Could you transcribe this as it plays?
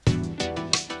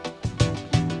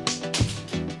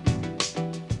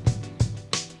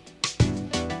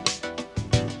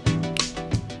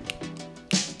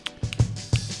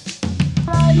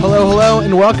Hello,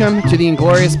 and welcome to the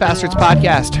Inglorious Bastards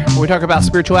podcast, where we talk about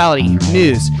spirituality,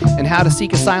 news, and how to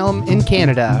seek asylum in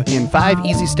Canada in 5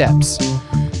 easy steps.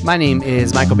 My name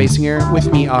is Michael Basinger.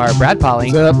 With me are Brad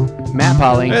Polly, What's up? Matt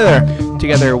Polly. Hey there.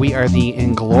 Together, we are the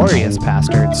Inglorious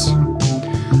Bastards.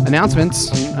 Announcements.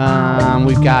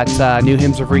 We've got new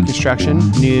Hymns of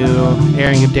Reconstruction, new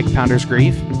airing of Dick Pounder's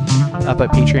Grief, up at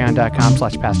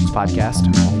patreon.com/pastorspodcast.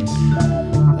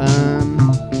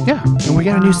 Yeah, and we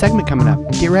got a new segment coming up.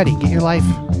 Get ready. Get your life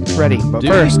ready. But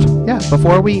first,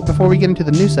 before we get into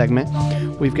the new segment,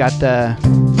 we've got the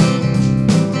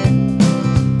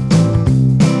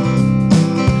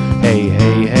Hey,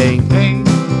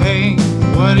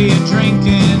 what are you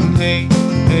drinking? Hey,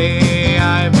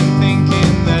 I've been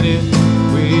thinking that if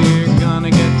we're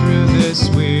gonna get through this,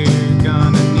 we're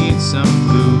gonna need some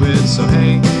fluid. So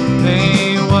hey,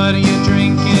 what are you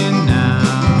drinking now?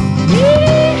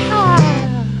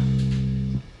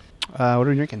 what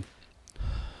are we drinking?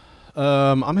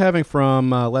 I'm having from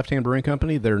Left Hand Brewing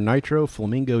Company their Nitro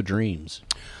Flamingo Dreams.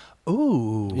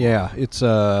 Ooh. Yeah, it's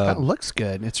That looks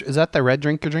good. Is that the red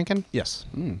drink you're drinking? yes.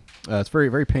 It's very,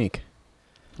 very pink.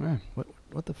 Yeah.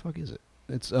 What the fuck is it?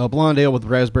 It's blonde ale with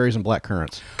raspberries and black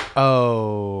currants.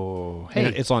 Oh. Hey,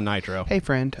 And it's on Nitro. Hey,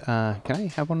 friend. Can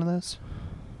I have one of those?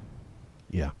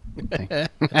 Yeah. I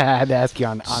had to ask you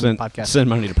on the podcast. Send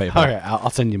money to PayPal. All right, I'll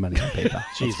send you money on PayPal.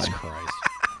 Jesus Christ.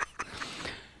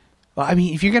 Well, I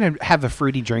mean, if you're going to have a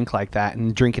fruity drink like that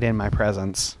and drink it in my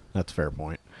presence. That's a fair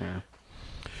point.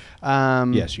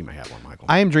 Yeah. Yes, you may have one, Michael.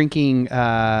 I am drinking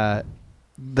the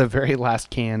very last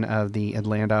can of the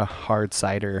Atlanta Hard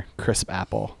Cider Crisp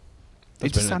Apple.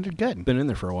 It just sounded good. Been in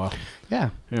there for a while. Yeah.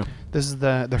 Yeah. This is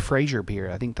the Fraser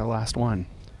beer. I think the last one.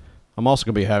 I'm also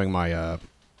going to be having my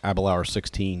Aberlour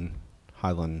 16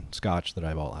 Highland Scotch that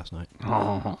I bought last night.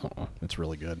 It's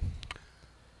really good.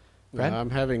 Brad? I'm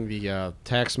having the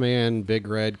Taxman Big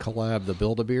Red collab, the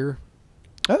Build-A-Beer.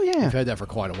 Oh, yeah. I've had that for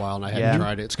quite a while, and I Yeah. hadn't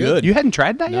tried it. It's good. You hadn't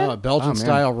tried that yet? No, a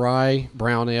Belgian-style rye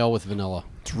brown ale with vanilla.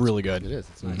 It's really good. It is.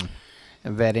 It's nice.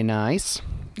 Very nice.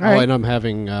 All Oh, right. and I'm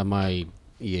having my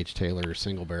E.H. Taylor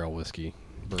single barrel whiskey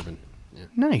bourbon. Yeah.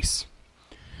 Nice.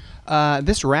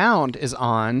 This round is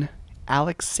on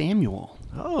Alex Samuel.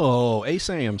 Oh, A.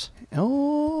 Sam's.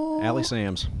 Oh. Allie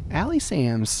Sam's. Ali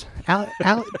Sams.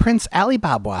 Prince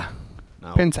Alibaba.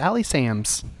 No. Prince Ali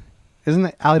Sams. Isn't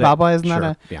it Alibaba? Isn't that sure,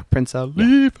 a yeah. Prince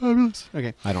Ali? Fabulous.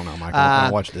 Okay. I don't know, Michael. I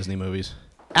don't watch Disney movies.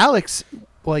 Alex.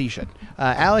 Well, you should.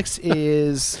 Alex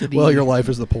is the. life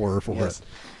is the poorer for Yes.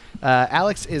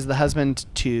 Alex is the husband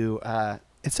to.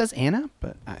 It says Anna,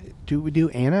 but do we do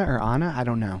Anna or Anna? I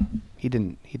don't know. He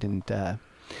didn't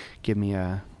give me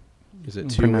a. Is it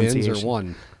 2 N's or Pronunciation.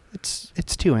 1?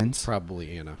 It's 2 N's.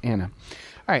 Probably Anna. Anna.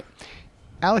 All right.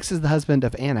 Alex is the husband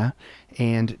of Anna,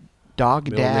 and dog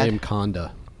Middle dad. name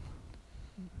Conda.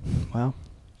 Well,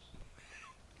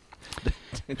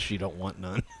 She don't want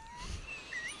none.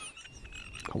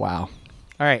 wow.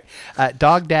 All right.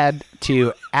 Dog dad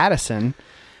to Addison.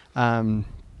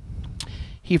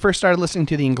 He first started listening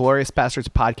to the Inglorious Bastards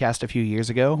podcast a few years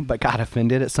ago, but got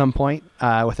offended at some point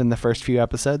within the first few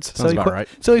episodes. Sounds about right.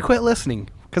 So he quit listening,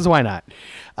 because why not?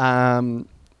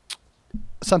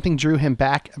 Something drew him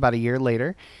back about a year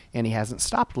later, and he hasn't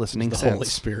stopped listening The since. Holy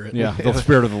Spirit. Yeah, the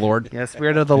Spirit of the Lord. Yeah,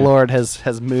 Spirit of the Lord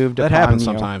has moved That upon happens you.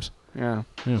 sometimes. Yeah.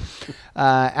 Yeah.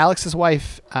 Alex's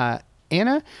wife,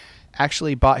 Anna,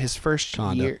 actually bought his first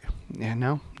Conda. year. Yeah,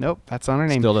 nope, that's not her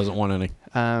name. Still doesn't want any.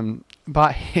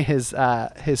 Bought his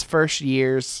first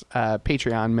year's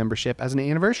Patreon membership as an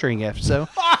anniversary gift. So,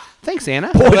 thanks,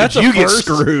 Anna. Boy, that's you get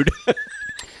screwed.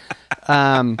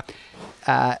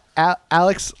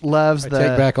 Alex loves I the.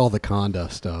 take back all the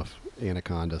Conda stuff.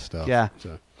 Anaconda stuff. Yeah.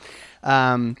 So.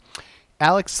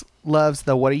 Alex loves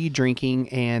the "What are you drinking?"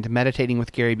 and meditating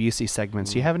with Gary Busey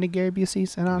segments. Do you have any Gary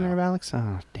Buseys in honor of Alex?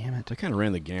 Oh, damn it! I kind of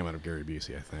ran the gamut of Gary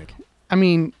Busey, I think. I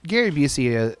mean, Gary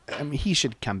Busey. He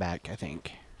should come back. I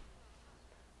think.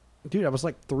 Dude, I was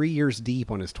like 3 years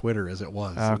deep on his Twitter as it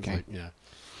was. Okay. It was like,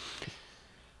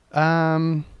 yeah.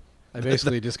 Um. I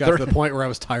basically just got to the point where I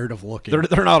was tired of looking.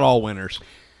 They're not all winners.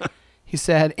 He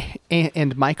said,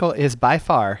 and Michael is by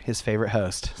far his favorite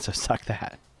host, so suck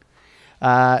that.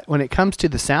 When it comes to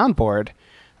the soundboard,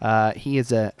 he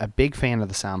is a big fan of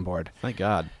the soundboard. Thank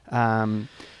God.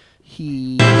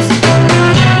 He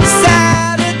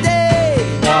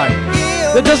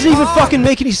That doesn't even fucking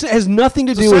make any sense. Has nothing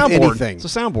to It's a do with soundboard. anything. It's a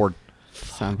soundboard.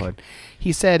 soundboard.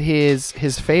 He said his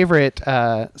favorite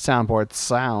soundboard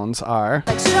sounds are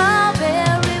Like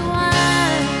strawberry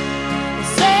wine,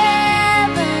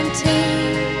 17,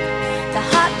 the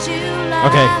hot July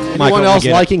Okay, Michael, Anyone we else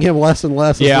get it. liking him less and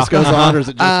less as Yeah. this goes on, or is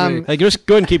it just me? Hey, just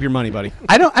go ahead and keep your money, buddy.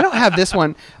 I don't have this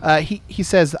one. He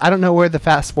says I don't know where the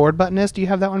fast forward button is. Do you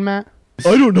have that one, Matt?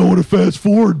 I don't know what a fast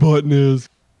forward button is.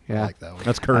 Yeah. I like that one.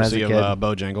 That's courtesy As of a kid.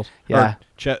 Bojangles. Yeah.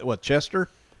 Or Chester?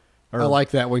 Or I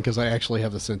like that one because I actually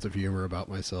have a sense of humor about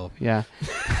myself. Yeah.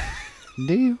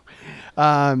 Do you?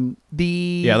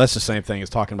 Yeah, that's the same thing as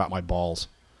talking about my balls.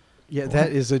 Yeah,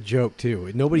 that is a joke too.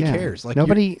 Nobody yeah. cares. Like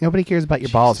nobody cares about your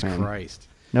balls, man. Christ.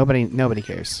 Nobody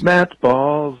cares. Matt's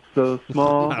balls so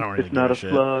small. I don't really It's not give a a shit.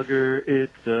 slugger.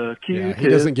 It's a Yeah, cute. he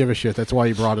doesn't give a shit. That's why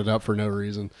he brought it up for no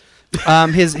reason.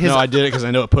 His No, I did it because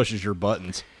I know it pushes your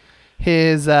buttons.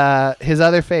 his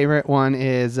other favorite one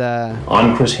is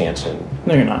I'm Chris Hansen.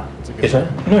 No, you're not. Is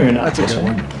that? No, you're not. That's a good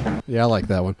one. Yeah, I like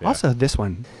that one. also this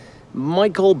one.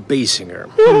 Michael Basinger.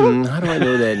 How do I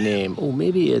know that name? Oh,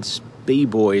 maybe it's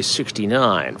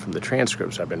Bayboy69 from the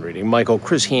transcripts I've been reading. Michael,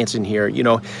 Chris Hansen here. You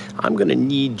know, I'm going to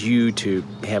need you to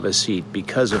have a seat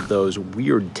because of those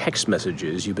weird text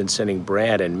messages you've been sending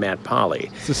Brad and Matt Polly.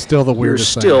 This is still the You're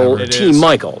weirdest thing still ever. It Team is.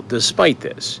 Michael, despite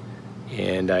this.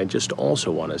 And I just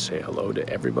also want to say hello to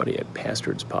everybody at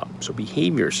Bastard's Pub. So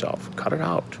behave yourself. Cut it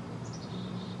out.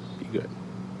 Be good.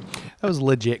 That was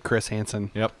legit Chris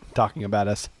Hansen. Yep. Talking about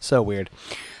us. So weird.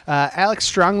 Alex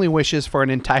strongly wishes for an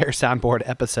entire soundboard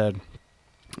episode.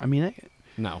 I mean,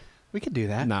 No. we could do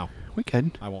that. No. We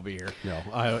could. I won't be here. No,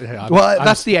 Well,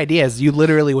 that's the idea. Is you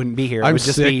literally wouldn't be here. It I'm would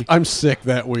just sick. be. I'm sick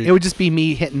that week. It would just be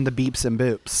me hitting the beeps and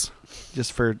boops,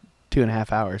 just for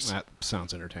 2.5 hours. That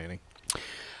sounds entertaining.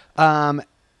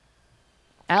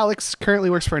 Alex currently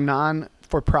works for a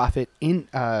not-for-profit in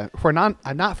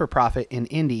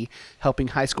Indy, helping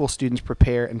high school students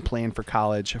prepare and plan for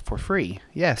college for free.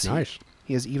 Yes, Nice.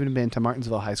 He has even been to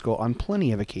Martinsville High School on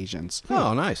plenty of occasions.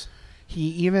 Oh, nice. He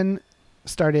even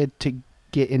started to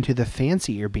get into the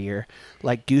fancier beer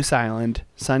like Goose Island,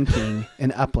 Sun King,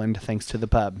 and Upland thanks to the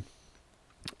pub.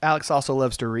 Alex also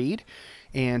loves to read,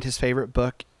 and his favorite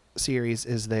book series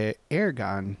is the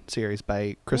Aragon series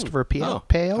by Christopher Paoli.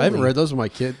 I haven't read those with my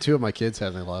kid. Two of my kids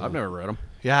have. They love I've them. never read them.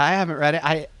 Yeah, I haven't read it.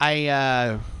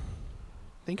 I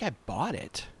think I bought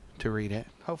it to read it.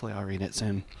 Hopefully I'll read it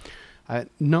soon.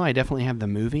 No, I definitely have the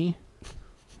movie.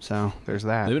 So there's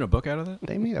that. They made a book out of that?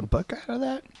 They made a book out of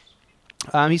that.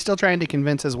 He's still trying to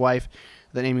convince his wife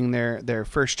that naming their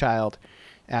first child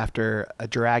after a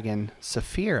dragon,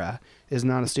 Saphira, is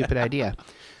not a stupid idea.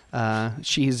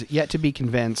 She's yet to be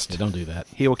convinced. Yeah, don't do that.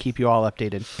 He will keep you all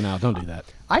updated. No, don't do that.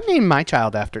 I named my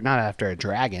child not after a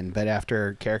dragon, but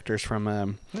after characters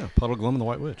from Yeah, Puddle Glum and the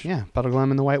White Witch. yeah, Puddleglum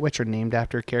and the White Witch are named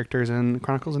after characters in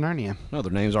Chronicles of Narnia. No,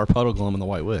 their names are Puddle Glum and the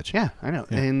White Witch. Yeah, I know.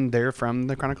 Yeah. And they're from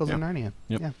the Chronicles of Narnia.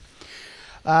 Yep. Yeah.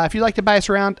 If you'd like to buy us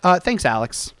around, thanks,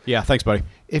 Alex. Yeah, thanks, buddy.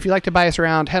 If you'd like to buy us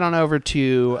around, head on over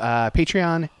to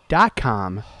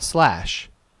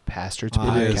patreon.com/Bastards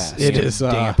Podcast. It is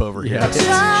damp over here.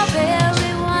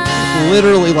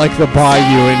 Literally like the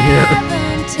bayou in here.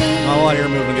 Oh, I hear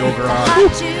him moving the old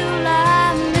garage.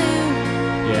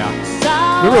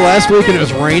 Yeah. Remember last week and it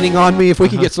was raining on me? If we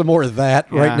could get some more of that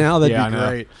Yeah. right now, that'd Yeah, be I know.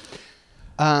 great.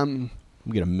 I'm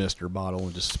get a mister bottle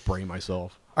and just spray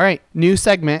myself. All right, new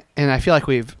segment, and I feel like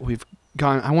we've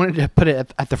gone. I wanted to put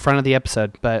it at the front of the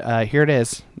episode, but here it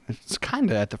is. It's kind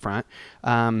of at the front.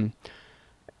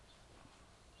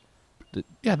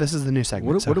 Yeah, this is the new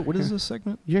segment. What is this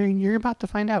segment? You're about to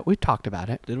find out. We've talked about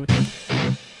it. Did we?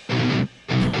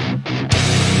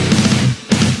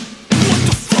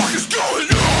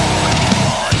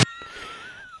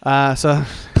 So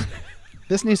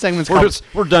this new segment's called.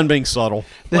 We're done being subtle.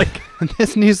 Like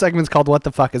this new segment's called "What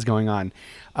the fuck is going on?"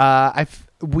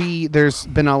 There's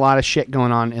been a lot of shit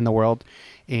going on in the world,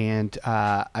 and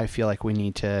I feel like we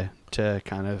need to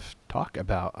kind of talk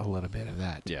about a little bit of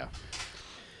that. Yeah.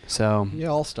 So Yeah,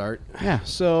 I'll start. yeah,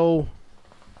 So,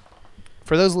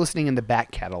 for those listening in the back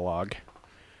catalog,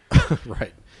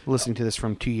 right. listening to this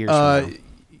from 2 years from now,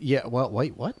 Yeah, well,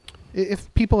 wait, what?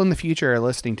 if people in the future are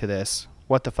listening to this,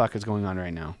 what the fuck is going on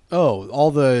right now? Oh, all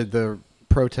the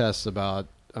protests about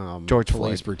George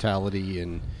police Floyd. brutality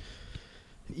and,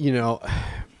 you know,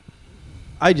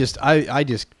 I don't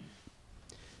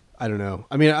know.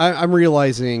 I mean, I'm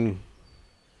realizing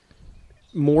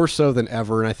more so than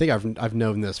ever, and I think I've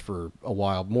known this for a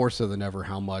while, more so than ever,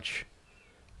 how much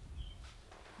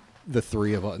the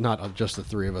three of us, not just the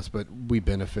three of us, but we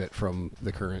benefit from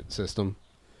the current system.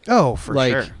 Oh, for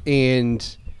sure.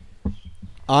 And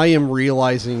I am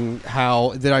realizing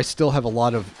that I still have a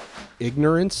lot of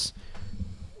ignorance,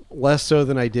 less so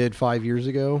than I did 5 years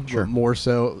ago, Sure. but more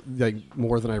so, like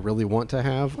more than I really want to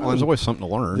have Well, there's on always something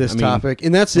to learn. this I mean, topic.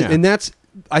 And that's yeah. and that's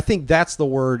I think that's the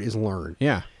word is learn.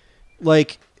 Yeah.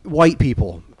 Like white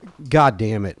people, god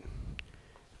damn it.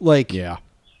 Like, Yeah.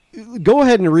 go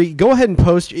ahead and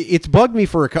post. It's bugged me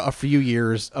for a few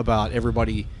years about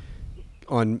everybody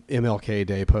on MLK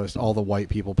Day post, all the white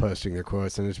people posting their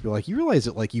quotes, and it's be like, you realize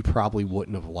that like you probably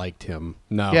wouldn't have liked him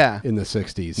No. Yeah. in the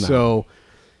 60s. No. So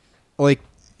like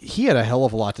he had a hell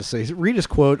of a lot to say. Read his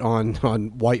quote on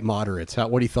white moderates,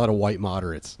 what he thought of white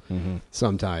moderates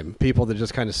sometime. People that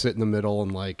just kind of sit in the middle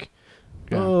and like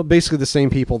basically the same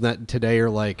people that today are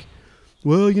like,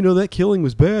 well, you know, that killing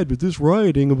was bad, but this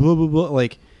rioting, blah, blah, blah.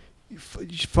 Like,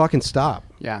 just fucking stop.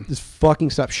 Yeah. Just fucking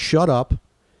stop. Shut up.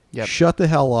 Yep. Shut the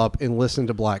hell up and listen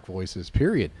to black voices,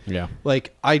 period. Yeah.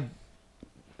 Like, I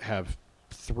have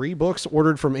 3 books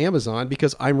ordered from Amazon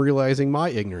because I'm realizing my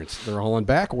ignorance. They're all on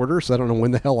back order, so I don't know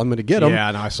when the hell I'm going to get them.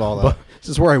 Yeah, no, I saw that. But this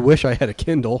is where I wish I had a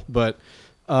Kindle, but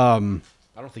I don't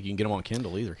think you can get them on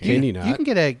Kindle either. can you not? You can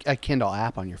get a Kindle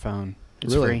app on your phone.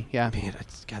 It's Really? free. Yeah. Man,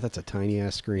 God, that's a tiny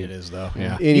ass screen. It is though.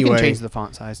 Yeah. You Anyway. can change the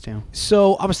font size too.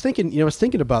 So I was thinking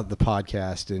about the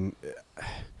podcast and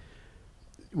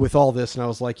with all this, and I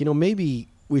was like, maybe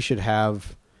we should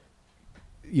have,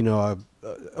 a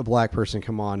black person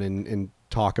come on and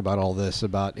talk about all this,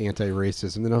 about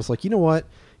anti-racism. And then I was like, you know what?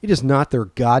 It is not their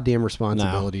goddamn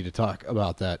responsibility to talk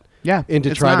about that. Yeah, And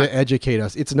to it's try not. to educate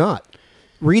us. It's not.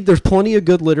 There's plenty of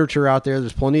good literature out there.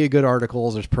 There's plenty of good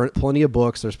articles. There's plenty of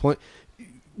books. There's plenty.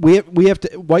 We have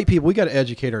to, white people, we got to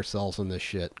educate ourselves on this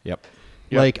shit. Yep.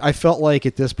 Like, I felt like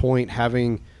at this point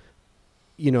having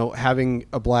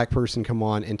a black person come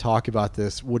on and talk about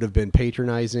this would have been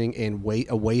patronizing and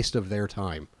a waste of their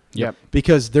time. Yep.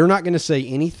 Because they're not going to say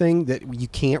anything that you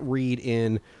can't read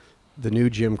in the new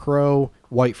Jim Crow,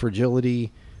 White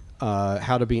Fragility,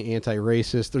 How to Be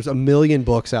Anti-Racist. There's a million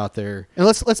books out there. And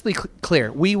let's be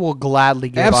clear. We will gladly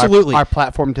give Absolutely. our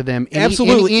platform to them.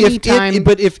 Absolutely. Anytime.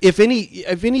 But if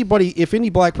any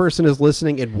black person is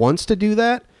listening and wants to do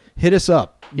that, hit us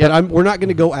up. Yep. But we're not going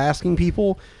to go asking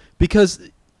people because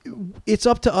it's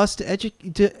up to us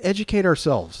to educate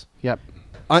ourselves. Yep.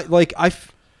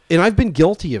 I've been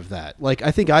guilty of that. Like,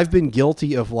 I think I've been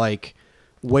guilty of like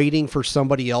waiting for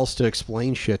somebody else to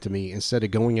explain shit to me instead of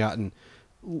going out and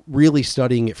really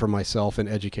studying it for myself and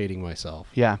educating myself.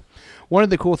 Yeah. One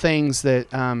of the cool things that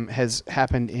has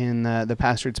happened in the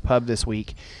Pastor's Pub this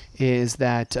week is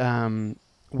that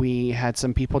we had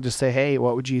some people just say, hey,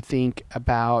 what would you think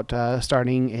about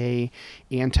starting a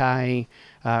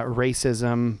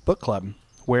anti-racism book club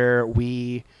where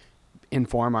we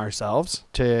inform ourselves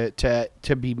to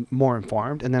be more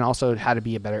informed, and then also how to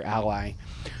be a better ally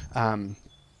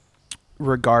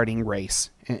regarding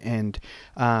race. And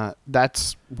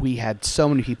we had so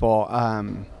many people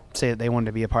say that they wanted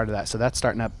to be a part of that. So that's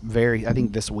starting up I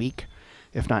think this week,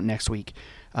 if not next week.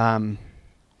 I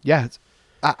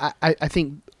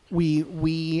think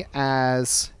we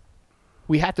have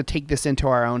to take this into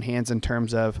our own hands in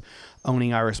terms of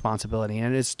owning our responsibility.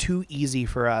 And it is too easy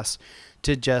for us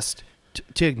to just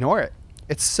to ignore it.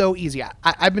 It's so easy.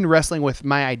 I've been wrestling with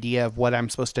my idea of what I'm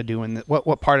supposed to do and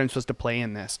what part I'm supposed to play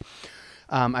in this.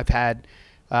 I've had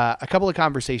a couple of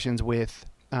conversations with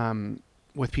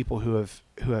people who have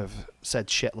said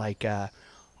shit like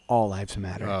all lives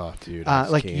matter. Oh, dude.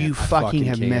 Like you fucking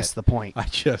have missed the point. I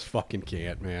just fucking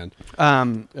can't, man.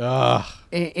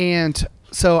 And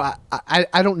so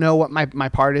I don't know what my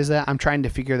part is. That I'm trying to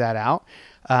figure that out.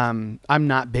 I'm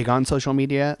not big on social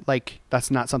media. Like,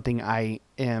 that's not something I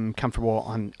am comfortable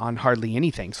on hardly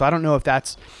anything. So I don't know if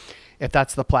that's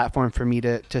the platform for me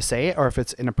to say it, or if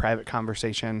it's in a private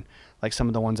conversation like some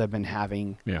of the ones I've been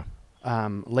having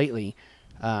lately.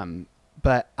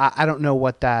 But I don't know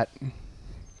what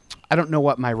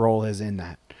my role is in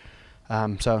that.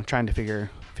 So I'm trying to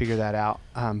figure that out.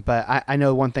 But I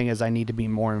know one thing is I need to be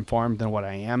more informed than what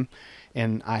I am,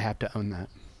 and I have to own that.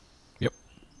 Yep.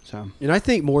 So, And I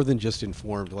think more than just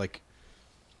informed, like,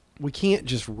 we can't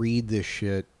just read this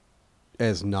shit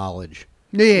as knowledge.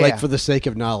 Yeah. For the sake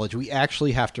of knowledge. We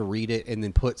actually have to read it and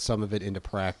then put some of it into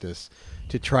practice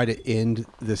to try to end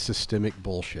the systemic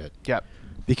bullshit. Yep.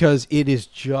 Because it is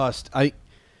just, I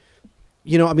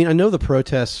know the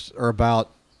protests are about,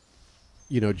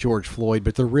 George Floyd,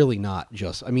 but they're really not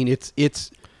just. I mean,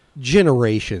 it's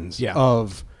generations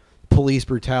of police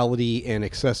brutality and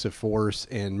excessive force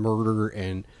and murder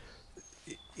and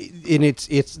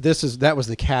that was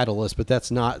the catalyst, but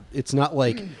it's not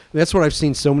like, that's what I've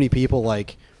seen so many people,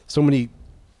 like so many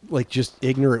like just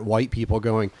ignorant white people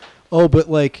going, oh, but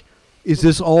like,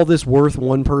 is all this worth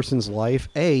one person's life?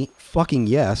 A, fucking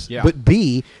yes. Yeah. But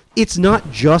B, it's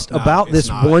not just about it's this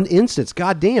not. one instance.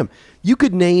 God damn. You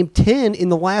could name 10 in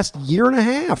the last year and a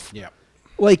half. Yep.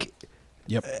 Like,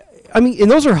 Yep. I mean, and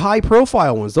those are high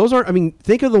profile ones. Those aren't. I mean,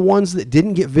 think of the ones that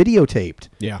didn't get videotaped.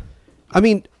 Yeah. I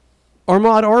mean,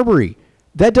 Ahmaud Arbery.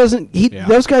 That doesn't.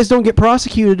 Those guys don't get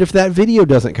prosecuted if that video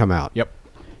doesn't come out. Yep.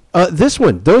 This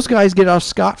one, those guys get off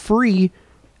scot-free.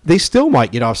 They still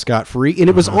might get off scot-free, and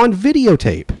it was on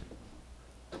videotape.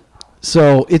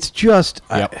 So it's just,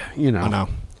 Yep. I I know.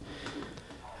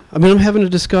 I mean, I'm having a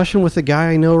discussion with a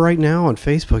guy I know right now on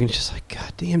Facebook, and it's just like,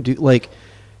 God damn, dude. Like,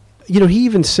 he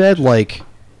even said,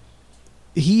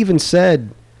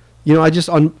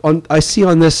 I see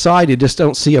on this side, you just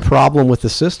don't see a problem with the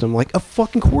system. Like, of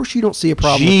fucking course you don't see a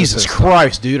problem with the Jesus system.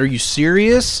 Christ, dude. Are you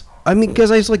serious? I mean,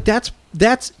 because I was like, that's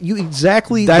you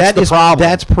exactly. That's the problem.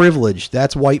 That's privilege.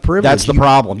 That's white privilege. That's the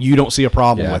problem. You don't see a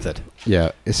problem Yeah. with it.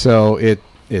 Yeah. So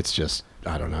it's just,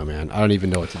 I don't know, man. I don't even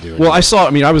know what to do. Well, I put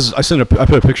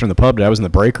a picture in the pub today. I was in the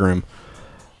break room.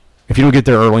 If you don't get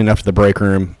there early enough to the break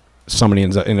room, somebody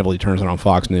inevitably turns it on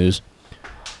Fox News.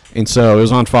 And so it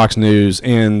was on Fox News,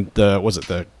 and how do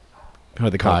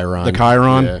they call it? Chiron. The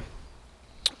Chiron. Yeah.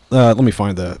 Let me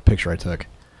find the picture I took.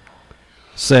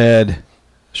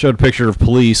 Showed a picture of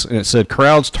police, and it said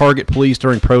crowds target police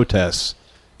during protests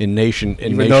in Even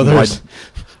though nationwide. there's-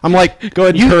 I'm like, Go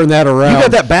ahead and turn that around. You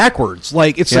got that backwards.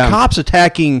 Like, it's Yeah. the cops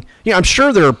attacking. Yeah, I'm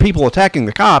sure there are people attacking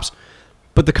the cops,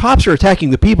 but the cops are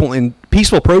attacking the people in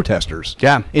peaceful protesters.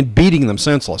 Yeah. And beating them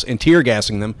senseless, and tear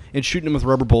gassing them, and shooting them with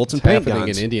rubber bullets and It's paint happening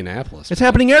guns. in Indianapolis. It's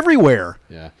happening everywhere.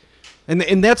 Yeah.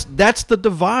 And that's the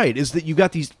divide, is that you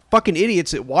got these fucking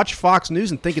idiots that watch Fox News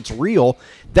and think it's real.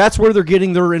 That's where they're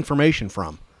getting their information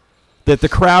from. That the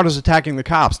crowd is attacking the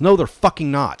cops. No, they're fucking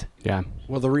not. Yeah.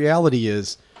 Well, the reality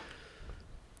is,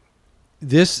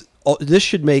 this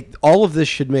should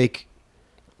make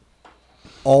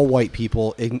all white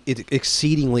people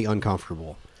exceedingly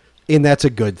uncomfortable, and that's a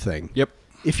good thing. Yep.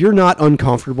 If you're not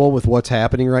uncomfortable with what's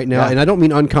happening right now, Yeah. and I don't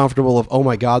mean uncomfortable of, oh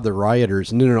my God, the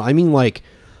rioters. No. I mean like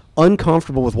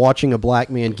uncomfortable with watching a black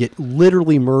man get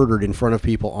literally murdered in front of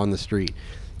people on the street.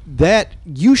 That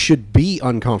you should be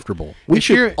uncomfortable. We If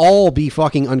should you're- all be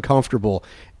fucking uncomfortable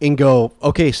and go,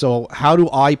 okay, so how do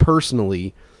I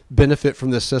personally benefit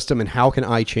from this system, and how can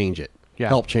I change it? Yeah.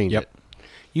 Help change Yep. it.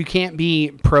 You can't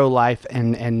be pro-life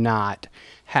and not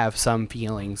have some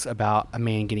feelings about a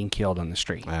man getting killed on the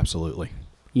street. Absolutely.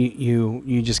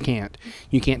 You just can't.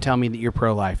 You can't tell me that you're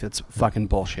pro-life. It's fucking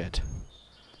bullshit.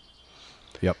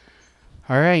 Yep.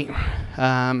 All right.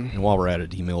 And while we're at it,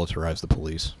 demilitarize the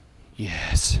police.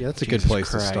 Yes. Yeah, that's a good Jesus place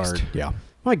Christ. to start. Yeah.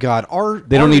 My God,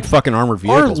 They don't need fucking armored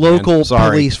vehicles. Our local man. Sorry.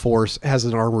 police force has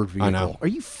an armored vehicle. I know. Are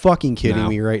you fucking kidding No.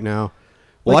 me right now?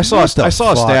 Well, Like, I what the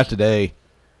saw a fuck? stat today.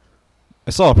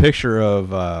 I saw a picture of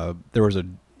there was a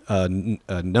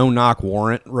no-knock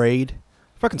warrant raid,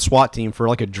 fucking SWAT team for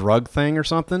like a drug thing or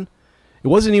something. It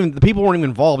wasn't even, the people weren't even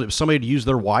involved. It was somebody to use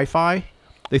their Wi-Fi.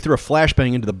 They threw a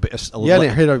flashbang into Yeah, they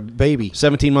hit a baby.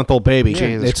 17-month-old baby.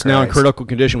 Jesus It's now in Christ. critical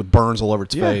condition with burns all over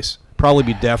its Yeah. face. Probably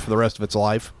be deaf for the rest of its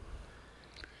life.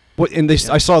 What? And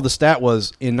I saw the stat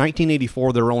was in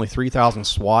 1984 there were only 3,000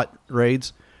 SWAT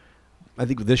raids. I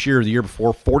think this year or the year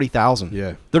before 40,000.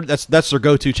 Yeah. That's their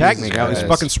go-to technique. Now. It's Christ.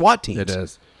 fucking SWAT teams. It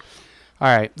is. All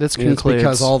right. This And it's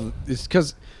concludes.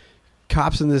 because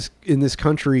cops in this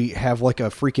country have like a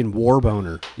freaking war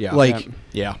boner. Yeah. Like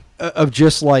Yeah. of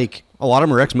just like, A lot of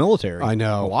them are ex-military. I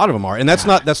know. A lot of them are, and that's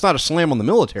not a slam on the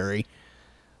military.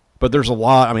 But there's a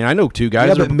lot. I mean, I know two guys.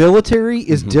 yeah, that but military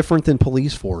is different than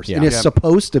police force, Yeah. and it's Yep.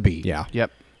 supposed to be. yeah.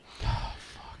 Yep.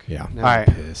 Yeah. Now All I'm right.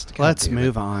 pissed. God Let's damn it.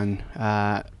 move on.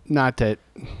 Not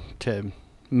to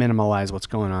minimize what's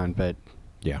going on, but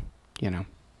Yeah. you know.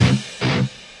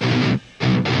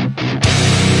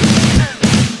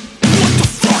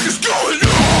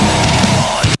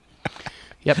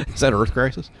 Yep. Is that Earth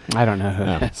Crisis? I don't know who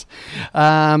No. it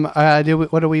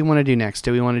is. What do we want to do next?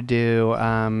 Do we want to do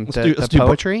let's do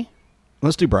poetry?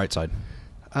 Let's do Brightside.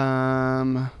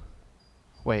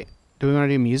 Wait. Do we want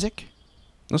to do music?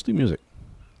 Let's do music.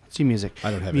 Let's do music. I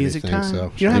don't have music anything, time. so- You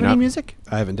don't have You're any not- music?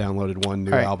 I haven't downloaded one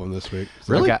new All right. album this week.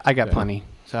 So- Really? I got Yeah. plenty.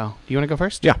 So, do you want to go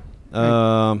first? Yeah.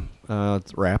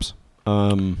 It's raps.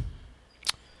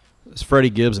 It's Freddie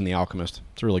Gibbs and The Alchemist.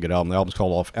 It's a really good album. The album's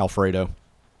called Alfredo.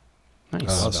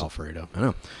 Nice. I love Alfredo. I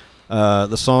know.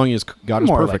 The song is God is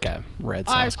More Perfect. like a Red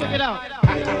Sox guy.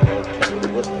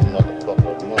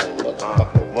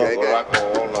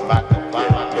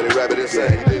 Billy Rabbit is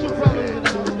saying,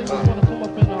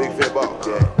 Big Fit Ball.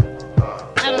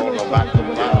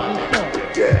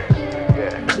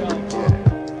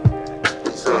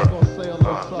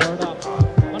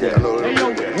 Yeah, I know that.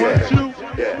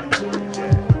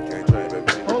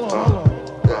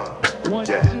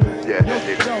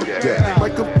 Yeah.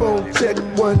 Microphone check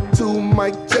 1, 2,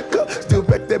 Mike checker. Still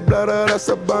back that blood out of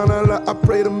Sabana, like I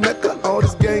pray to Mecca. All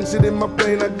this gang shit in my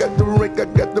brain, I got the rank, I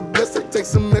got the blessing. Take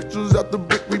some extras out the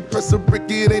brick, we press a brick,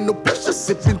 it ain't no pressure.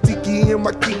 Sippin' tiki and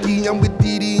my kiki, I'm with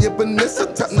Didi and Vanessa.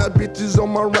 Top notch bitches on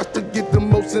my roster, get the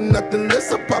most and not the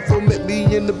lesser. Papa met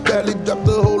me in the valley, drop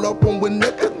the whole up on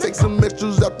Winnetka. Take some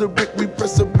extras out the brick, we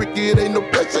press a brick, it ain't no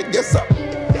pressure. Yes, sir.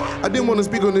 I didn't wanna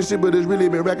speak on this shit, but it's really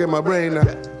been racking my brain now.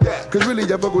 Cause really,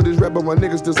 I fuck with this rap, but my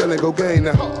niggas still selling cocaine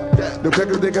now. The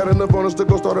crackers, they got enough on us to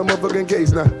go start a motherfucking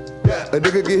case now. A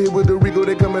nigga get hit with the Rico,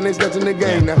 they come and they snatching the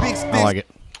game now. I like it.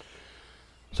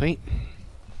 Sweet.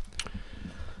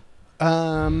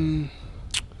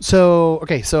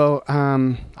 So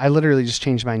I literally just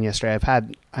changed mine yesterday.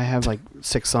 I have like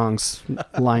 6 songs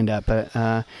lined up,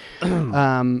 but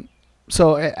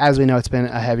so as we know, it's been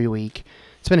a heavy week.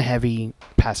 It's been a heavy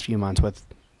past few months with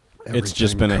It's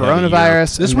just been a heavy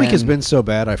coronavirus. This and week has then- been so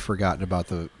bad, I've forgotten about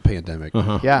the pandemic.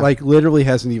 Yeah. Like, literally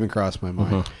hasn't even crossed my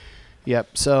mind.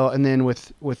 Yep. So, and then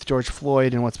with George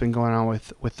Floyd and what's been going on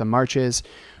with the marches,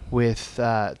 with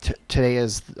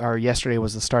yesterday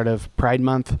was the start of Pride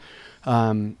Month,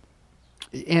 and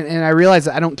I realize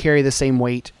that I don't carry the same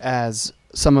weight as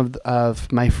some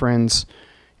of my friends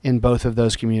in both of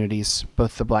those communities,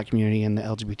 both the Black community and the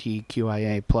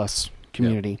LGBTQIA plus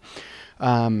community.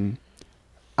 Yep.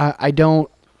 I don't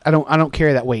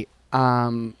carry that weight.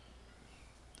 But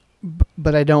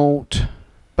I know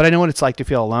what it's like to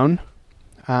feel alone.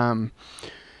 And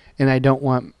I don't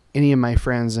want any of my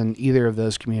friends in either of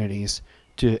those communities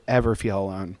to ever feel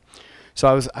alone. So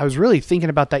I was really thinking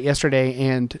about that yesterday,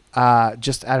 and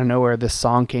just out of nowhere, this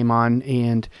song came on,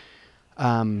 and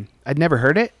I'd never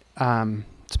heard it.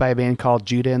 It's by a band called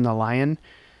Judah and the Lion.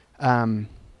 And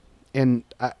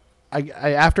I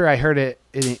after I heard it,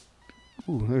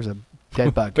 ooh, there's a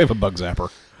dead bug. We have a bug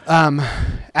zapper.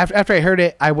 After I heard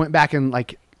it, I went back and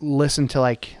like listened to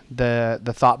like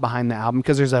the thought behind the album,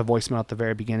 because there's a voicemail at the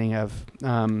very beginning of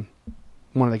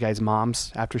one of the guy's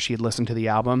moms after she had listened to the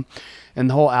album, and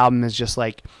the whole album is just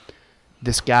like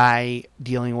this guy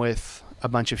dealing with a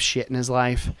bunch of shit in his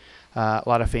life, a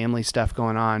lot of family stuff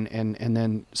going on, and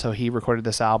then so he recorded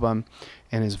this album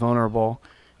and is vulnerable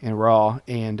and raw,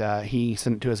 and he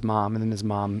sent it to his mom, and then his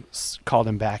mom called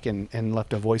him back and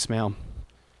left a voicemail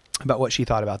about what she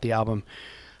thought about the album.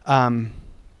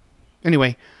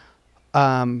 Anyway,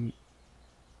 I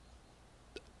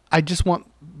just want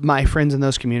my friends in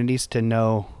those communities to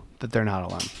know that they're not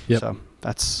alone. Yep. So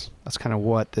that's kind of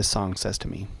what this song says to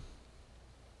me.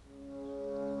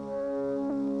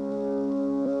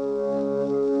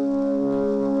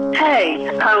 Hey,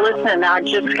 listen, I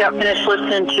just got finished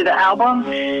listening to the album,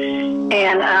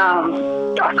 and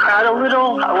I cried a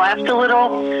little, I laughed a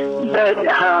little, but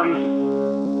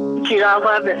dude, I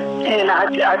love it, and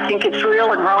I think it's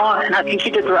real and raw, and I think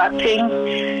you did the right thing,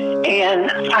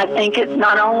 and I think it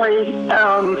not only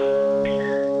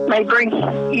may bring,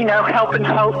 help and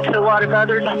hope to a lot of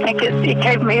others. I think it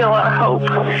gave me a lot of hope,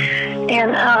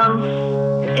 and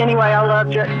anyway, I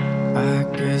loved it. I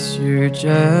guess you're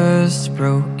just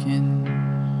broken.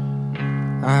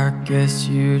 I guess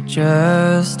you're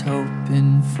just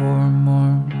hoping for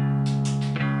more.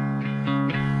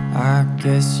 I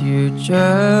guess you're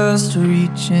just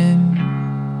reaching.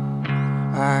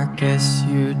 I guess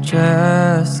you're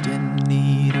just in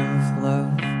need of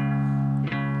love.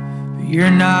 But you're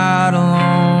not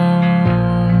alone.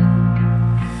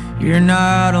 You're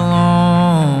not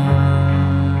alone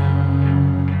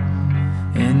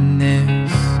in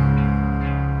this.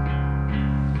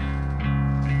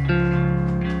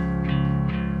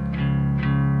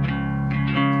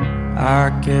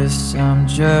 I guess I'm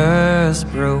just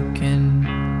broken.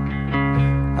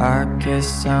 I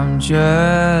guess I'm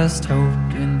just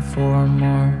hoping for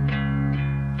more.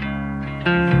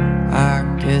 I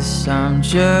guess I'm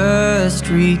just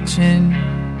reaching.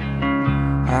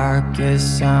 I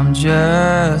guess I'm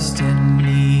just in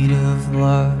need of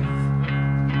love.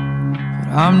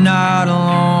 I'm not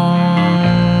alone.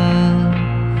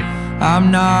 I'm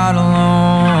not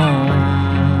alone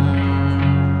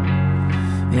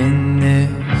in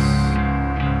this.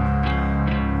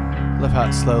 Love how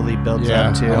it slowly builds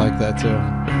up too. I like that too.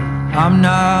 I'm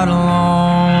not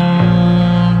alone.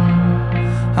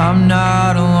 I'm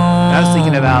not alone. I was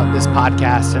thinking about this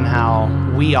podcast and how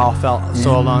we all felt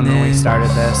so alone when we started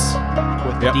this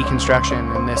with the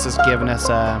deconstruction, and this has given us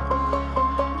a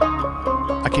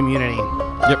community.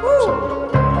 Yep.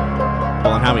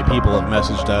 Well, and how many people have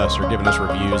messaged us or given us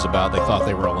reviews about they thought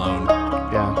they were alone.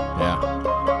 Yeah. Yeah.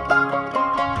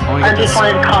 I just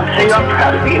wanted to call and say I'm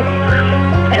proud of you.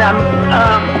 And I'm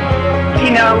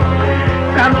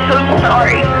so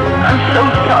sorry. I'm so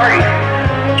sorry.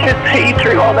 put you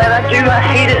through all that. I do. I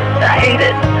hate it. I hate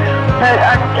it. But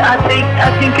I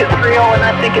think it's real, and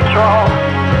I think it's wrong,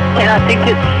 and I think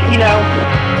it's, I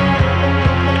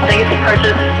think it's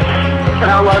prejudice, and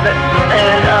I love it.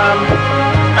 And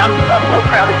I'm so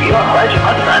proud of you. I'm glad you're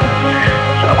my son.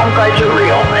 So I'm glad you're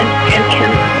real, and can.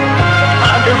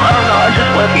 I don't know. I just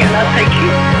love you, and I thank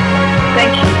you.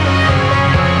 Thank you.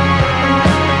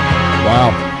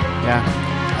 Wow. Yeah.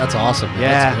 That's awesome.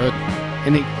 Yeah. That's good.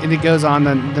 And it goes on.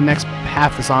 The next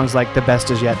half of the song's like the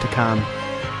best is yet to come.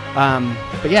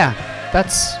 But yeah,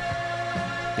 that's.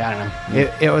 Yeah, I don't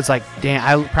know. It was like, damn.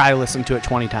 I probably listened to it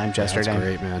 20 times yesterday. That's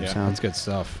great, man. So, That's good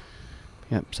stuff.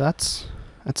 Yep. So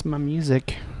that's my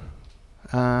music.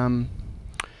 Poetry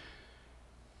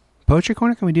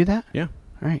corner. Can we do that? Yeah.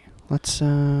 All right. Let's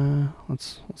do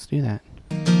that.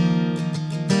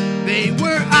 They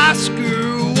were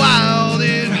Oscar Wilde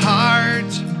at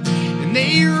heart, and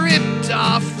they ripped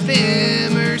off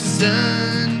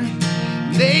Emerson.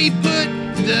 They put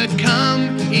the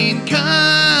come in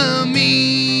Cummings.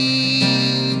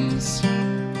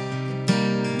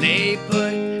 They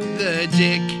put the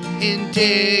dick in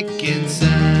Dickinson.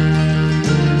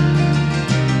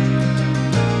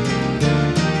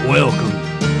 Welcome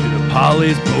to the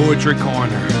Polly's Poetry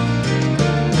Corner.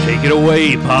 Take it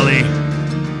away, Polly.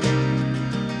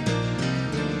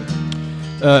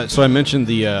 So I mentioned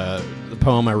the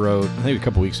poem I wrote, I think a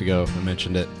couple weeks ago. I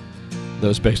mentioned it. That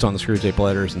was based on the Screwtape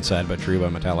Letters and Sad But True by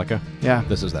Metallica. Yeah.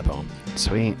 This is that poem.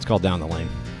 Sweet. It's called Down the Lane.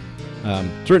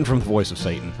 It's written from the voice of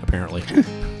Satan, apparently.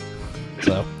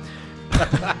 So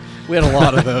We had a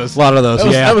lot of those.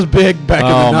 That was big back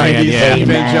in the 90s.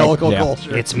 Evangelical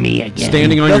culture. It's me again.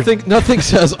 Standing on Nothing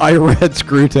says I read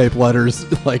Screwtape Letters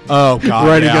like Oh, God,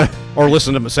 writing yeah. a- Or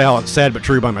listen to Sad But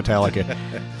True by Metallica.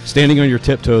 Standing on your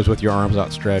tiptoes with your arms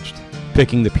outstretched,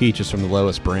 picking the peaches from the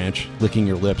lowest branch, licking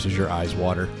your lips as your eyes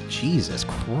water. Jesus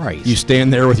Christ. You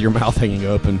stand there with your mouth hanging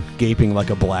open, gaping like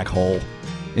a black hole,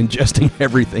 ingesting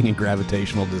everything in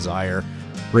gravitational desire,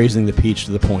 raising the peach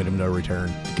to the point of no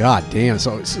return. God damn.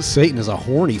 So Satan is a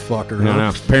horny fucker. No, huh? no.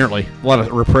 Apparently. A lot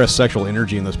of repressed sexual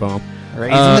energy in this poem.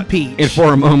 Raising the peach. And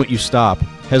for a moment you stop.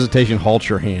 Hesitation halts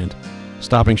your hand,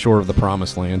 stopping short of the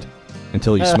promised land,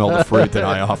 until you smell the fruit that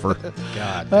I offer.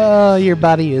 God. Oh, your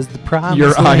body is the promise.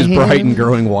 Your eyes land. brighten,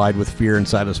 growing wide with fear and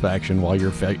satisfaction, while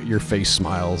your face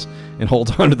smiles and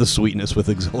holds on to the sweetness with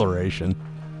exhilaration.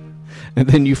 And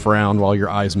then you frown while your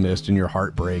eyes mist and your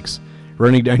heart breaks.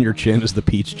 Running down your chin is the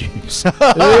peach juice.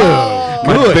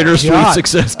 My bittersweet God.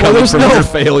 success Well, comes there's from no your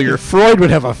failure. Freud would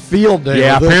have a field day.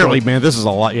 Yeah, with this apparently, one. man, this is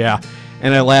a lot. Yeah.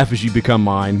 And I laugh as you become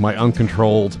mine, my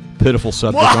uncontrolled, pitiful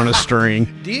subject on a string.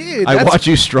 Dude, I that's- watch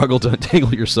you struggle to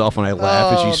untangle yourself, and I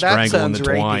laugh as Oh, you that strangle in sounds the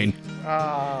rapey. twine.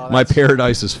 Oh, My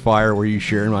paradise is fire, where you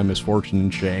share in my misfortune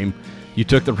and shame. You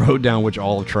took the road down which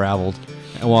all have traveled.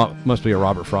 And well, it must be a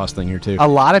Robert Frost thing here too. a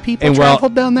lot of people And while-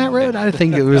 traveled down that road. I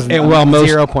think it was And while most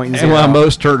 0.0. and while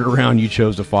most turned around, you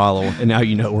chose to follow, and now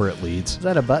you know where it leads. Is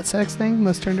that a butt sex thing?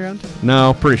 Most turned around.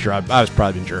 No, pretty sure I was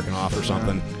probably been jerking off or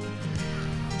something.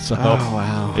 So, Oh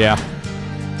wow. yeah.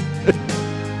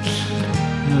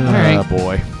 All right.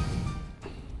 Boy.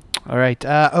 All right.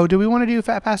 Do we want to do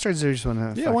Fat Bastards or just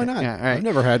want to? Yeah, why not? Yeah. All right. I've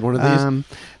never had one of these.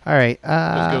 All right.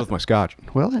 Let's go with my scotch.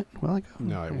 Will it? Will it go?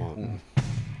 No, it won't.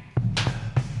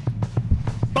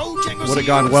 Would have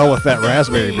gone well with that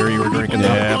raspberry beer you were drinking.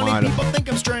 Yeah, it might have. People think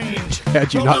I'm strange.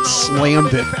 Had you not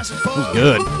slammed it.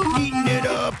 Good. Eating it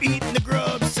up, eating the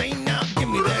grub. Say now, give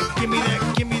me that, give me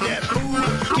that, give me that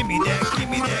food. Give me that, give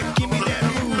me that, give me that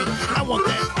food. I want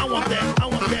that, I want that, I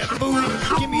want that food.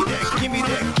 Give me that, give me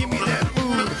that, give me that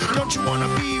food. Don't you wanna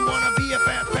be a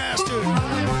fat bastard?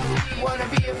 Wanna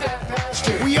be a fat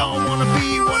bastard. We all wanna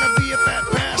be a fat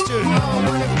bastard. We all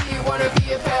wanna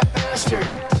be a fat bastard.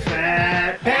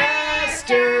 Fat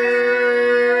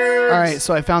bastard. All right.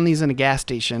 So I found these in a gas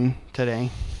station today.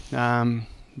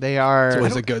 They are.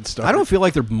 It's a good start. I don't feel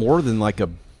like they're more than like a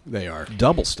They are.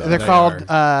 double stuff. They're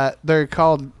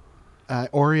called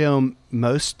Oreo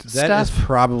most That stuff. is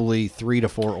probably 3 to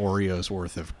 4 Oreos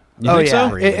worth of. Oh think yeah,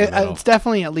 so? it's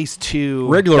definitely at least 2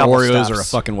 Regular double Oreos stuffs. are a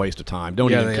fucking waste of time. Don't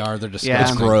Yeah, even they get- are. They're just. Yeah.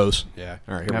 It's gross. Yeah.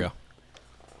 All right, here we Yep. go.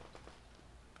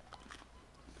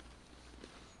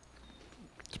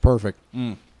 It's perfect.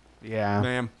 Yeah.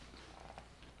 Man.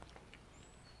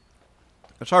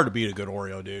 It's hard to beat a good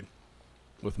Oreo, dude.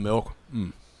 With milk.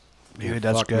 Dude,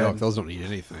 that's Fuck good. milk. Those don't need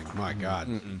anything. My God.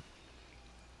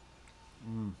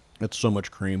 It's so much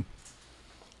cream.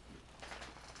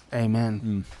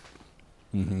 Amen.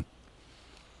 Can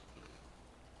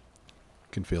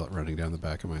feel it running down the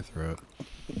back of my throat.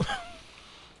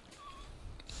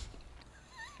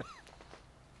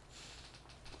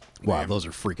 Wow, those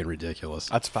are freaking ridiculous.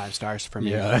 That's 5 stars for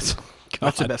me. Yeah,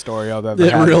 that's the best story I've ever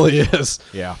It had. really is.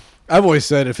 Yeah. I've always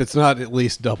said if it's not at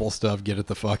least double stuff, get it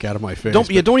the fuck out of my face. Don't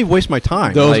even waste my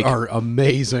time. Those Like, are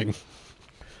amazing.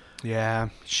 Yeah,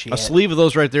 shit. a sleeve of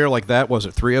those right there, like that. Was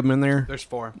it 3 of them in there? There's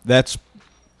 4. That's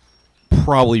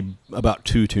probably about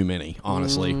 2 too many,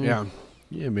 honestly. Yeah,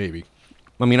 maybe.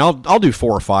 I mean, I'll do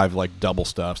 4 or 5 like double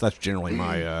stuffs. That's generally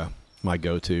my my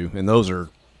go-to, and those are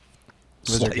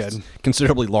good.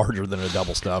 considerably larger than a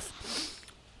double stuff.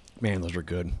 Man, those are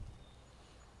good.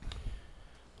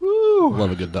 Woo!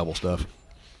 Love a good double stuff.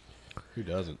 Who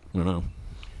doesn't? I don't know.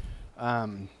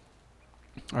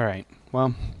 All right.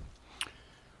 Well,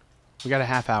 we got a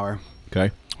half hour. Okay.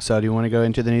 So do you want to go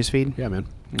into the news feed? Yeah, man.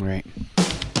 All right.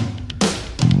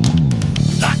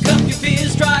 Lock up your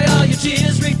fears, dry all your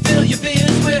tears, refill your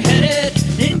beers. We're headed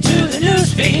into the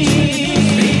news feed.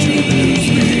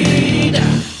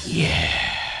 Yeah.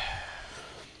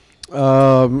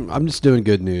 I'm just doing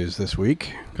good news this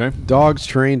week. Okay. Dogs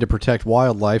trained to protect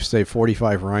wildlife save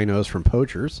 45 rhinos from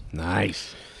poachers.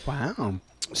 Nice. Wow.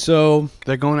 So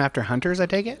They're going after hunters, I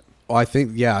take it? I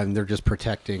think, yeah, and they're just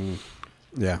protecting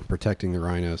the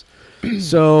rhinos.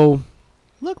 So,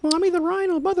 Look, Mommy,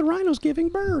 Mother Rhino's giving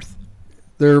birth.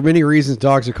 there are many reasons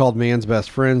dogs are called man's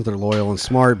best friends. They're loyal and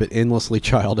smart, but endlessly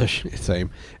childish, same,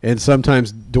 and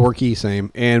sometimes dorky,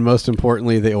 same, and most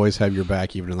importantly, they always have your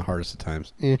back, even in the hardest of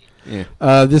times. Yeah.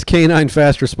 This canine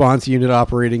fast response unit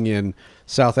operating in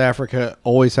South Africa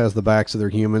always has the backs of their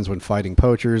humans when fighting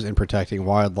poachers and protecting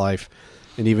wildlife,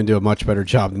 and even do a much better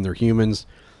job than their humans.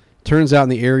 Turns out in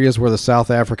the areas where the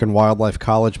South African Wildlife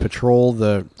College patrol,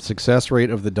 the success rate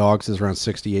of the dogs is around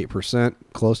 68%,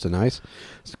 close to nice,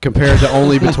 compared to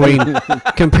only between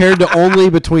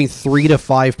 3 to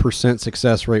 5%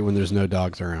 success rate when there's no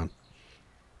dogs around.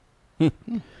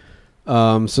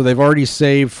 So they've already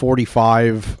saved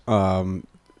 45.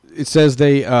 It says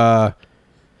they all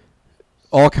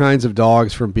kinds of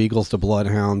dogs from beagles to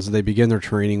bloodhounds. They begin their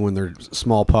training when they're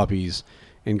small puppies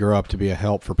and grow up to be a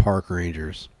help for park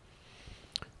rangers.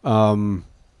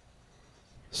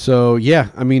 So yeah,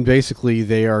 I mean, basically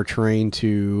they are trained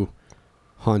to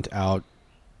hunt out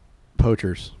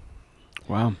poachers.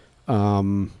 Wow.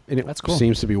 And it That's cool.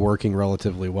 seems to be working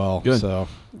relatively well. Good. So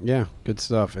yeah, good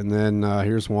stuff. And then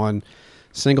here's one.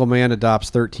 Single man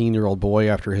adopts 13-year-old boy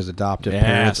after his adoptive Yeah,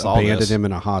 parents I saw abandoned this. him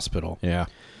in a hospital. Yeah.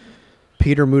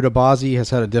 Peter Mutabazi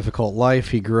has had a difficult life.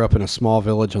 He grew up in a small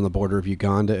village on the border of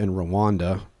Uganda and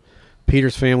Rwanda.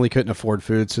 Peter's family couldn't afford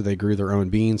food, so they grew their own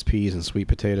beans, peas, and sweet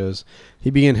potatoes. He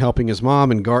began helping his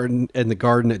mom in the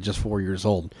garden at just 4 years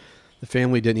old. The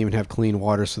family didn't even have clean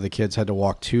water, so the kids had to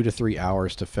walk 2 to 3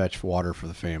 hours to fetch water for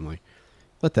the family.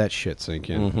 Let that shit sink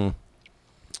in. Mm-hmm.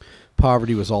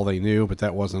 Poverty was all they knew, but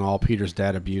that wasn't all. Peter's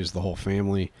dad abused the whole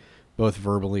family, both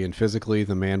verbally and physically.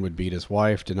 The man would beat his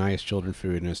wife, deny his children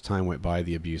food, and as time went by,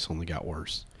 the abuse only got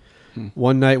worse.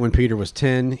 One night when Peter was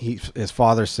 10, his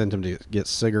father sent him to get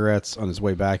cigarettes. On his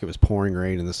way back, it was pouring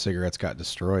rain, and the cigarettes got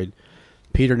destroyed.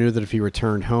 Peter knew that if he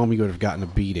returned home, he would have gotten a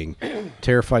beating.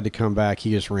 Terrified to come back,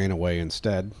 he just ran away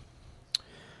instead.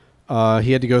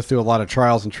 He had to go through a lot of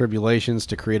trials and tribulations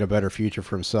to create a better future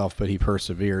for himself, but he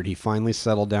persevered. He finally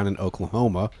settled down in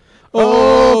Oklahoma.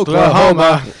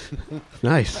 Oklahoma.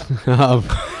 Nice. Man,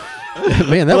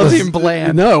 that Wasn't even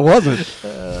bland. No, it wasn't.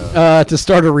 To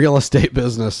start a real estate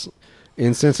business.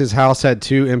 And since his house had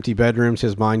 2 empty bedrooms,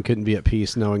 his mind couldn't be at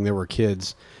peace knowing there were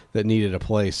kids that needed a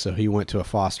place, so he went to a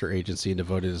foster agency and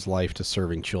devoted his life to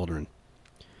serving children.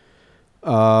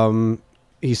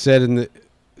 He said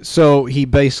so he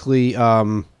basically,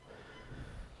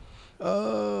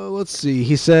 let's see.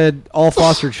 He said, all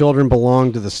foster children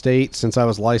belong to the state. Since I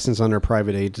was licensed under a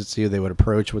private agency, they would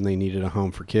approach when they needed a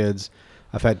home for kids.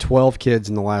 I've had 12 kids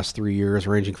in the last 3 years,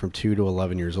 ranging from 2 to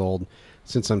 11 years old.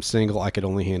 Since I'm single, I could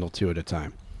only handle 2 at a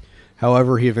time.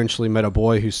 However, he eventually met a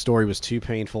boy whose story was too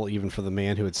painful even for the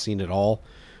man who had seen it all.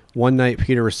 One night,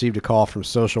 Peter received a call from a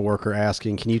social worker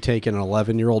asking, can you take in an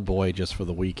 11-year-old boy just for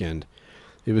the weekend?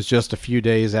 It was just a few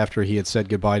days after he had said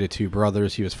goodbye to 2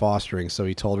 brothers he was fostering, so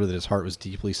he told her that his heart was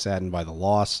deeply saddened by the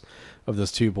loss of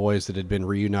those 2 boys that had been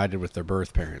reunited with their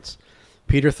birth parents.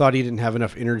 Peter thought he didn't have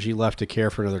enough energy left to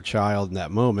care for another child in that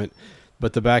moment,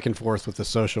 but the back and forth with the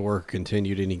social worker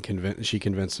continued, and she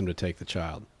convinced him to take the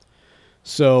child.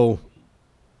 So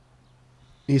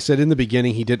he said in the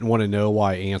beginning he didn't want to know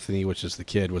why Anthony, which is the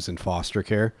kid, was in foster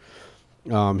care.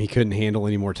 He couldn't handle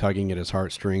any more tugging at his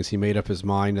heartstrings. He made up his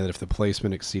mind that if the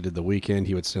placement exceeded the weekend,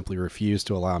 he would simply refuse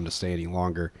to allow him to stay any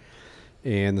longer.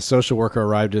 And the social worker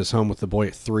arrived at his home with the boy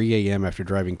at 3 a.m. after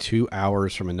driving 2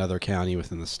 hours from another county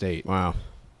within the state. Wow.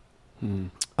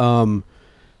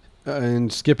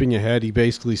 And skipping ahead, he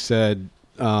basically said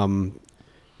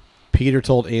Peter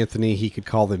told Anthony he could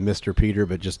call them Mr. Peter,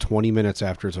 but just 20 minutes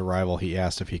after his arrival, he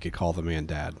asked if he could call the man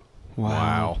Dad.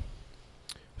 Wow.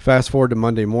 Fast forward to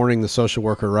Monday morning, the social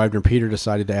worker arrived, and Peter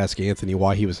decided to ask Anthony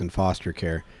why he was in foster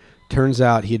care. Turns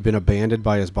out he had been abandoned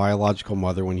by his biological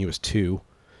mother when he was 2.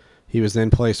 He was then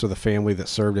placed with a family that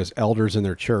served as elders in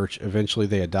their church. Eventually,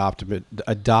 they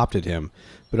adopted him,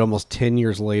 but almost 10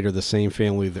 years later, the same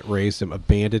family that raised him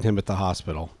abandoned him at the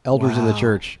hospital. Elders in the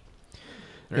church.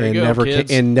 There you go,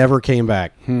 kids. Never came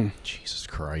back. Jesus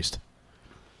Christ.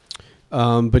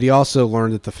 But he also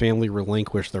learned that the family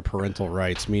relinquished their parental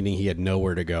rights, meaning he had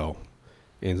nowhere to go.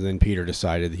 And then Peter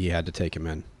decided that he had to take him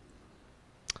in.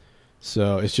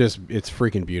 So it's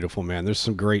freaking beautiful, man. There's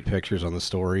some great pictures on the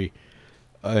story.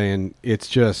 And it's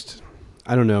just,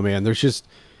 I don't know, man. There's just,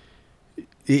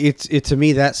 to me,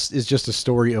 is just a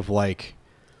story of like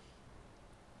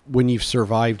when you've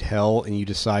survived hell and you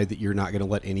decide that you're not going to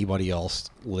let anybody else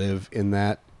live in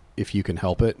that if you can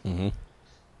help it. Mm-hmm.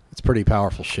 It's pretty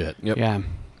powerful shit. Yep. Yeah.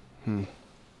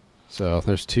 So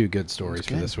there's 2 good stories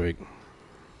for this week.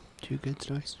 2 good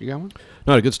stories. You got one?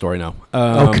 Not a good story, no.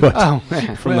 Good.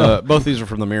 Oh, Both these are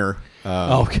from the Mirror.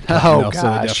 No, gosh.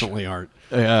 so they definitely aren't.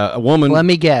 A woman. Let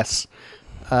me guess.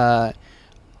 A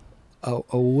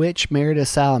witch married a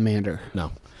salamander.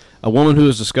 No. A woman who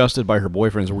is disgusted by her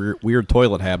boyfriend's weird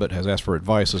toilet habit has asked for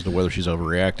advice as to whether she's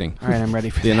overreacting. All right, I'm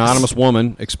ready for The this. anonymous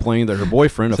woman explained that her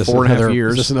boyfriend of 4.5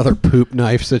 years... Is this another poop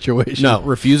knife situation? No,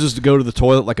 refuses to go to the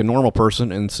toilet like a normal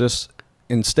person and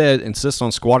instead insists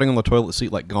on squatting on the toilet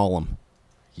seat like Gollum.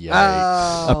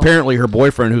 Yikes. Apparently, her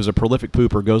boyfriend, who's a prolific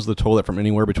pooper, goes to the toilet from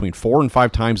anywhere between 4 and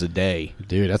 5 times a day.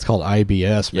 Dude, that's called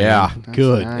IBS, man. Yeah.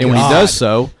 Good. nice. And when he God. does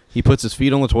so, he puts his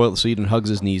feet on the toilet seat and hugs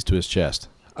his knees to his chest.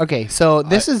 Okay, so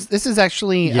this is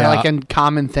actually Yeah. like a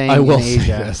common thing I will in say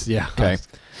Asia. this, yeah. Okay.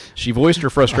 She voiced her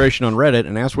frustration on Reddit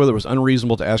and asked whether it was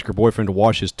unreasonable to ask her boyfriend to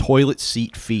wash his toilet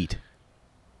seat feet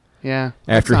Yeah.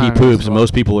 after that's he not poops, and unreasonable.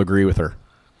 most people agree with her.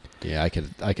 Yeah, I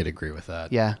could agree with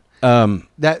that. Yeah. Um,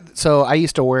 So I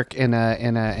used to work in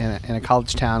a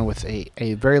college town with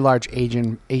a very large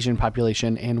Asian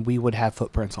population, and we would have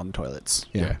footprints on the toilets.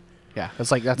 yeah. Yeah, that's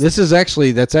That's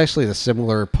actually the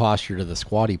similar posture to the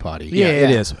squatty potty. Yeah, it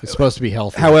is. It's supposed to be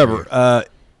healthy. However,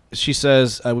 she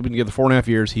says, we've been together 4.5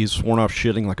 years. He's sworn off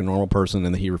shitting like a normal person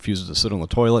and that he refuses to sit on the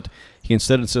toilet. He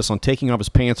instead insists on taking off his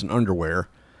pants and underwear,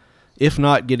 if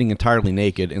not getting entirely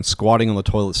naked, and squatting on the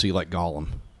toilet seat like Gollum.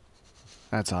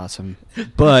 that's awesome.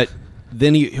 But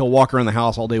then he'll walk around the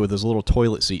house all day with his little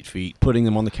toilet seat feet, putting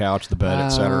them on the couch, the bed,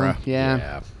 etc.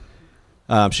 Yeah.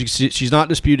 She's not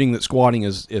disputing that squatting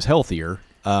is healthier.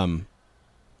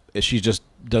 She just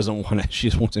doesn't want to. She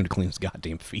just wants him to clean his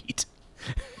goddamn feet.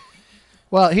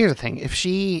 Well, here's the thing: if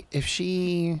she,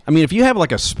 I mean, if you have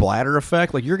like a splatter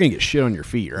effect, like you're gonna get shit on your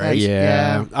feet, right?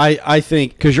 Yeah. I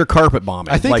think because you're carpet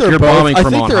bombing. I think like they're you're both. bombing I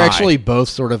from think on they're high. actually both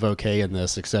sort of okay in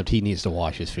this, except he needs to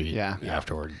wash his feet. Yeah.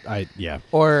 Afterward.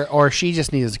 or she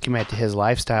just needs to commit to his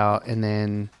lifestyle, and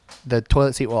then the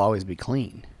toilet seat will always be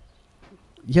clean.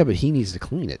 Yeah, but he needs to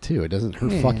clean it too. It isn't her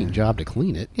Yeah. fucking job to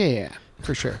clean it. Yeah,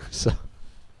 for sure. So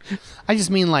I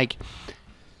just mean like,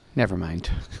 never mind.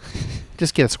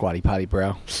 Just get a squatty potty,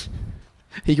 bro.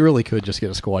 he really could just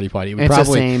get a squatty potty. It would It's the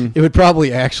probably same. It would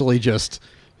probably actually just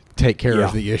take care Yeah.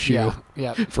 of the issue.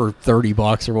 Yeah. For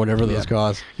 $30 or whatever those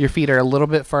cost. Your feet are a little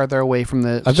bit farther away from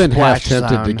the I've been half splash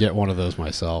tempted to zone. get one of those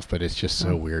myself, but it's just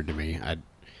so weird to me.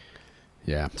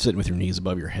 Yeah. sitting with your knees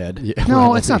above your head. Yeah. No,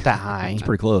 Well, it's not that high. It's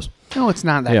pretty close. No, it's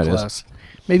not that Yeah, it is. close.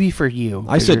 Maybe for you.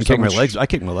 I 'cause sit you're and so kick my much- legs. I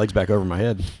kick my legs back over my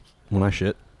head when I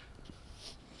shit.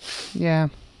 Yeah,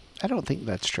 I don't think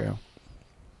that's true.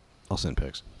 I'll send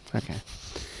pics. Okay.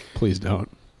 Please don't.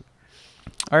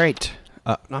 All right.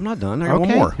 I'm not done. I got Okay.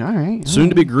 one more. All right.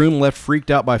 Soon-to-be groom left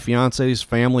freaked out by fiance's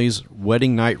family's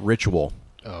wedding night ritual.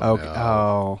 Okay.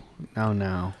 Oh,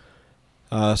 no.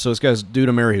 So this guy's due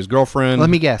to marry his girlfriend. Let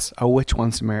me guess. A witch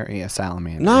wants to marry a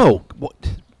salamander. No, what,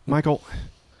 Michael.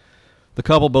 The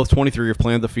couple, both 23, have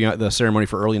planned the ceremony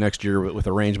for early next year with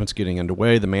arrangements getting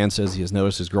underway. The man says he has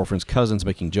noticed his girlfriend's cousins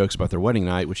making jokes about their wedding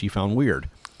night, which he found weird.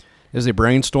 As they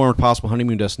brainstormed possible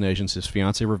honeymoon destinations, his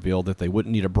fiancée revealed that they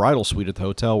wouldn't need a bridal suite at the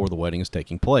hotel where the wedding is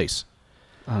taking place.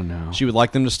 Oh, no. She would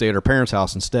like them to stay at her parents'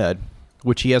 house instead,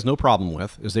 which he has no problem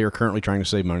with, as they are currently trying to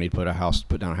save money to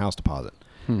put down a house deposit.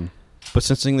 But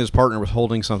sensing that his partner was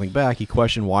holding something back, he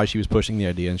questioned why she was pushing the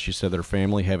idea, and she said that her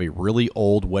family have a really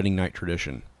old wedding night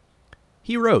tradition.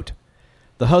 He wrote,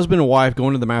 the husband and wife go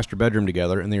into the master bedroom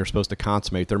together, and they are supposed to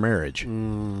consummate their marriage.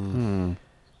 The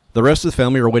rest of the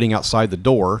family are waiting outside the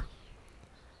door,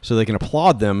 so they can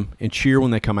applaud them and cheer when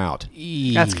they come out.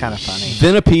 That's kind of funny.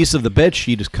 Then a piece of the bed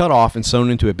sheet is cut off and sewn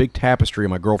into a big tapestry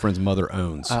my girlfriend's mother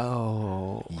owns.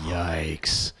 Oh.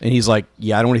 Yikes. And he's like,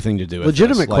 yeah, I don't want anything to do with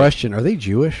Legitimate this. Like, question. Are they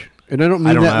Jewish? And I don't mean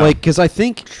I don't that know. like because I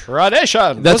think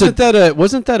Tradition. wasn't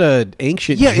that a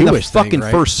ancient yeah, in the Jewish thing, fucking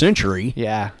right? first century.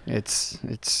 Yeah, it's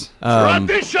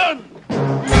Tradition!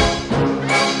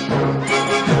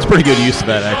 It's pretty good use of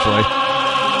that, actually.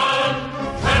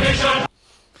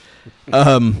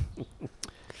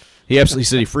 He absolutely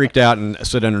said he freaked out and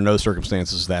said under no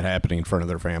circumstances is that happening in front of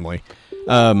their family.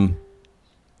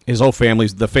 His whole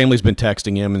the family's been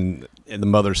texting him, and the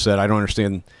mother said, I don't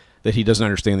understand that he doesn't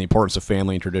understand the importance of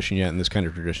family and tradition yet, and this kind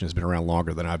of tradition has been around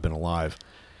longer than I've been alive.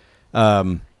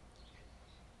 So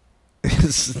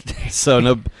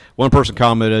one person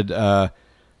commented,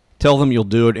 tell them you'll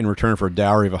do it in return for a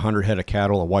dowry of 100 head of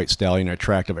cattle, a white stallion, and a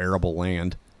tract of arable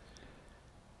land.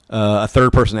 A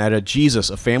third person added, Jesus,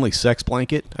 a family sex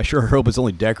blanket? I sure hope it's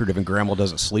only decorative and Grandma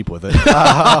doesn't sleep with it.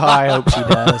 I hope she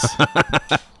does.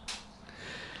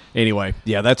 Anyway,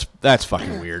 yeah, that's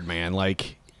fucking weird, man.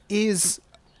 Like,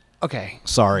 okay.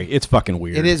 Sorry, it's fucking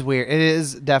weird. It is weird. It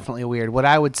is definitely weird. What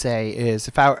I would say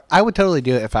is, I would totally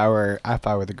do it if I were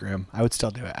the groom. I would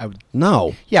still do it. I would.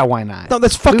 No. Yeah, why not? No,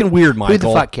 that's fucking weird, Michael. Who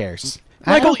the fuck cares?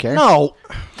 I Michael, don't care. no.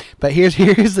 But here's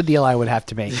the deal I would have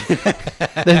to make.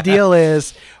 The deal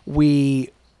is we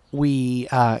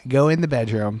go in the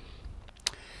bedroom,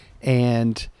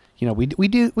 and we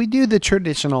do the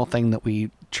traditional thing that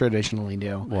we traditionally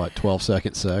do. What,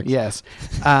 12-second sex? Yes,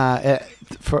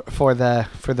 for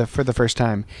the first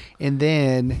time, and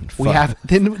then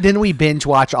then we binge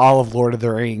watch all of Lord of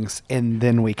the Rings, and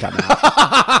then we come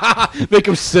out. Make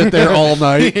them sit there all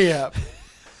night. Yeah.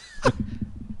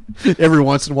 Every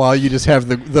once in a while, you just have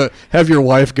have your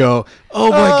wife go,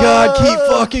 "Oh my God, keep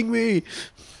fucking me!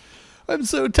 I'm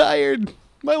so tired.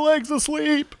 My leg's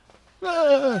asleep."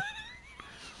 All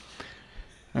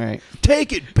right.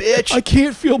 Take it, bitch. I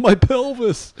can't feel my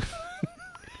pelvis."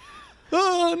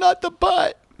 Oh, not the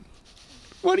butt.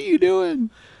 What are you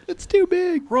doing? It's too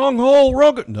big. Wrong hole,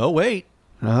 wrong. No, wait.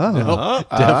 Oh.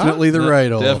 Definitely the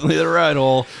right hole. Definitely the right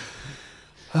hole.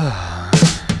 All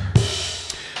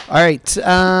right.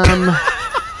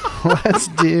 Let's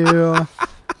do.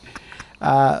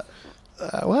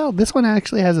 Well, this one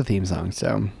actually has a theme song,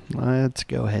 so let's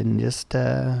go ahead and just.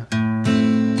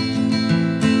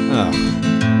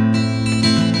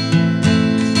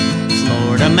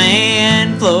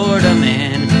 Florida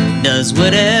man does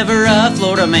whatever a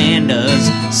Florida man does.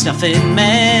 Stuffing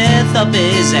meth up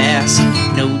his ass.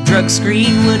 No drug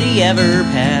screen would he ever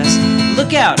pass.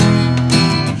 Look out,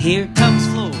 here comes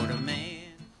Florida man.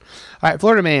 All right,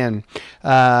 Florida man.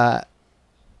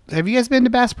 Have you guys been to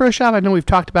Bass Pro Shop? I know we've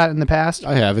talked about it in the past.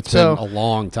 I have. It's been a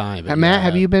long time. Matt,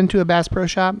 have you been to a Bass Pro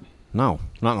Shop? No,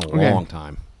 not in a long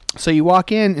time. So you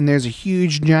walk in, and there's a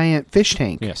huge, giant fish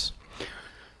tank. Yes.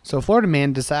 So Florida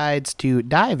man decides to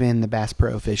dive in the Bass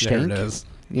Pro fish tank. There it is.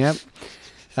 Yep.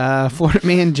 Florida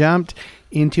man jumped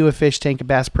into a fish tank at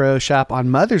Bass Pro Shop on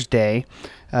Mother's Day.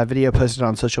 Video posted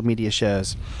on social media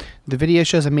shows. The video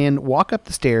shows a man walk up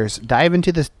the stairs, dive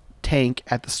into the tank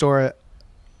at the store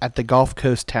at the Gulf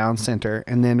Coast Town Center,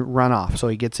 and then run off. So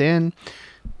he gets in,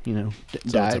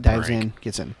 dives in,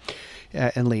 gets in,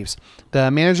 and leaves.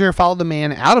 The manager followed the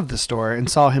man out of the store and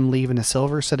saw him leave in a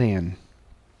silver sedan.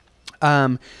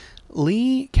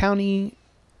 Lee County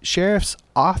Sheriff's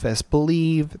Office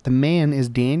believe the man is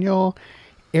Daniel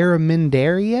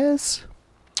Armendariz.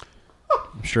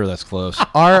 I'm sure that's close.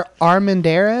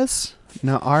 Armendariz?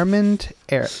 No,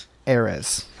 Armendariz.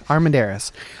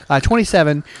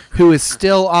 27, who is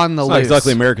still on the It's loose. not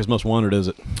exactly America's Most Wanted, is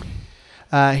it?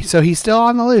 So he's still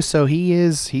on the loose. So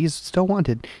he's still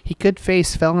wanted. He could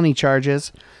face felony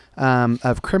charges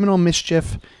of criminal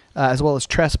mischief as well as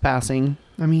trespassing.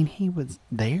 I mean, he was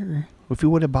there. If he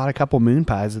would have bought a couple moon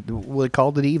pies, it would have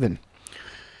called it even.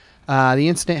 The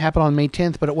incident happened on May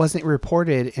 10th, but it wasn't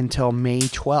reported until May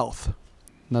 12th.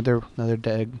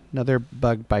 Another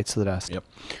bug bites the dust. Yep.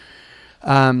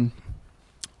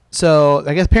 So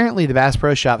I guess apparently the Bass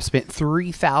Pro Shop spent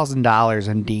 $3,000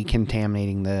 on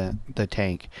decontaminating the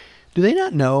tank. Do they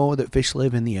not know that fish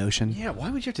live in the ocean? Yeah,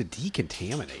 why would you have to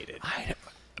decontaminate it?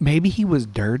 Maybe he was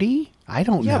dirty? I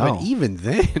don't know. Yeah, but even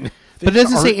then. But it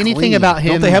doesn't say anything about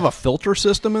him. Don't they have a filter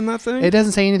system in that thing? It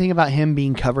doesn't say anything about him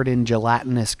being covered in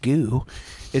gelatinous goo.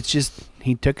 It's just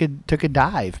he took a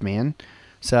dive, man.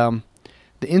 So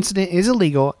The incident is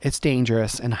illegal, it's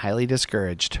dangerous, and highly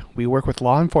discouraged. We work with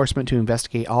law enforcement to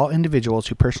investigate all individuals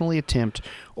who personally attempt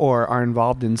or are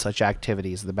involved in such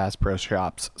activities, the Bass Pro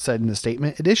Shops said in a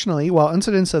statement. Additionally, while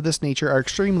incidents of this nature are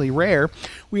extremely rare,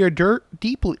 we are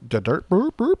deeply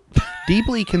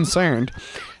concerned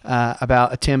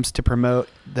about attempts to promote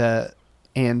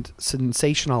and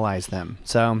sensationalize them.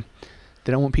 So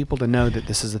they don't want people to know that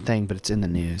this is a thing, but it's in the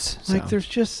news. So. Like, there's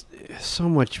just so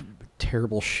much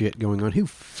terrible shit going on. Who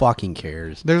fucking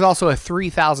cares? There's also a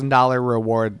 $3,000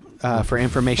 reward for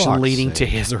information fuck's leading to sake.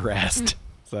 his arrest.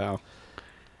 And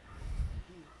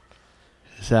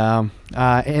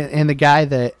the guy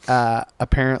that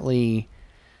apparently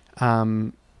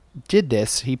did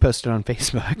this, he posted on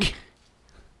Facebook.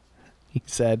 He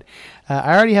said,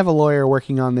 I already have a lawyer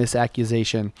working on this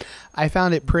accusation. I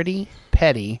found it pretty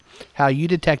petty how you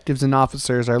detectives and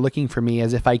officers are looking for me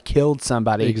as if I killed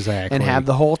somebody Exactly. and have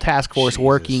the whole task force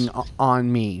working on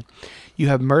me. You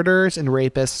have murderers and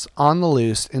rapists on the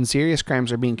loose and serious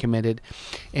crimes are being committed.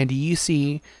 And do you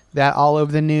see that all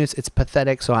over the news? It's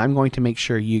pathetic, so I'm going to make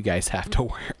sure you guys have to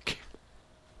work.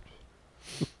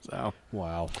 So,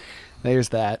 wow. There's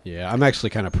that. Yeah, I'm actually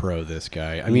kind of pro this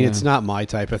guy. I mean, Yeah. it's not my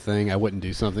type of thing. I wouldn't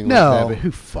do something No. like that, but who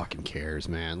fucking cares,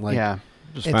 man? Like, Yeah.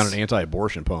 Just found an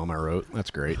anti-abortion poem I wrote. That's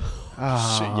great. Shit,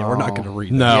 yeah, we're not going to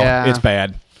read that. No, Yeah. it's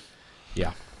bad.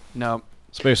 Yeah. No.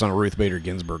 It's based on a Ruth Bader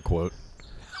Ginsburg quote.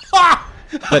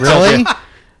 Really?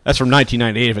 That's from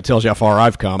 1998 if it tells you how far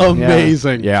I've come.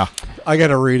 Amazing. Yeah. I got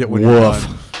to read it when you're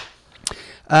Woof.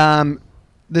 done.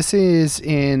 This is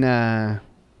in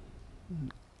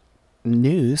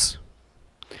news.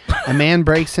 A man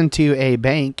breaks into a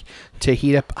bank to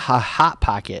heat up a Hot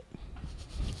Pocket.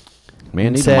 Man,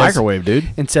 And needs says- a microwave, dude.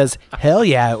 And says, hell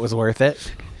yeah, it was worth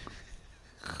it.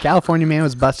 California man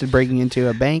was busted breaking into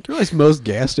a bank. You realize most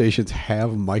gas stations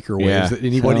have microwaves Yeah. that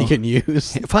anybody So- can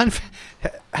use?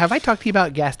 Have I talked to you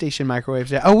about gas station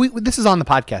microwaves yet? Oh, this is on the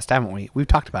podcast, haven't we? We've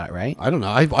talked about it, right? I don't know.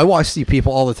 I see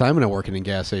people all the time when I'm working in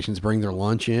gas stations bring their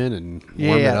lunch in and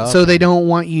warm it up. So they don't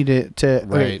want you to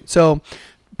Right. So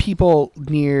people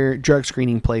near drug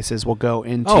screening places will go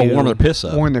into warm their piss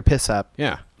up. Warm their piss up.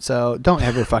 Yeah. So don't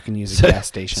ever fucking use a gas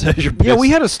station. Says your Yeah, piss- we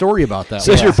had a story about that.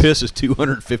 Says one. your piss is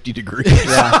 250 degrees.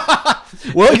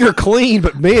 Well, you're clean,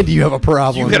 but man, do you have a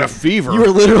problem? You got a fever. You were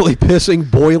literally pissing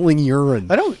boiling urine.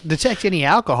 I don't detect any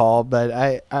alcohol, but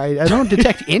I don't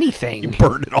detect anything. You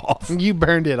burned it off. You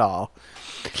burned it all.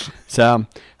 So,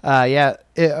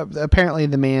 apparently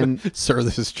the man. Sir,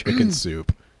 this is chicken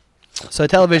soup. So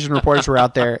television reporters were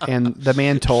out there, and the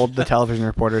man told the television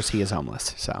reporters he is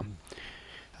homeless. So,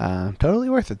 totally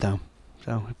worth it though.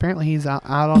 So apparently he's out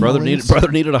on Brother the needed loose.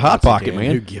 brother needed a hot pocket, Who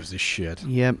man. gives a shit?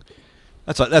 Yep.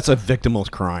 That's a victimless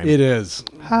crime. It is.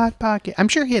 Hot pocket. I'm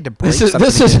sure he had to break This is something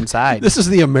this to is get inside. This is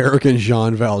the American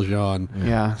Jean Valjean.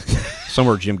 Yeah.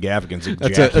 Somewhere Jim Gaffigan's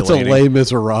That's a ejaculating. Les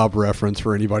Miserables reference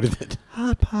for anybody that.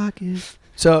 Hot pocket.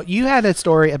 So you had a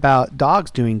story about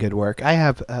dogs doing good work. I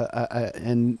have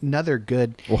another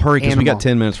good. Well, hurry because we got animal.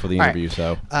 10 minutes for the All right. interview.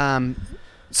 So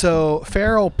So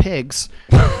feral pigs.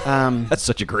 that's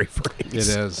such a great phrase.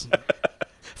 It is.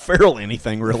 Feral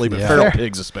anything really, but Yeah. feral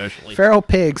pigs especially. Feral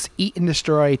pigs eat and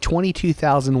destroy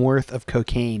 22,000 worth of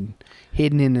cocaine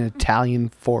hidden in an Italian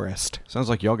forest. Sounds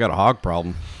like y'all got a hog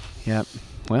problem. Yep.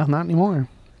 Well, not anymore.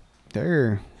 They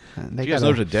You guys got know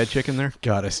there's a dead chicken there?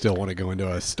 God, I still want to go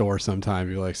into a store sometime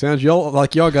and be like, sounds y'all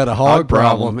got a hog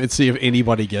problem, and see if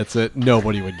anybody gets it.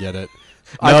 Nobody would get it.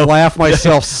 I'd laugh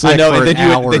myself sick I know, for and an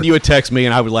hour. then you would text me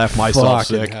and I would laugh myself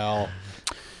Fucking sick. hell.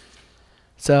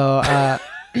 So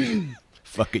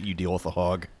Fuck it, you deal with a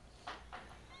hog.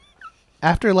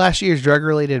 after last year's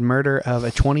drug-related murder of a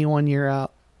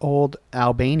 21-year-old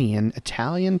Albanian,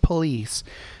 Italian police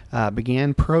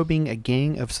began probing a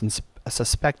gang of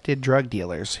suspected drug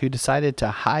dealers who decided to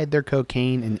hide their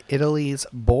cocaine in Italy's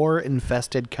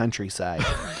boar-infested countryside.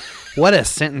 What a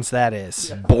sentence that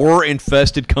is.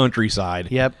 Boar-infested countryside.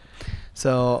 Yep.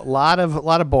 So a lot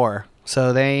of boar.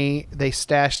 So they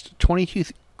stashed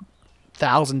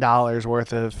 $22,000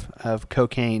 worth of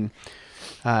cocaine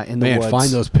in the Man, woods. find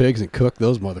those pigs and cook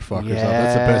those motherfuckers up.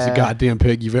 That's the best goddamn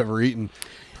pig you've ever eaten.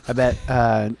 I bet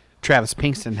Travis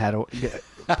Pinkston had to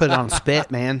put it on a spit,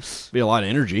 man. Be a lot of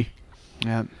energy.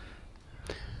 Yep.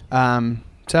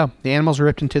 So the animals were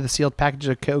ripped into the sealed package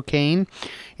of cocaine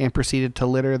and proceeded to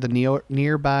litter the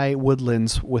nearby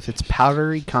woodlands with its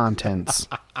powdery contents.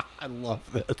 I love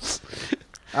this.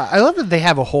 I love that they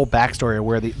have a whole backstory of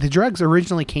where the drugs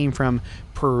originally came from.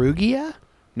 Perugia?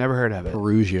 Never heard of it.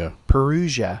 Perugia.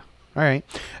 Perugia. All right.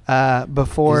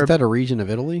 Before Is that a region of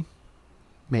Italy?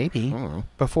 Maybe. I don't know.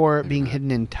 Before being hidden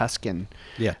in Tuscan.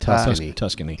 Yeah, Tuscany.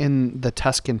 Tuscany. In the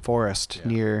Tuscan forest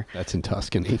near That's in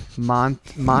Tuscany. Monte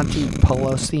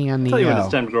Polosiano. Tell you when it's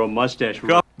time to grow a mustache.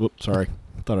 Whoops, sorry.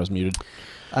 Thought I was muted.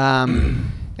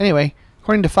 Anyway,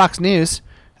 according to Fox News,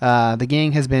 the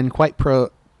gang has been quite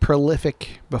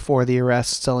prolific before the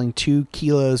arrest, selling 2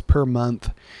 kilos per month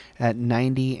at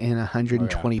 90 and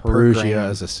 120 per Perugia gram.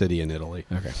 is a city in Italy.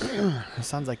 Okay. That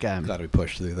sounds like a... Glad we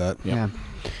pushed through that. Yeah.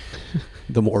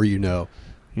 The more you know.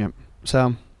 Yep.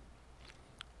 So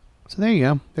there you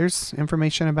go. There's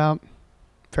information about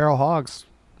feral hogs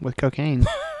with cocaine.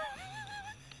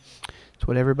 It's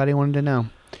what everybody wanted to know.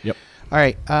 Yep. All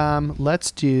right.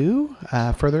 Let's do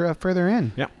further up, further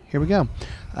in. Yeah. Here we go.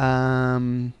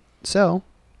 So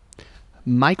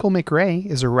Michael McRae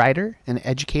is a writer, an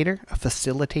educator, a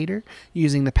facilitator,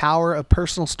 using the power of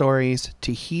personal stories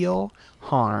to heal,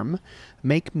 harm,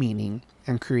 make meaning,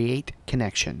 and create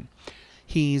connection.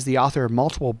 He's the author of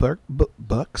multiple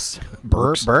books.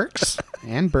 Burks.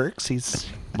 And Burks. He's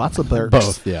lots of Burks.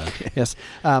 Both, yeah. Yes.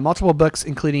 Multiple books,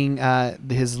 including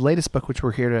his latest book, which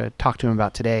we're here to talk to him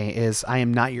about today, is I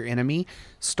Am Not Your Enemy,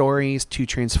 Stories to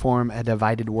Transform a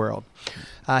Divided World.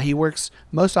 He works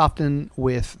most often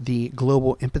with the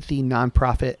global empathy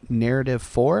nonprofit Narrative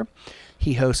 4.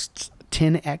 He hosts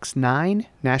 10x9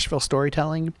 Nashville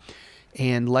Storytelling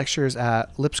and lectures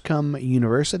at Lipscomb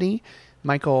University.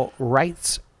 Michael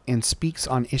writes and speaks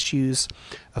on issues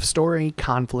of story,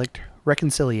 conflict,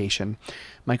 reconciliation.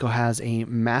 Michael has a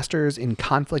master's in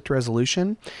conflict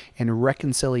resolution and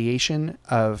reconciliation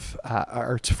of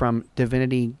arts from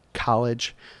Divinity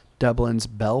College Dublin's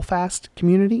Belfast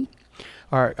community,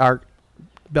 our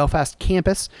Belfast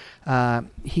campus.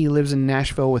 He lives in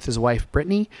Nashville with his wife,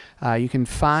 Brittany. You can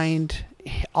find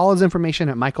all his information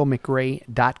at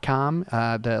michaelmcrae.com.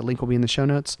 The link will be in the show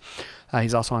notes.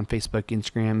 He's also on Facebook,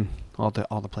 Instagram, all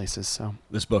the places. So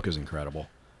This book is incredible.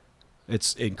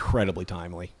 It's incredibly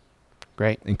timely.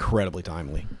 Great. Incredibly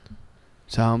timely.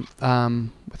 So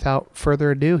without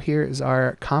further ado, here is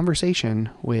our conversation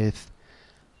with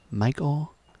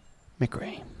Michael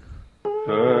McRae.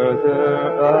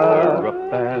 Further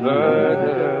up and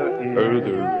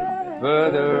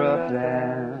further up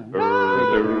and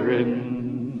further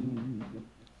in.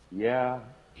 Yeah.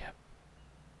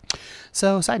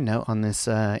 So, side note on this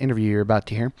interview you're about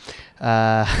to hear,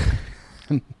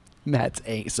 Matt's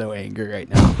so angry right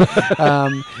now.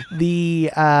 The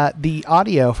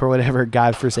audio, for whatever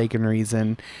godforsaken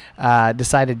reason,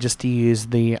 decided just to use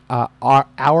the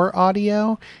our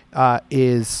audio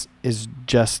is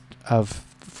just of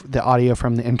the audio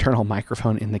from the internal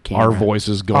microphone in the camera. Our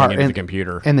voices going into the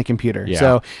computer. In the computer. Yeah.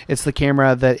 So it's the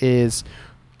camera that is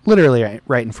literally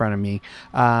right in front of me.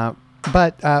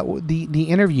 But the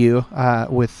interview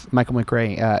with Michael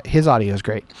McRae, his audio is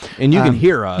great, and you can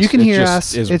hear us. You can hear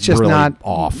us. It's just really not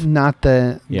off. Not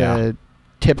the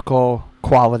typical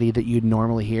quality that you'd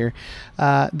normally hear.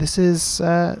 This is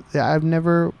I've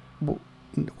never.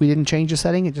 We didn't change the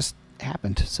setting; it just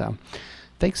happened. So,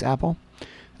 thanks, Apple,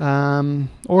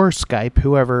 or Skype,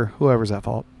 whoever's at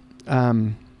fault,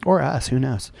 or us. Who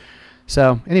knows?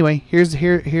 So anyway, here's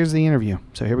the interview.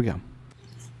 So here we go.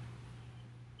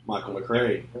 Michael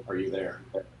McRae, are you there?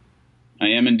 I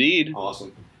am indeed.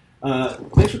 Awesome.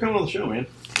 Thanks for coming on the show, man.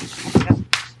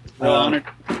 Honored.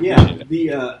 Yeah.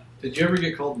 Did you ever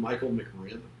get called Michael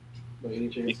McRib by any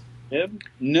chance? McRib?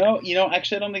 No,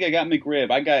 actually, I don't think I got McRib.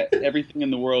 I got everything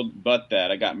in the world but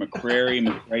that. I got McCrary,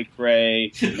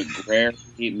 McRae,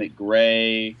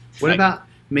 McGray. What about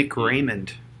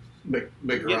McRaymond?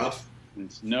 McGruff?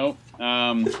 Nope.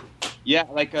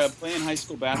 Playing high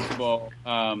school basketball.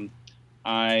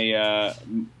 My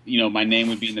name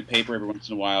would be in the paper every once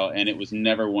in a while, and it was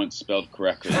never once spelled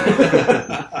correctly.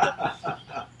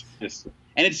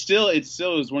 And it still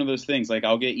is one of those things. Like,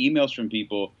 I'll get emails from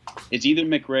people. It's either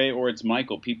McRae or it's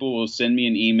Michael. People will send me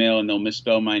an email and they'll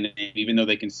misspell my name, even though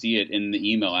they can see it in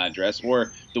the email address.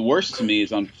 Or the worst to me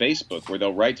is on Facebook, where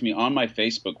they'll write to me on my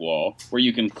Facebook wall, where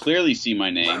you can clearly see my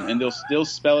name, and they'll still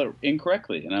spell it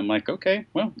incorrectly. And I'm like, okay,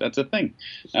 well, that's a thing.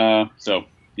 My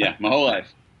whole life.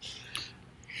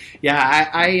 Yeah,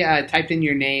 I typed in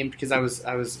your name because I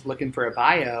was looking for a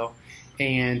bio,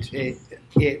 and it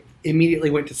immediately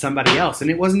went to somebody else,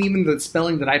 and it wasn't even the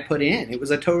spelling that I put in. It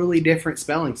was a totally different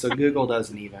spelling, so Google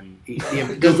doesn't even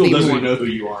know who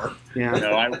you are. Yeah,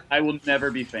 no, I will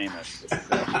never be famous.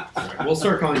 We'll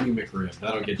start calling you McRib.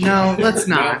 That'll get you. No, let's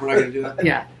not. No, we're not going to do that.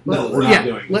 Yeah, we're not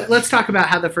doing that. Let's talk about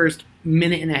how the first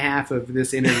minute and a half of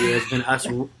this interview has been us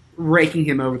raking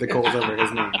him over the coals over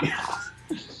his name.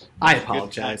 I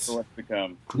apologize.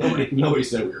 Nobody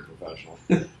said we were professional.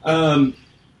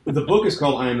 The book is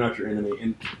called "I Am Not Your Enemy,"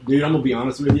 and dude, I'm gonna be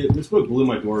honest with you. This book blew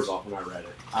my doors off when I read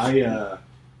it.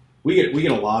 We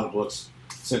get a lot of books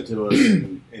sent to us,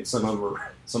 and some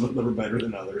of them are better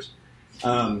than others.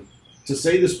 To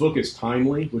say this book is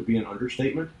timely would be an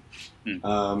understatement.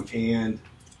 And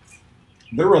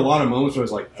there were a lot of moments where I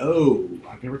was like, "Oh,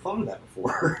 I've never thought of that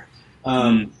before."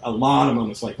 A lot of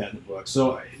moments like that in the book.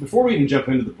 So before we even jump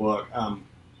into the book,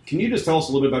 can you just tell us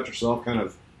a little bit about yourself, kind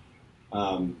of,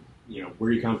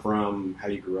 where you come from, how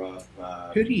you grew up?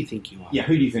 Who do you think you are? Yeah,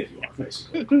 who do you think you are,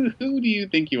 basically? Who do you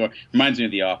think you are? Reminds me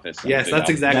of The Office. Yes, that's Office.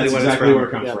 exactly That's what exactly it's from. where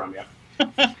it comes from. Yeah.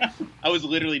 I was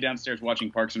literally downstairs watching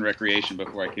Parks and Recreation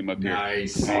before I came up here.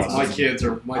 Nice. My kids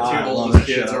are my I two love oldest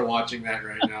that kids show. are watching that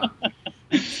right now.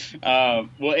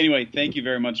 Well, anyway, thank you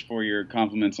very much for your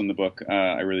compliments on the book.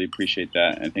 I really appreciate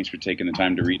that, and thanks for taking the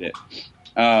time to read it.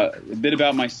 A bit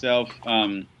about myself.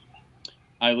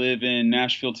 I live in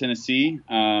Nashville, Tennessee,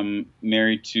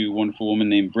 married to a wonderful woman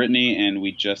named Brittany, and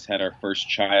we just had our first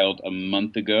child a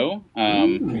month ago.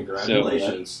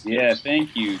 Congratulations. So, yeah,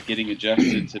 thank you. Getting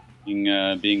adjusted to being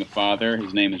a father.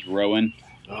 His name is Rowan.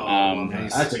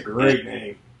 Nice. That's a great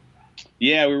name.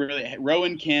 Yeah,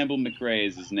 Rowan Campbell McRae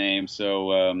is his name.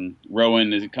 So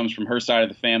Rowan, it comes from her side of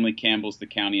the family. Campbell's the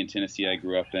county in Tennessee I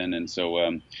grew up in, and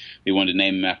so we wanted to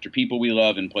name him after people we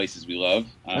love and places we love.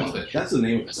 That's the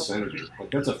name of a senator.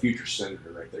 Like, that's a future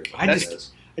senator right there. I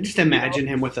just imagine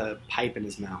him with a pipe in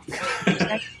his mouth.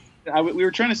 We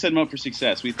were trying to set him up for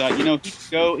success. We thought, he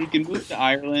can move to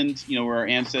Ireland, where our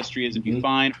ancestry is, and be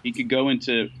fine. He could go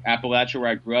into Appalachia, where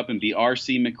I grew up, and be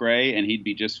R.C. McRae, and he'd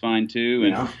be just fine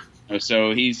too. And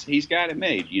so he's got it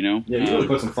made, Yeah, you really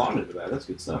put some thought into that. That's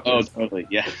good stuff. Oh, totally,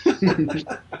 yeah.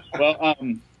 Well,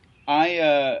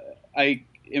 I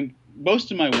am.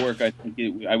 Most of my work, I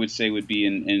think, I would say, would be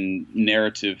in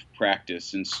narrative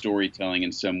practice and storytelling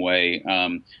in some way.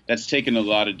 That's taken a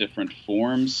lot of different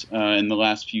forms in the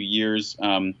last few years.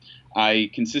 I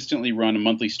consistently run a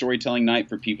monthly storytelling night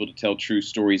for people to tell true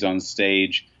stories on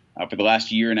stage for the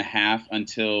last year and a half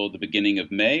until the beginning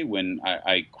of May, when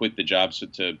I quit the job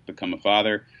to become a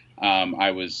father.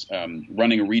 I was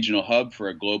running a regional hub for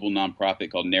a global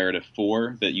nonprofit called Narrative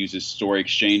 4 that uses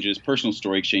personal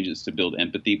story exchanges to build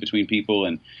empathy between people.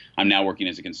 And I'm now working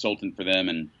as a consultant for them.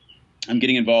 And I'm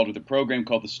getting involved with a program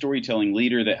called the Storytelling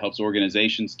Leader that helps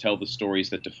organizations tell the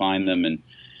stories that define them. And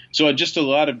so just a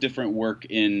lot of different work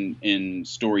in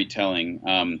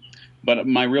storytelling. But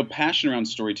my real passion around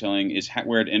storytelling is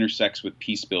where it intersects with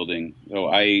peace building. So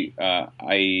I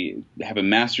have a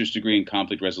master's degree in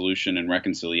conflict resolution and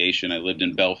reconciliation. I lived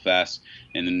in Belfast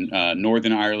in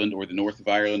Northern Ireland, or the north of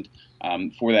Ireland,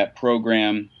 for that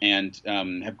program, and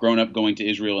have grown up going to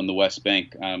Israel and the West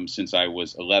Bank since I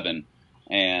was 11.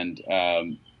 And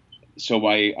so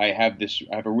I have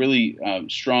a really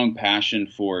strong passion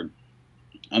for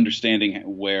understanding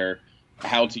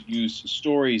how to use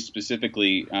stories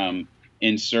specifically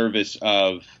in service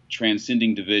of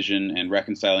transcending division and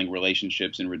reconciling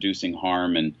relationships and reducing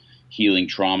harm and healing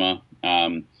trauma.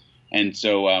 And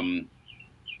so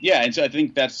I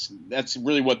think that's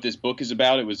really what this book is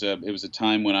about. It was a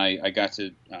time when I got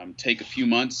to take a few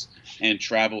months and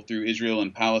travel through Israel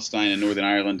and Palestine and Northern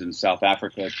Ireland and South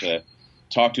Africa to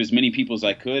talk to as many people as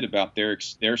I could about their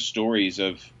stories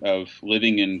of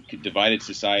living in divided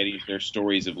societies, their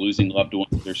stories of losing loved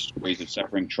ones, their stories of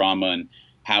suffering trauma, and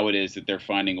how it is that they're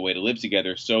finding a way to live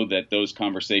together, so that those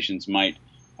conversations might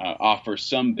offer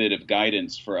some bit of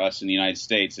guidance for us in the United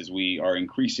States as we are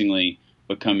increasingly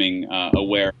becoming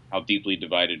aware of how deeply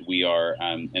divided we are.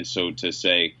 And so to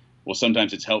say, well,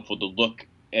 sometimes it's helpful to look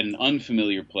at an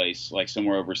unfamiliar place like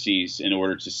somewhere overseas in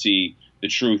order to see the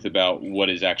truth about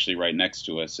what is actually right next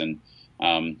to us. And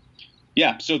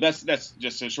so that's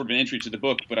just a sort of an entry to the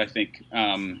book. But I think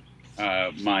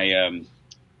my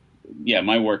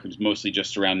work is mostly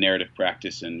just around narrative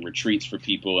practice and retreats for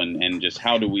people, and just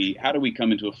how do we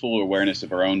come into a full awareness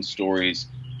of our own stories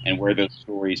and where those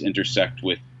stories intersect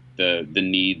with the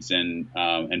needs and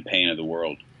pain of the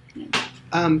world.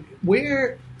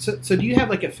 So do you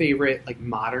have like a favorite like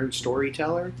modern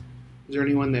storyteller? Is there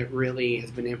anyone that really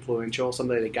has been influential,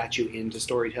 somebody that got you into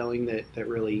storytelling that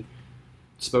really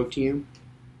spoke to you?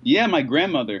 Yeah, my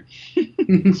grandmother.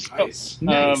 Nice.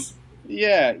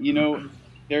 Yeah,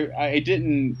 I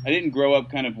didn't grow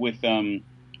up kind of with kind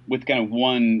of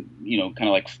one, kind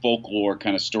of like folklore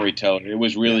kind of storyteller. It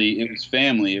was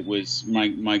family. It was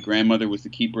my grandmother was the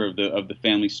keeper of the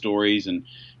family stories, and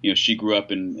she grew up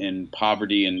in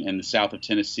poverty in the south of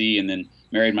Tennessee, and then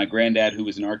married my granddad, who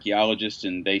was an archaeologist,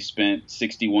 and they spent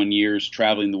 61 years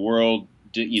traveling the world,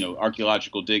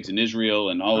 archaeological digs in Israel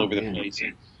and all over the place.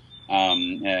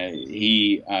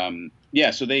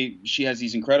 She has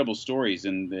these incredible stories,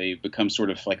 and they become sort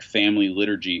of like family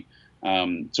liturgy.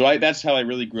 That's how I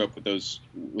really grew up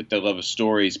with the love of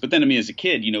stories. But then, I mean, as a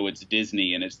kid, it's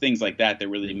Disney and it's things like that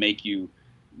really make you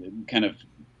kind of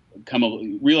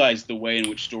realize the way in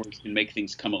which stories can make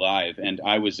things come alive. And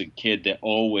I was a kid that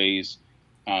always,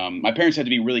 my parents had to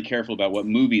be really careful about what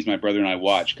movies my brother and I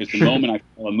watched, because the moment I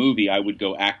saw a movie, I would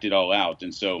go act it all out.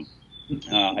 And so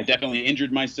I definitely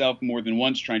injured myself more than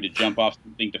once trying to jump off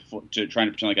something to trying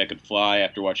to pretend like I could fly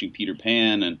after watching Peter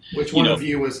Pan. And which one of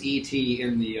you was E.T.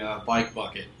 in the bike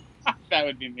bucket? That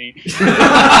would be me.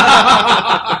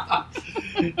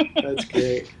 That's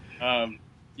great.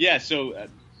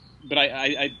 But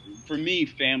I for me,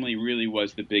 family really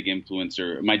was the big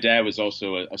influencer. My dad was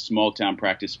also a small town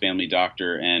practice family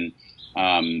doctor, and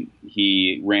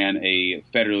he ran a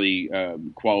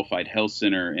federally qualified health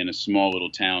center in a small little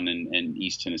town in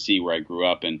East Tennessee where I grew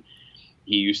up. And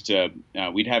he used to,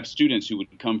 we'd have students who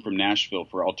would come from Nashville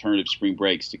for alternative spring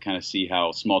breaks to kind of see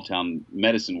how small town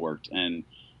medicine worked. And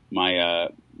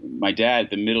my dad,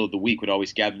 the middle of the week, would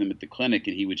always gather them at the clinic,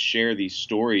 and he would share these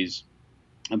stories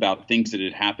about things that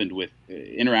had happened with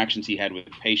interactions he had with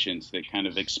patients that kind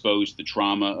of exposed the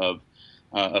trauma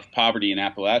of poverty in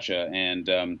Appalachia. And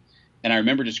I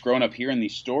remember just growing up hearing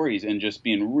these stories and just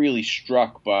being really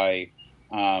struck by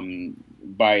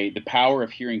the power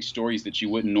of hearing stories that you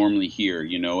wouldn't normally hear,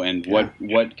 and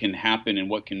what can happen and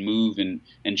what can move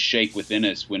and shake within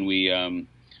us when we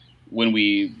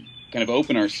kind of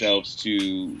open ourselves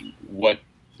to what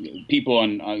people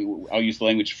I'll use the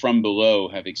language from below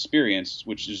have experienced,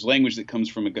 which is language that comes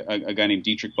from a guy named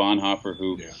Dietrich Bonhoeffer,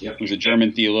 who was a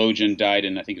German theologian, died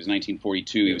in, I think it was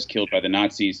 1942. He was killed by the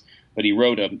Nazis, but he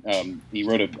wrote a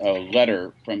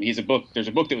letter from. There's a book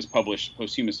that was published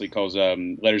posthumously called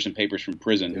Letters and Papers from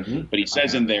Prison. Mm-hmm. But he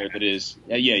says in there that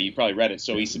you probably read it.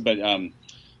 So he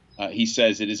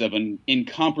says it is of an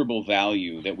incomparable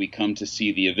value that we come to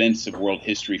see the events of world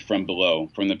history from below,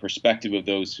 from the perspective of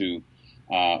those who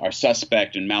are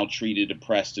suspect and maltreated,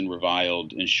 oppressed, and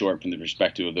reviled, in short, from the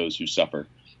perspective of those who suffer.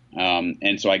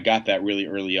 And so I got that really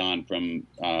early on from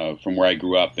where I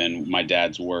grew up and my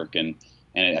dad's work, and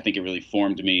I think it really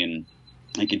formed me. And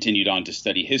I continued on to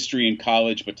study history in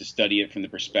college, but to study it from the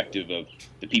perspective of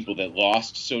the people that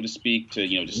lost, so to speak,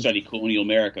 to study colonial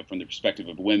America from the perspective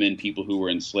of women, people who were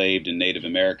enslaved, and Native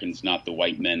Americans, not the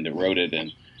white men that wrote it.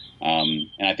 And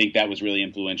I think that was really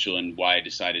influential in why I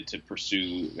decided to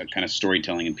pursue a kind of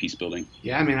storytelling and peace building.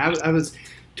 Yeah, I mean, I was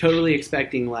totally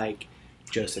expecting like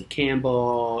Joseph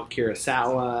Campbell,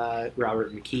 Kurosawa,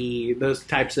 Robert McKee, those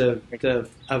types of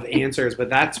answers, but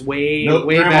that's way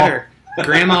better.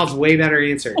 Grandma's way better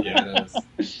answer. Yeah, it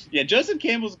is. Yeah, Joseph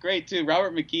Campbell's great too.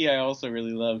 Robert McKee I also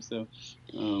really love. So,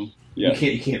 yeah.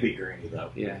 You can't beat Granny though.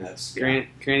 Yeah, that's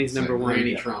Granny's number one.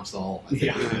 Granny trumps the whole.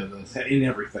 In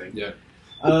everything. Yeah.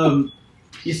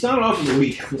 You started off in the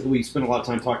week. We spent a lot of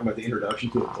time talking about the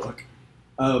introduction to a book.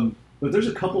 But there's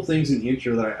a couple things in the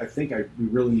intro that I think we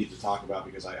really need to talk about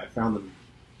because I found them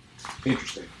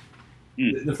interesting.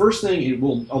 The first thing,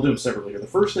 I'll do them separately here. The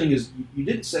first thing is you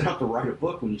didn't set out to write a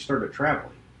book when you started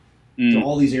traveling to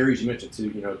all these areas you mentioned,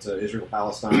 to Israel,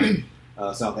 Palestine,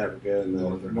 South Africa, and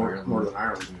Northern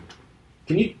Ireland.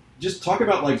 Can you just talk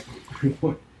about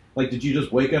like, did you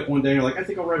just wake up one day and you're like, I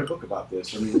think I'll write a book about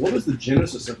this? I mean, what was the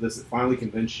genesis of this that finally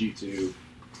convinced you to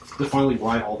finally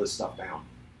write all this stuff down?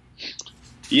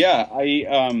 Yeah,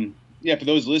 for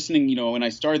those listening, when I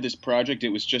started this project, it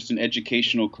was just an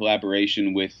educational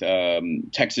collaboration with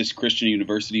Texas Christian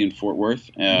University in Fort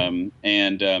Worth.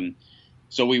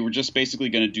 So we were just basically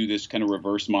going to do this kind of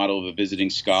reverse model of a visiting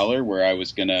scholar where I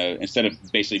was going to, instead of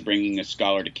basically bringing a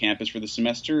scholar to campus for the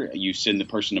semester, you send the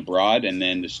person abroad and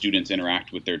then the students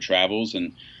interact with their travels.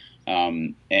 And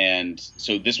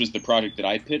so this was the project that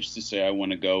I pitched to say I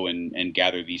want to go and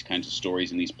gather these kinds of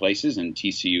stories in these places. And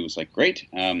TCU was like, great.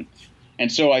 And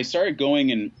so I started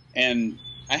going and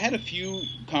I had a few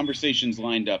conversations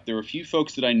lined up. There were a few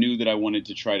folks that I knew that I wanted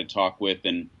to try to talk with,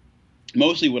 and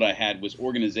mostly what I had was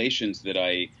organizations that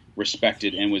I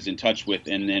respected and was in touch with.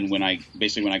 And then when I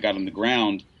got on the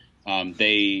ground,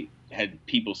 they had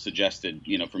people suggested,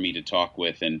 for me to talk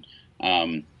with. And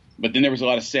but then there was a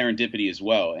lot of serendipity as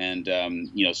well. And,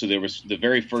 so there was the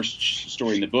very first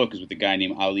story in the book is with a guy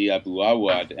named Ali Abu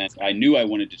Awad. And I knew I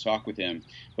wanted to talk with him.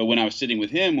 But when I was sitting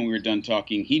with him, when we were done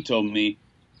talking, he told me,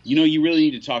 you really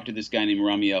need to talk to this guy named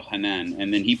Rami El-Hanan.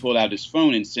 And then he pulled out his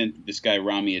phone and sent this guy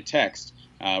Rami a text.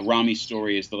 Rami's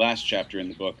story is the last chapter in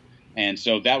the book. And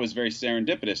so that was very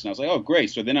serendipitous. And I was like, oh, great.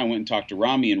 So then I went and talked to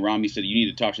Rami, and Rami said, you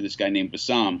need to talk to this guy named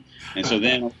Bassam. And so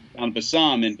then on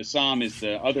Bassam, and Bassam is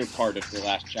the other part of the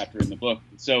last chapter in the book.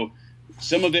 So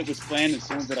some of it was planned, and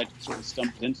some of it I sort of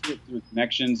stumbled into it through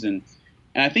connections, and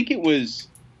I think it was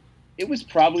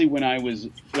probably when I was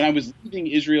leaving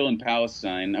Israel and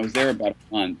Palestine. I was there about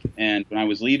a month, and when I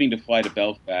was leaving to fly to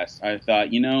Belfast, I thought,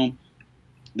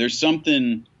 there's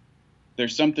something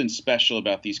special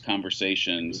about these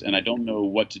conversations, and I don't know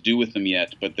what to do with them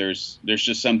yet, but there's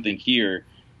just something here.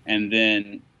 And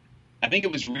then I think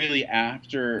it was really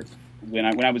after when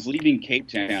I was leaving Cape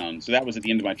Town, so that was at the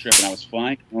end of my trip, and I was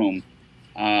flying home.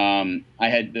 I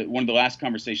had one of the last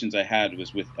conversations I had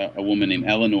was with a woman named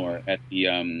Eleanor at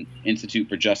the Institute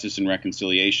for Justice and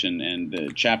Reconciliation, and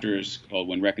the chapter is called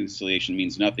 "When Reconciliation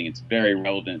Means Nothing." It's very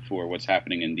relevant for what's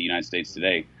happening in the United States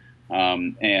today.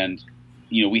 And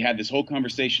we had this whole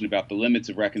conversation about the limits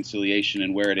of reconciliation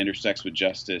and where it intersects with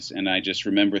justice, and I just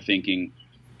remember thinking,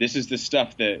 this is the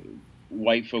stuff that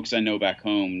white folks I know back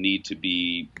home need to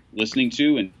be listening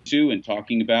to and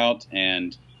talking about.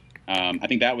 And I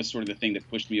think that was sort of the thing that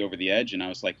pushed me over the edge. And I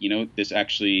was like, this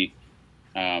actually,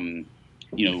 I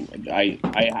know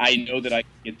that I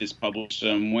can get this published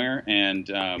somewhere, and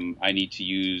I want to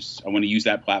use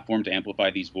that platform to amplify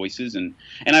these voices. And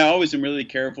I always am really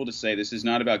careful to say this is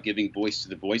not about giving voice to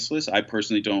the voiceless. I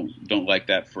personally don't like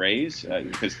that phrase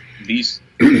because these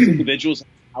individuals have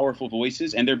powerful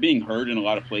voices, and they're being heard in a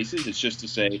lot of places. It's just to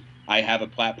say I have a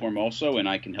platform also, and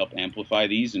I can help amplify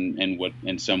these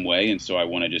in some way. And so I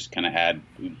want to just kind of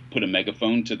put a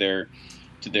megaphone to their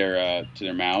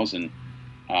mouths. And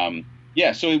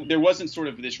so there wasn't sort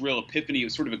of this real epiphany. It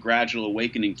was sort of a gradual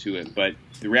awakening to it. But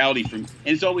the reality and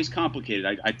it's always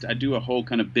complicated. I do a whole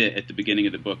kind of bit at the beginning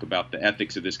of the book about the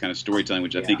ethics of this kind of storytelling,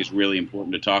 which I think is really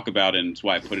important to talk about, and it's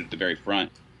why I put it at the very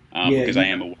front because I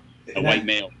am a white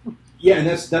male. Yeah, and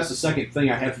that's the second thing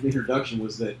I had from the introduction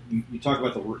was that you talk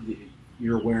about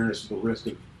your awareness of the risk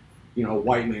of a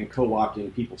white man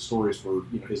co-opting people's stories for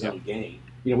his own gain.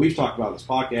 We've talked about this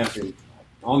podcast and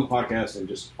on the podcast and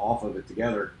just off of it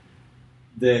together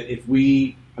that if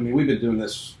we've been doing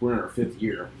this, we're in our 5th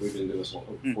year. We've been doing this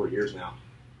over 4 years now.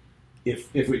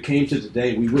 If it came to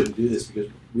today, we wouldn't do this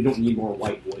because we don't need more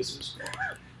white voices.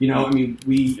 We don't need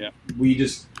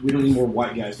more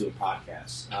white guys doing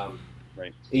podcasts.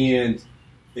 Right. And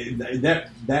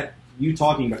that you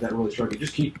talking about that really struck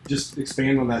me. Just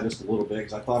expand on that just a little bit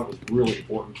because I thought it was really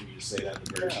important for you to say that at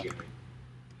the very beginning.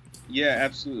 Yeah,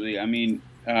 absolutely. I mean,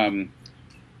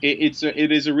 it's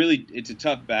a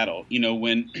tough battle.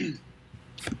 When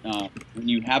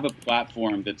you have a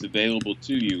platform that's available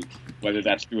to you, whether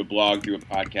that's through a blog, through a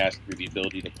podcast, through the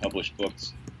ability to publish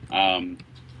books,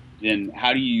 then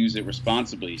how do you use it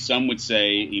responsibly? Some would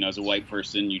say, as a white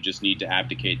person, you just need to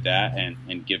abdicate that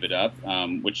and give it up,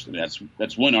 which that's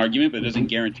one argument, but it doesn't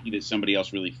guarantee that somebody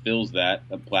else really fills that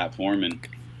platform.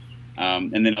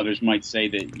 And then others might say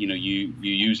that, you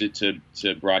use it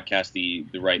to broadcast the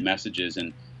right messages.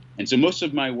 And so most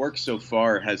of my work so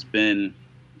far has been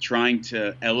trying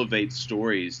to elevate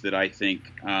stories that I think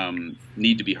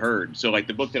need to be heard. So like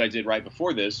the book that I did right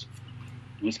before this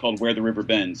was called Where the River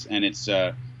Bends, and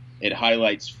it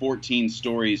highlights 14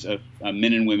 stories of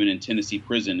men and women in Tennessee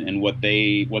prison and what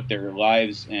their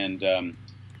lives and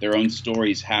their own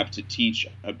stories have to teach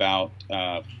about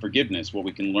forgiveness, what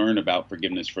we can learn about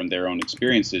forgiveness from their own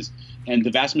experiences. And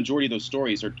the vast majority of those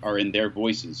stories are in their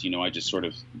voices. I just sort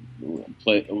of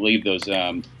leave those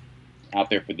out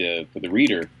there for the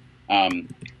reader.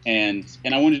 And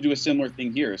I wanted to do a similar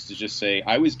thing here, is to just say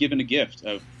I was given a gift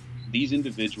of these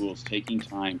individuals taking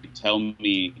time to tell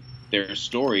me their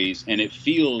stories, and it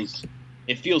feels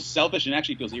selfish and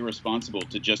actually feels irresponsible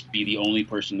to just be the only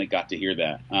person that got to hear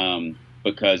that,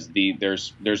 because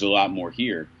there's a lot more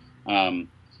here. And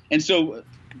so,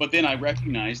 but then I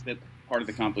recognized that part of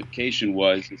the complication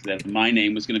is that my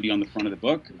name was going to be on the front of the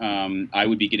book. I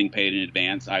would be getting paid in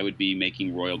advance. I would be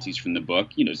making royalties from the book.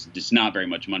 It's not very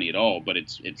much money at all, but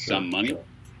it's some money.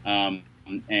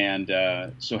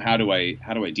 So how do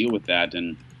I deal with that?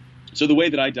 And so the way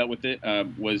that I dealt with it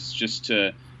was just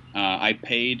to I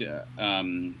paid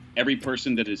every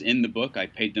person that is in the book. I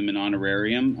paid them an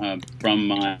honorarium from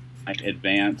my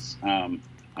advance.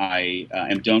 I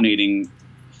am donating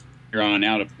here on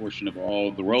out a portion of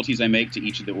all the royalties I make to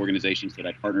each of the organizations that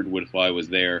I partnered with while I was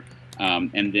there.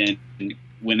 And then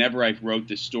whenever I wrote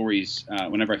the stories,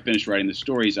 whenever I finished writing the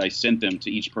stories, I sent them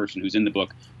to each person who's in the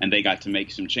book, and they got to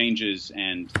make some changes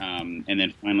and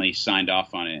then finally signed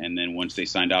off on it. And then once they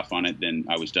signed off on it, then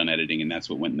I was done editing, and that's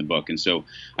what went in the book. And so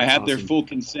I have their full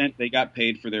consent. They got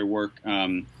paid for their work.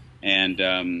 And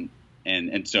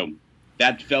so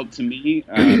that felt to me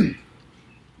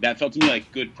that felt to me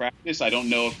like good practice. I don't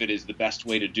know if it is the best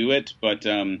way to do it, but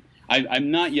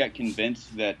I'm not yet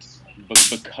convinced that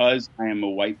because I am a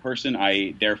white person,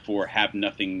 I therefore have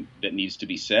nothing that needs to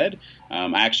be said.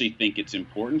 I actually think it's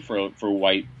important for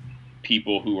white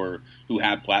people who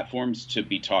have platforms to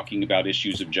be talking about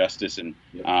issues of justice and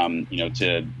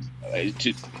to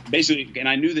basically. And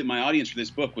I knew that my audience for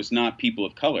this book was not people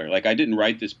of color. Like, I didn't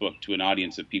write this book to an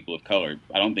audience of people of color.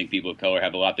 I don't think people of color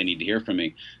have a lot they need to hear from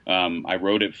me. I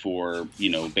wrote it for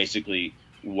basically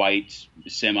white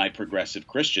semi-progressive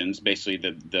Christians,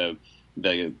 basically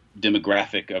the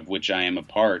demographic of which I am a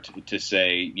part, to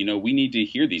say, we need to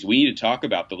hear these. We need to talk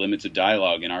about the limits of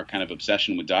dialogue and our kind of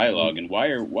obsession with dialogue, and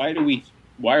why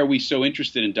are we so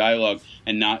interested in dialogue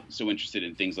and not so interested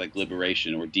in things like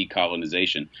liberation or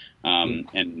decolonization?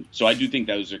 And so I do think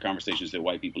those are conversations that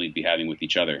white people need to be having with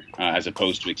each other, as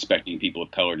opposed to expecting people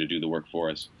of color to do the work for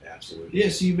us. Absolutely. Yeah.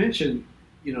 So you mentioned,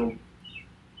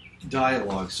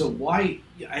 dialogue. So why?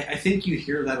 I think you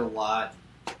hear that a lot.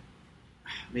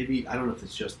 Maybe, I don't know if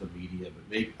it's just the media, but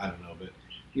maybe, I don't know, but,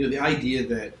 the idea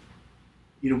that,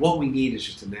 what we need is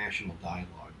just a national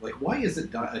dialogue. Like, why is a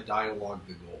dialogue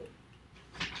the goal?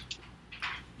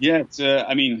 Yeah, it's,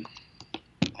 I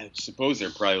suppose there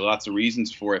are probably lots of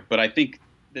reasons for it, but I think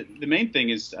that the main thing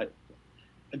is, I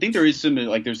think there is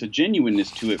there's a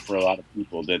genuineness to it for a lot of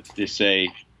people that they say,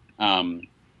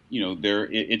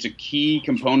 it's a key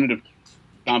component of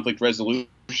conflict resolution,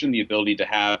 the ability to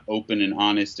have open and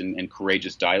honest and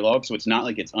courageous dialogue. So it's not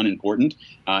like it's unimportant.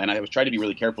 And I was trying to be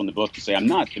really careful in the book to say I'm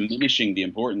not diminishing the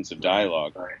importance of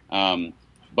dialogue.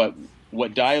 But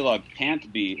what dialogue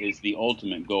can't be is the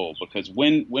ultimate goal, because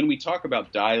when we talk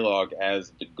about dialogue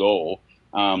as the goal,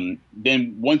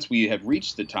 then once we have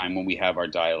reached the time when we have our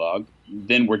dialogue,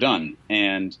 then we're done.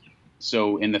 And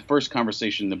so in the first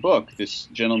conversation in the book, this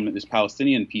gentleman, this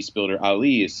Palestinian peace builder,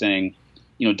 Ali, is saying,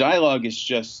 dialogue is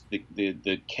just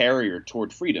the carrier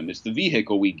toward freedom. It's the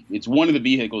vehicle it's one of the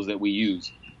vehicles that we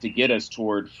use to get us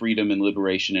toward freedom and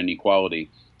liberation and equality.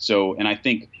 So, and I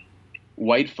think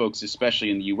white folks,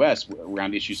 especially in the U.S.,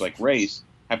 around issues like race,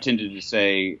 have tended to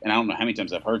say, and I don't know how many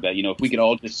times I've heard that, if we could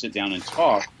all just sit down and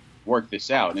talk, work this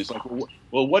out. And it's like,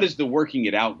 well, what does the working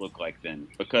it out look like then?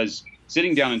 Because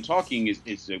sitting down and talking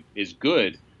is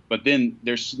good, but then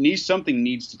something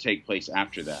needs to take place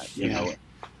after that.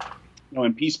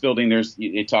 In peace building,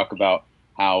 they talk about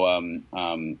how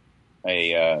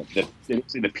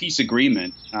the peace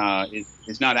agreement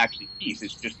is not actually peace;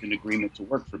 it's just an agreement to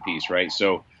work for peace, right?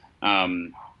 So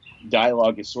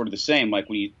dialogue is sort of the same. Like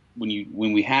when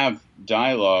we have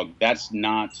dialogue, that's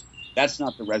not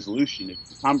the resolution.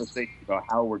 It's a conversation about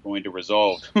how we're going to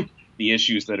resolve the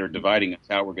issues that are dividing us,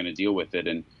 how we're going to deal with it,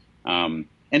 and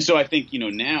so I think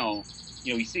now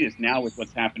you see this now with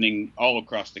what's happening all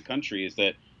across the country is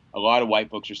that a lot of white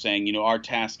folks are saying, our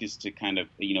task is to kind of,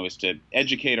 is to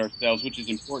educate ourselves, which is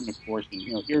important, of course. And,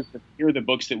 here are the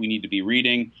books that we need to be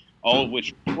reading, all of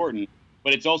which are important.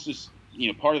 But it's also,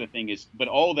 part of the thing is, but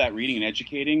all of that reading and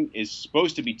educating is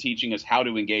supposed to be teaching us how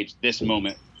to engage this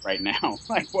moment right now,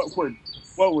 like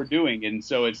what we're doing. And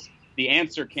so it's, the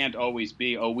answer can't always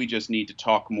be, we just need to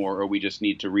talk more or we just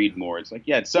need to read more. It's like,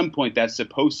 at some point that's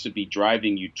supposed to be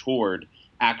driving you toward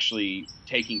actually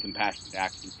taking compassionate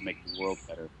action to make the world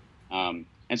better.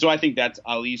 And so I think that's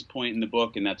Ali's point in the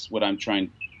book, and that's what I'm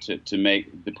trying to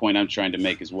make. The point I'm trying to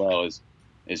make as well is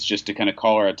just to kind of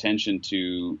call our attention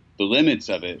to the limits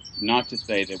of it, not to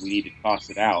say that we need to toss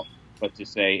it out, but to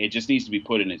say it just needs to be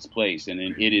put in its place. And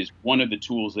it is one of the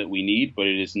tools that we need, but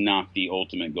it is not the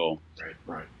ultimate goal.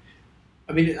 Right.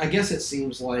 I mean, I guess it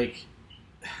seems like,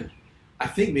 I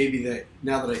think maybe that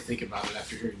now that I think about it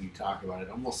after hearing you talk about it,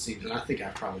 it almost seems, and I think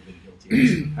I've probably been guilty of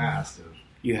this in the past.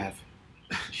 You have.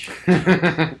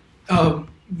 The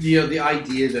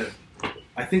idea that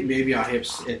I think maybe I have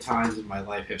at times in my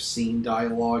life have seen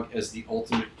dialogue as the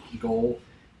ultimate goal,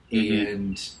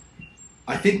 and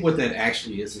I think what that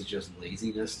actually is just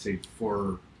laziness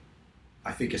for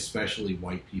I think especially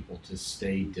white people to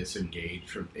stay disengaged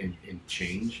from and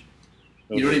change.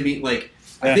 You know what I mean? Like,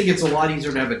 I think it's a lot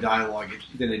easier to have a dialogue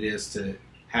than it is to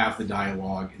have the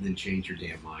dialogue and then change your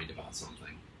damn mind about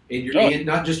something, and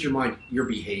not just your mind, your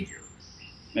behavior.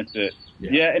 That's it.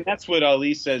 Yeah, and that's what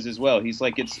Ali says as well. He's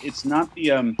like, it's not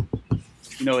the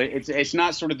it's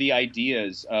not sort of the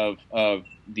ideas of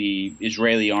the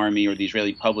Israeli army or the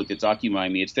Israeli public that's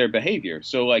occupying me. It's their behavior.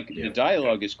 So the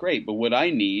dialogue is great, but what I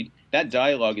need, that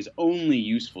dialogue is only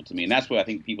useful to me, and that's what I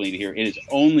think people need to hear. It is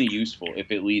only useful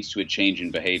if it leads to a change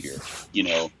in behavior.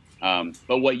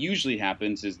 But what usually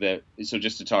happens is that, so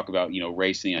just to talk about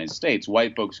race in the United States,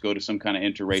 white folks go to some kind of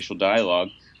interracial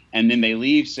dialogue. and then they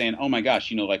leave saying, "Oh my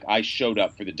gosh, like I showed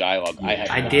up for the dialogue.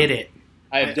 I did it.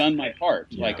 I have done my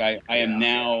part. Like I am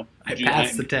now. I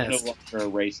passed the test. No longer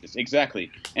a racist. Exactly.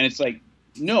 And it's like,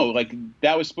 no, like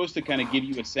that was supposed to kind of give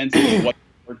you a sense of what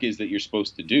the work is that you're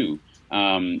supposed to do.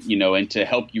 And to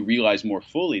help you realize more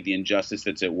fully the injustice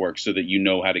that's at work so that you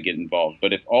know how to get involved.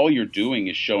 But if all you're doing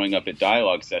is showing up at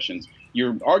dialogue sessions,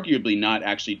 you're arguably not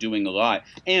actually doing a lot.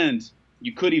 And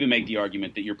you could even make the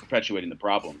argument that you're perpetuating the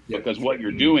problem, because what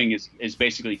you're doing is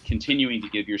basically continuing to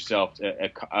give yourself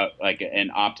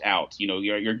an opt-out.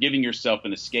 You're giving yourself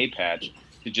an escape hatch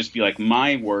to just be like,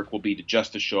 my work will be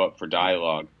to show up for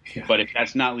dialogue. Yeah. But if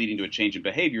that's not leading to a change in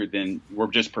behavior, then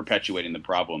we're just perpetuating the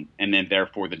problem. And then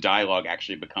therefore the dialogue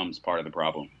actually becomes part of the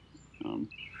problem.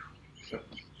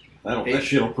 That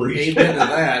shit'll preach. Amen to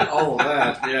that. All of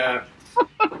that.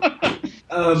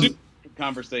 Yeah.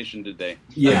 Conversation today.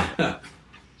 Yeah.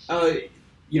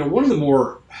 One of the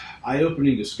more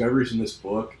eye-opening discoveries in this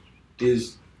book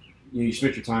is, you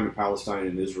spent your time in Palestine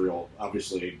and Israel.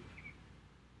 Obviously,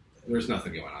 there's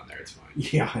nothing going on there. It's fine.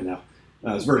 Yeah, I know.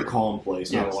 It's a very calm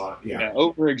place. Not a lot. Yeah.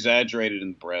 Over-exaggerated in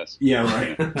the press.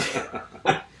 Yeah,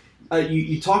 right.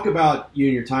 You talk about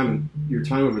your time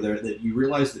over there, that you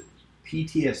realize that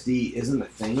PTSD isn't a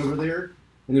thing over there,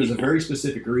 and there's a very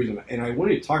specific reason. And I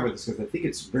wanted to talk about this because I think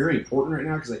it's very important right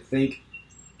now, because I think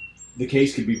the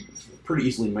case could be pretty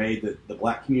easily made that the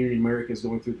black community in America is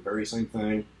going through the very same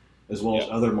thing, as well as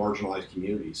other marginalized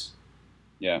communities.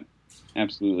 Yeah,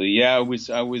 absolutely. Yeah,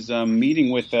 I was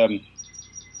meeting with a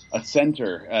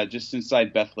center just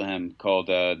inside Bethlehem called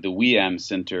the WEAM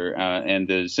Center, and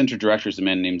the center director is a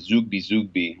man named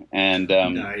Zugby. And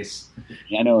nice.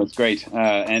 I know, it's great.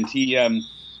 And he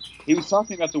was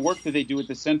talking about the work that they do at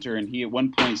the center, and he at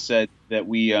one point said that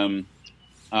we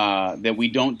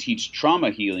don't teach trauma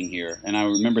healing here. And I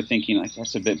remember thinking, like,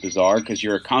 that's a bit bizarre, because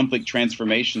you're a conflict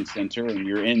transformation center and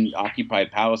you're in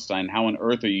occupied Palestine. How on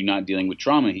earth are you not dealing with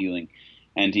trauma healing?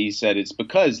 And he said it's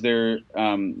because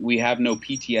we have no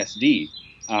PTSD,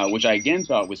 which I again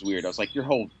thought was weird. I was like, your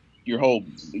whole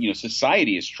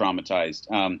society is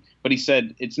traumatized. But he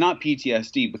said it's not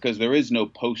PTSD because there is no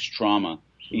post-trauma.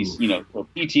 So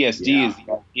PTSD is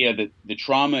the idea that the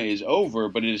trauma is over,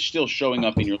 but it is still showing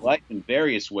up in your life in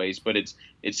various ways. But it's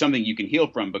something you can heal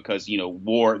from, because the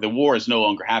war is no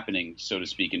longer happening, so to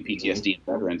speak, in PTSD and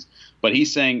veterans. But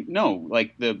he's saying no,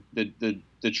 like the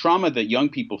trauma that young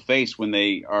people face when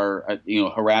they are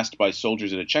harassed by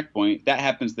soldiers at a checkpoint, that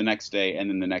happens the next day, and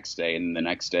then the next day, and then the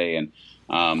next day, and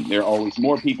there are always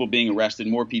more people being arrested,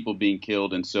 more people being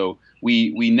killed, and so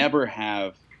we never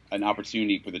have an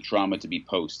opportunity for the trauma to be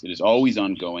post. It is always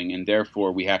ongoing, and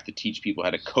therefore we have to teach people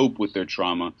how to cope with their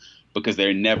trauma, because they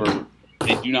do not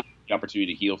have the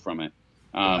opportunity to heal from it.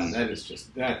 That is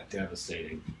just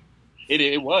devastating.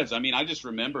 It was. I mean, I just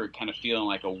remember kind of feeling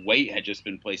like a weight had just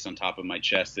been placed on top of my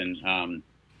chest, and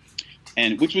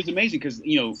which was amazing, because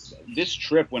this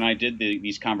trip, when I did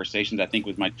these conversations, I think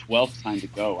was my 12th time to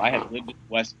go. I had lived in the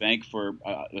West Bank for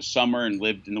the summer and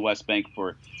lived in the West Bank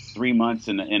for 3 months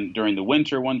and during the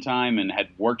winter one time, and had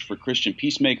worked for Christian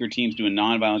peacemaker teams doing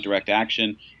nonviolent direct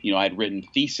action. I had written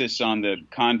thesis on the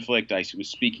conflict. I was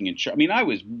speaking in church. I mean, I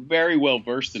was very well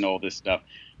versed in all this stuff,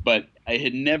 but it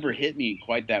had never hit me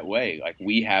quite that way. Like,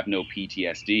 we have no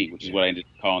PTSD, which is what I ended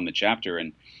up calling the chapter.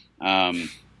 And I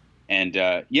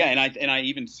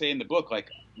even say in the book, like,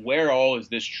 where all is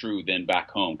this true then back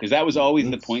home? Because that was always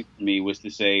the point for me, was to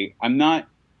say,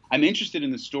 I'm interested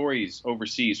in the stories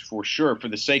overseas for sure, for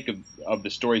the sake of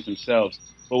the stories themselves.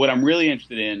 But what I'm really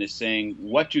interested in is saying,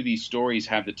 what do these stories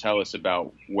have to tell us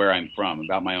about where I'm from,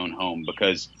 about my own home?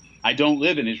 Because I don't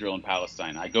live in Israel and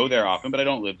Palestine. I go there often, but I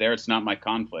don't live there. It's not my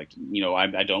conflict.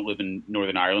 I don't live in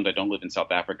Northern Ireland. I don't live in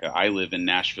South Africa. I live in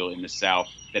Nashville in the South,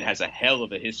 that has a hell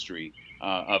of a history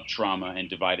of trauma and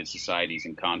divided societies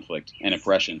and conflict and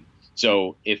oppression.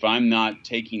 So if I'm not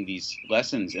taking these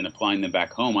lessons and applying them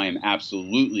back home, I am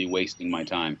absolutely wasting my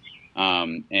time.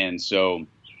 And so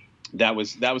that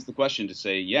was the question, to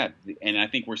say, yeah. And I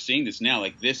think we're seeing this now.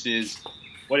 Like, this is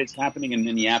what is happening in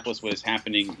Minneapolis, what is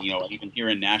happening, even here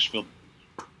in Nashville.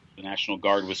 The National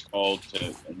Guard was called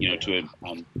to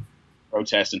a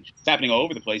protest, and it's happening all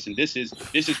over the place. And this is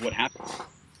what happens.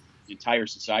 The entire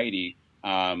society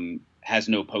has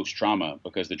no post-trauma,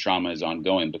 because the trauma is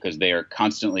ongoing, because they are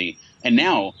constantly, and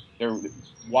now they're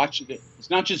watching.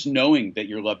 It's not just knowing that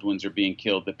your loved ones are being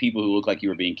killed, the people who look like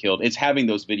you are being killed. It's having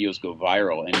those videos go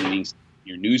viral and being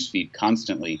your news feed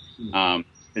constantly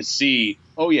to see,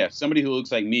 oh yeah, somebody who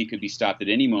looks like me could be stopped at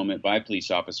any moment by a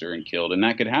police officer and killed, and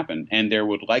that could happen. And there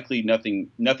would likely nothing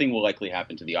will likely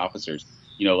happen to the officers.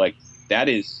 Like, that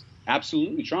is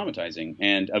absolutely traumatizing.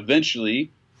 And eventually,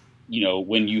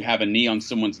 when you have a knee on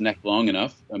someone's neck long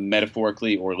enough,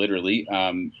 metaphorically or literally,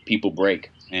 people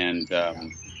break. And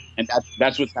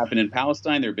that's what's happened in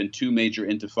Palestine. There have been 2 major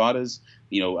intifadas,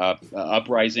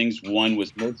 uprisings. One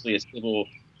was mostly a civil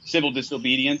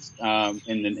disobedience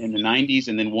in the 90s,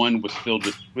 and then one was filled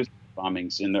with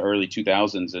bombings in the early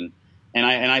 2000s. And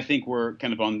I think we're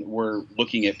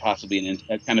looking at possibly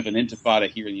kind of an intifada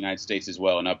here in the United States as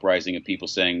well, an uprising of people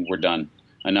saying we're done,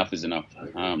 enough is enough.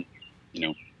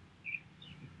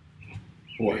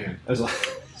 Boy,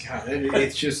 God,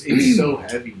 it's so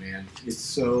heavy, man. It's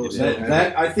so heavy.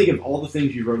 That I think of all the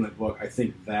things you wrote in that book, I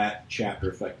think that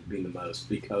chapter affected me the most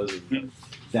because of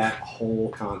that whole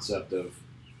concept of,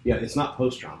 it's not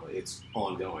post-trauma, it's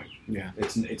ongoing. Yeah.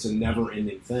 It's a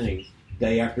never-ending thing,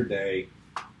 day after day.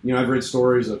 I've read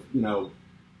stories of,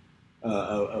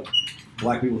 of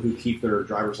black people who keep their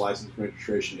driver's license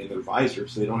registration in their visor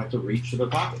so they don't have to reach to their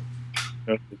pocket.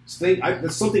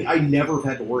 That's something I never have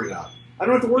had to worry about. I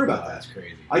don't have to worry about that. That's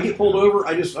crazy. I get pulled over.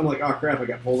 I'm like, oh crap, I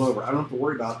got pulled over. I don't have to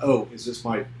worry about, is this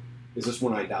when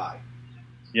I die?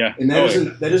 Yeah. And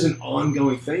that is an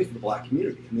ongoing thing for the black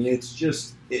community. I mean, it's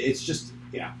just.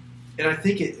 And I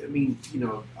think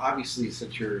obviously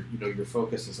since your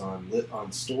focus is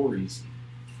on stories.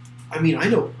 I mean, I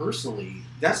know personally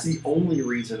that's the only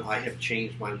reason I have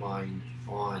changed my mind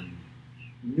on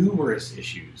numerous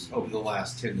issues over the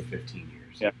last 10 to 15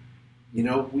 years. Yeah.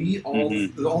 We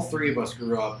all 3 of us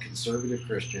grew up conservative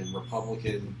Christian,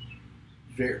 Republican,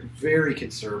 very, very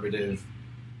conservative.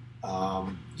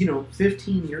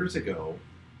 15 years ago,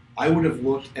 I would have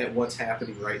looked at what's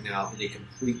happening right now in a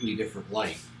completely different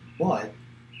light. But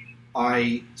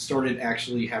I started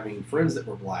actually having friends that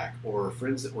were black or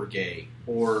friends that were gay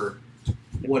or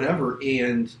whatever,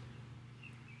 and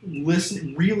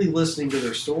really listening to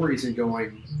their stories and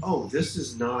going, oh, this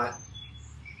isn't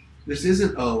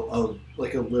a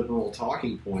liberal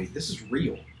talking point. This is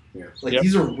real. Yeah.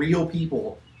 These are real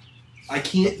people. I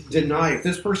can't deny if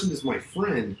this person is my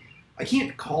friend, I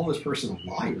can't call this person a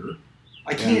liar.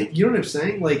 I can't, you know what I'm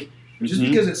saying? Just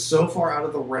because it's so far out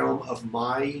of the realm of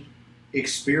my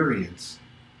experience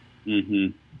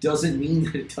doesn't mean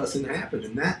that it doesn't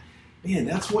happen. And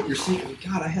that's what you're seeing. I mean,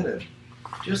 God, I had a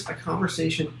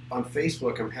conversation on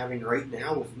Facebook I'm having right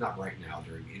now not right now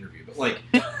during the interview, but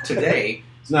today.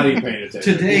 It's not even paying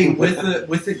attention. Today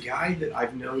with a guy that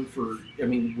I've known for,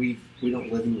 we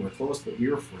don't live anywhere close, but we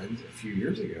were friends a few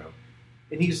years ago.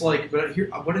 And he's like, but here,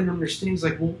 what I don't understand is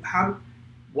well,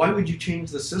 why would you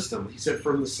change the system? He said,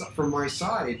 from my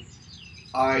side,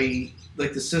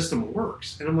 the system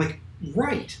works. And I'm like,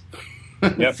 right.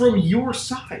 Yep. From your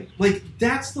side.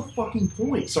 That's the fucking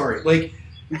point. Sorry.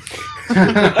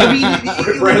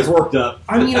 Brad's worked up.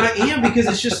 I mean, I am, because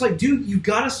it's just dude, you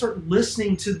got to start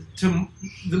listening to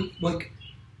the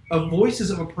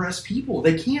voices of oppressed people.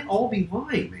 They can't all be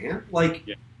lying, man.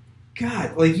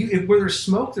 God, where there's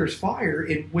smoke, there's fire,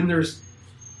 and when there's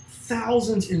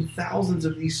thousands and thousands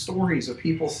of these stories of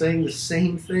people saying the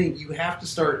same thing, you have to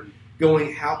start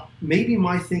going, how maybe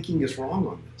my thinking is wrong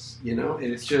on this, and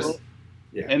it's just,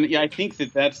 And I think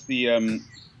that's the, I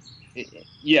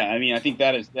think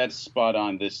that's spot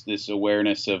on. This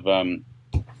awareness of,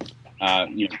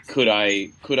 could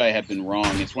I have been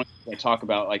wrong? It's one thing I talk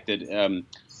about, I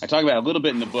talk about it a little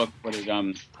bit in the book, but it's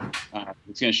going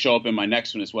to show up in my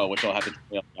next one as well, which I'll have to tell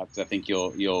you about because I think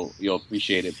you'll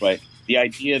appreciate it. But the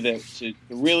idea that to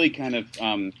really kind of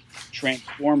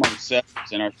transform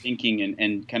ourselves and our thinking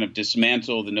and kind of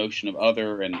dismantle the notion of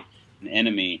other and an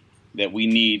enemy, that we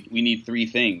need 3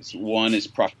 things. One is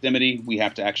proximity. We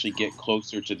have to actually get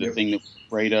closer to the thing that we're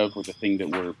afraid of or the thing that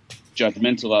we're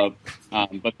judgmental of.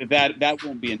 But that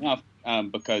won't be enough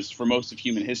because for most of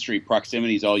human history,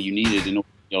 proximity is all you needed in order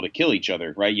to be able to kill each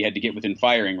other, right? You had to get within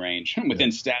firing range,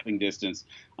 within stabbing distance.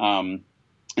 And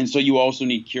so you also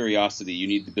need curiosity. You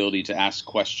need the ability to ask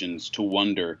questions, to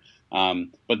wonder.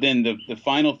 But then the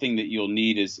final thing that you'll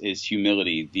need is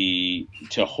humility,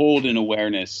 to hold an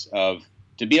awareness of,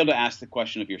 to be able to ask the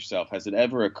question of yourself, has it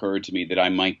ever occurred to me that I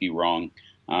might be wrong?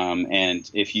 And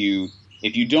if you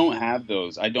don't have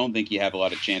those, I don't think you have a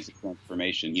lot of chance of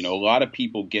transformation. A lot of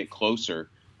people get closer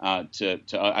to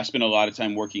I spend a lot of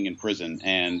time working in prison,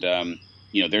 and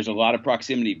there's a lot of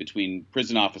proximity between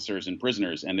prison officers and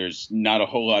prisoners, and there's not a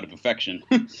whole lot of affection.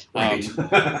 There's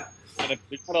not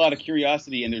a lot of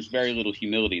curiosity, and there's very little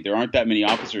humility. There aren't that many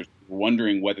officers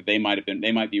wondering whether they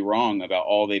might be wrong about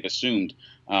all they've assumed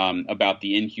about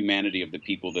the inhumanity of the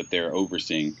people that they're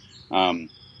overseeing. And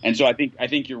so I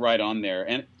think you're right on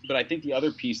there. But I think the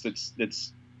other piece that's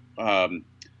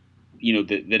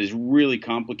that is really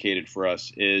complicated for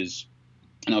us is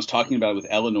and I was talking about it with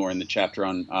Eleanor in the chapter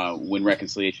on when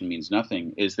reconciliation means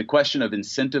nothing, is the question of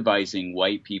incentivizing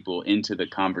white people into the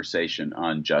conversation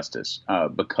on justice.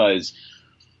 Because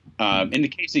in the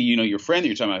case of, your friend that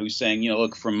you're talking about who's saying,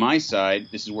 look, from my side,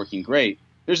 this is working great,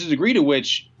 there's a degree to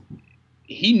which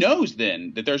he knows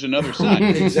then that there's another side.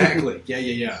 Exactly.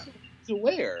 Yeah. He's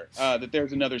aware that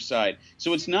there's another side.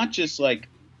 So it's not just like,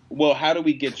 well, how do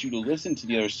we get you to listen to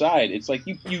the other side? It's like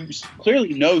you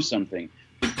clearly know something.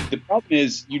 The problem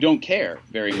is you don't care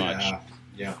very much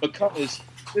because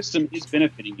the system is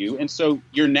benefiting you. And so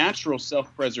your natural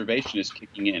self-preservation is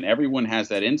kicking in. Everyone has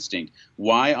that instinct.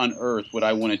 Why on earth would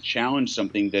I want to challenge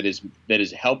something that is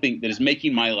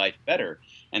making my life better?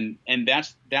 And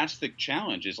that's the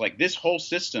challenge, is like this whole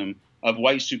system of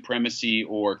white supremacy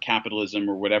or capitalism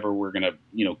or whatever we're going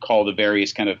to, call the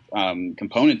various kind of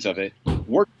components of it,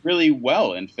 work really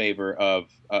well in favor of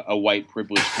a white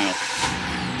privileged kind of.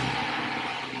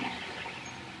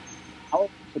 How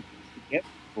to get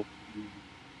people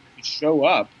to show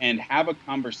up and have a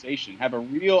conversation, have a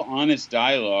real honest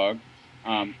dialogue,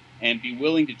 and be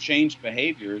willing to change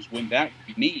behaviors when that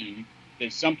could mean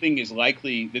that something is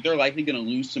likely, that they're likely going to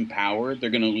lose some power, they're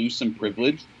going to lose some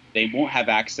privilege, they won't have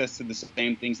access to the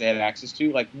same things they had access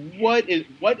to. Like, what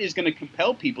is going to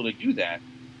compel people to do that?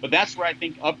 But that's where I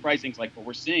think uprisings like what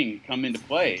we're seeing come into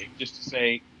play, just to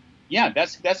say, yeah,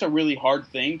 that's a really hard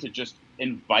thing to just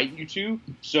invite you to.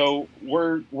 So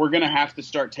we're going to have to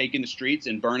start taking the streets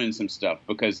and burning some stuff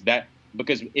because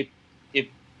if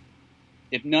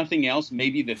nothing else,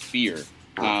 maybe the fear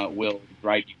will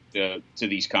drive you to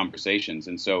these conversations.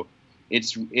 And so it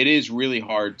is really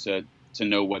hard to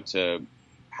know what to.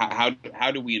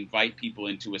 How do we invite people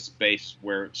into a space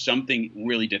where something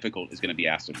really difficult is going to be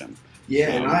asked of them?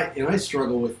 Yeah, and I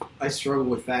struggle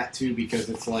with that too, because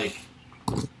it's like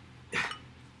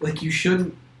you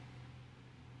shouldn't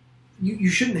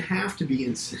have to be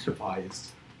incentivized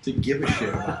to give a shit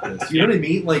about this. You know what I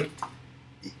mean? Like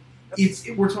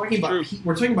we're talking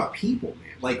about people,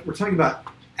 man. Like we're talking about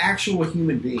actual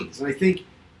human beings, and I think.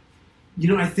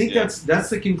 That's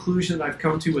the conclusion that I've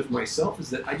come to with myself, is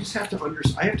that I just have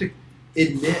to I have to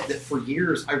admit that for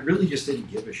years I really just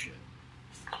didn't give a shit,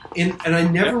 and I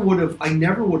never would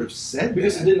have said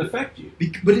because that. It didn't affect you.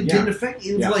 But it didn't affect me.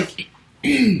 It's like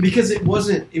because it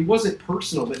wasn't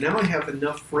personal. But now I have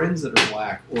enough friends that are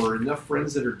black or enough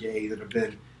friends that are gay that have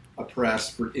been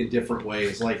oppressed in different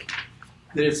ways. Like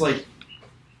that, it's like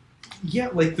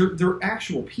like they're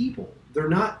actual people. They're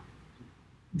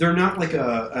not like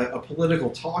a political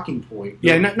talking point.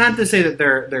 Yeah, not to say that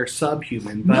they're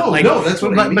subhuman, but no, that's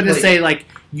what I mean. But to say like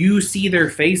you see their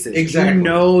faces, exactly. You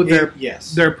know their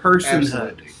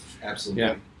personhood. Absolutely.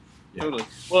 Yeah. Totally.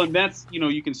 Well, and that's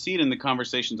you can see it in the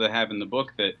conversations I have in the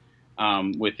book that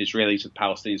with Israelis, with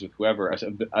Palestinians, with whoever,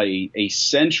 a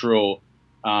central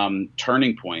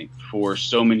turning point for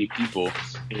so many people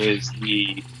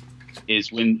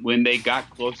is when they got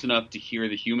close enough to hear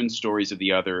the human stories of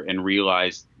the other and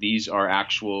realize these are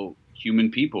actual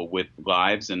human people with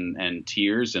lives and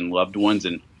tears and loved ones.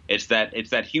 And it's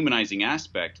that humanizing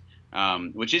aspect,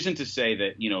 which isn't to say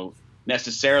that,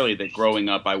 necessarily that growing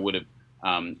up I would have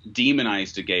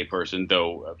demonized a gay person,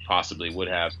 though possibly would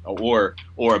have, or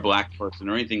a black person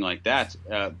or anything like that.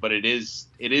 But it is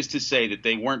to say that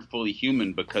they weren't fully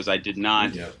human because I did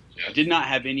not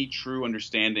have any true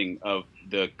understanding of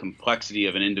the complexity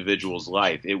of an individual's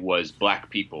life. It was black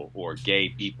people or gay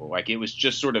people. Like it was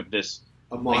just sort of this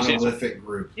a monolithic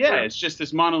group. Yeah, it's just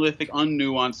this monolithic,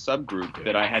 unnuanced subgroup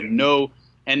that I had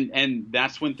and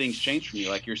that's when things changed for me.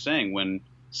 Like you're saying, when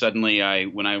suddenly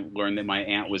when I learned that my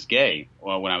aunt was gay,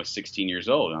 when I was 16 years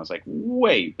old, and I was like,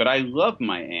 wait, but I love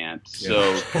my aunt.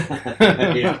 So,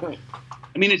 yeah.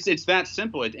 I mean, it's that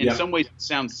simple. In some ways, it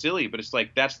sounds silly, but it's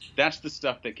like that's the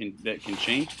stuff that can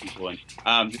change people. And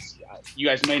you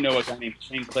guys may know a guy named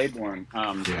Shane Claiborne.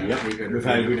 We've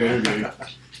had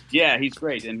Yeah, he's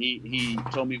great, and he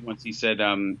told me once. He said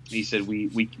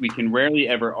we can rarely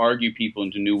ever argue people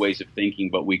into new ways of thinking,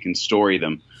 but we can story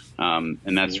them,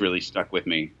 and that's really stuck with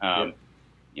me.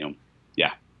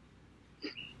 Yeah.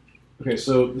 Okay,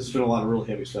 so this has been a lot of really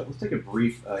heavy stuff. Let's take a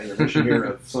brief intermission here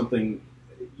of something.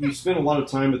 You spent some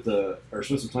time at the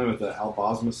Al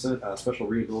Basma Special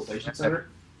Rehabilitation Center.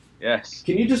 Yes.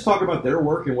 Can you just talk about their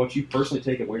work and what you personally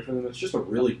take away from them? It's just a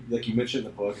really, like you mentioned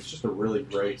in the book, it's just a really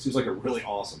great, seems like a really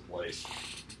awesome place.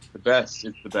 The best.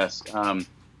 It's the best.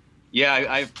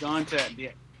 I've gone to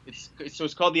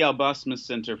it's called the Al Basma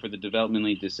Center for the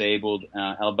Developmentally Disabled.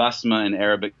 Al Basma in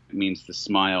Arabic means the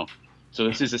smile. So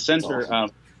this is a center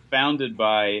founded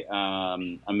by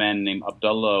a man named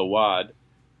Abdullah Awad,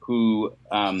 who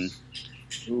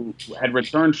who had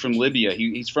returned from Libya.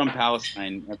 He's from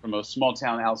Palestine, from a small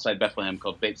town outside Bethlehem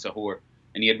called Beit Sahur,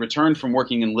 and he had returned from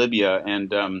working in Libya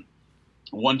and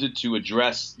wanted to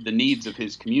address the needs of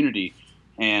his community.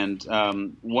 And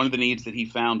one of the needs that he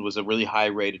found was a really high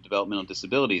rate of developmental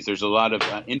disabilities. There's a lot of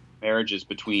intermarriages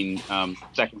between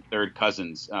second, third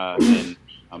cousins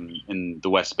in the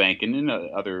West Bank and in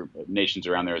other nations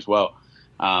around there as well.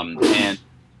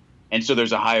 And so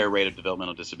there's a higher rate of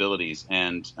developmental disabilities.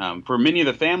 And for many of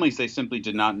the families, they simply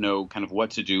did not know kind of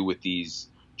what to do with these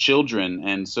children.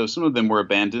 And so some of them were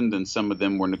abandoned and some of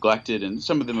them were neglected. And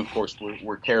some of them, of course,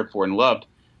 were cared for and loved.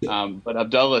 But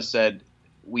Abdullah said,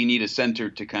 we need a center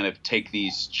to kind of take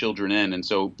these children in. And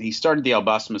so he started the Al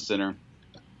Basma Center.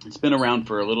 It's been around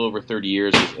for a little over 30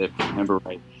 years, if I remember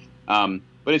right.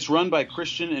 But it's run by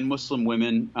Christian and Muslim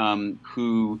women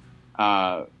who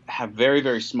have very,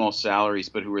 very small salaries,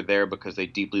 but who are there because they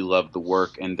deeply love the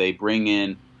work. And they bring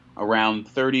in around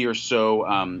 30 or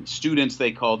so students,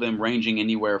 they call them, ranging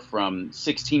anywhere from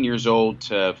 16 years old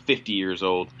to 50 years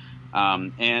old.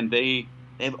 And they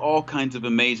have all kinds of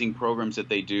amazing programs that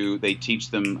they do. They teach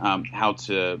them how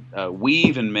to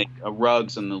weave and make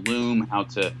rugs on the loom, how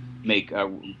to make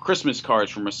Christmas cards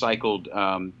from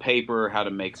recycled paper, how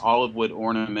to make olive wood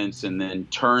ornaments, and then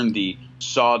turn the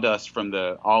sawdust from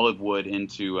the olive wood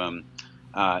into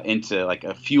like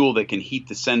a fuel that can heat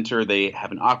the center. They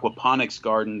have an aquaponics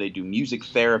garden. They do music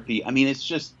therapy. I mean,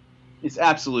 it's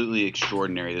absolutely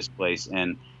extraordinary, this place.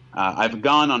 And I've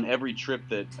gone on every trip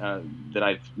that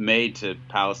I've made to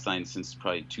Palestine since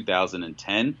probably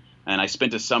 2010. And I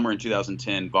spent a summer in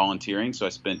 2010 volunteering. So I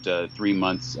spent 3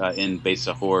 months in Beit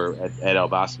Sahur at Al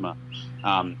Basma.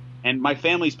 And my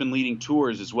family's been leading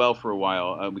tours as well for a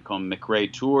while. We call them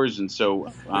McRae tours. And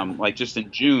so like just in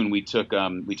June, we took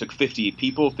 50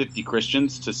 people, 50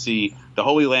 Christians, to see the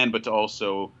Holy Land, but to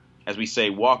also, as we say,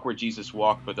 walk where Jesus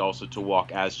walked, but also to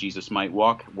walk as Jesus might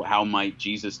walk. How might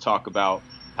Jesus talk about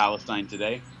Palestine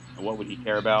today? And what would he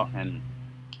care about?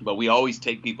 But we always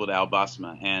take people to Al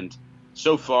Basma. And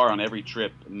so far on every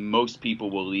trip, most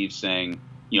people will leave saying,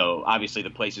 obviously the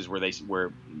places where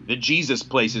the Jesus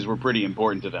places were pretty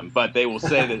important to them, but they will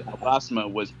say that Al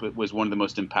Basma was one of the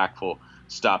most impactful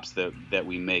stops that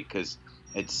we make, because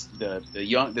it's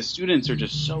the students are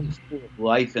just so full of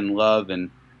life and love,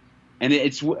 and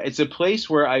it's a place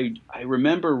where I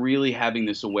remember really having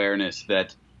this awareness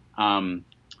that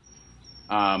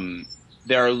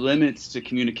there are limits to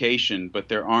communication, but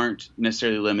there aren't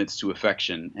necessarily limits to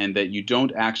affection, and that you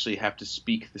don't actually have to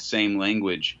speak the same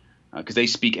language, because they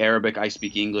speak Arabic, I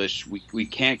speak English. We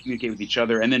can't communicate with each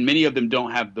other, and then many of them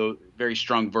don't have the very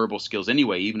strong verbal skills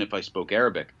anyway, even if I spoke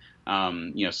Arabic.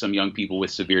 Some young people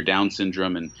with severe Down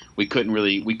syndrome, and we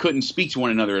couldn't speak to one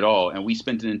another at all, and we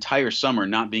spent an entire summer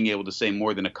not being able to say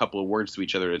more than a couple of words to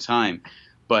each other at a time.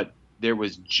 But there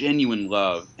was genuine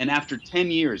love. And after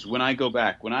 10 years, when I go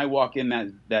back, when I walk in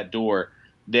that door,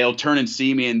 they'll turn and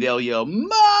see me and they'll yell,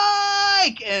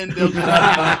 "Mike!" And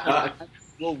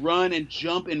will run and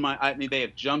jump they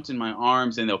have jumped in my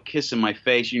arms, and they'll kiss in my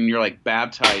face, and you're like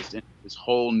baptized in this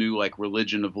whole new like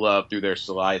religion of love through their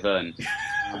saliva. And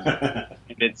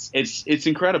it's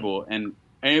incredible. And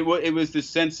it was this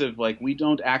sense of like, we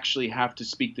don't actually have to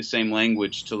speak the same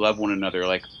language to love one another.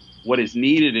 Like, what is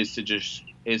needed is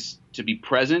to be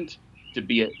present, to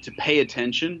pay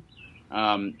attention,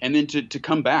 and then to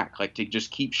come back, like to just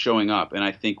keep showing up. And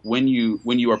I think when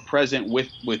you are present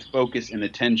with focus and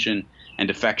attention and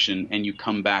affection, and you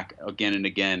come back again and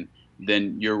again,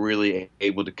 then you're really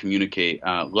able to communicate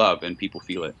love, and people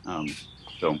feel it.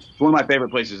 So it's one of my favorite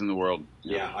places in the world.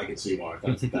 Yeah, I can see why.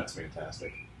 That's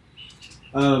fantastic.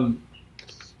 One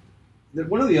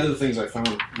of the other things I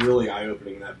found really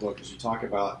eye-opening in that book is you talk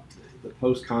about the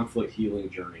post-conflict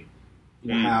healing journey.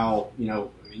 How,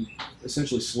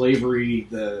 essentially slavery,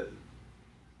 the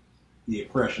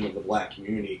oppression of the black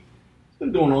community, it's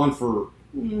been going on for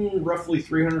roughly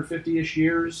 350-ish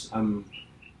years. And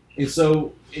you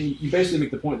basically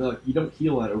make the point that you don't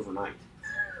heal that overnight.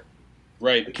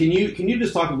 Right. Can you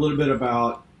just talk a little bit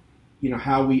about,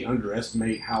 how we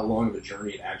underestimate how long of a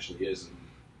journey it actually is,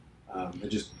 and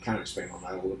just kind of expand on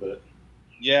that a little bit?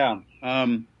 Yeah.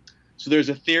 So there's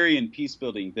a theory in peace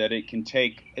building that it can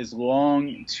take as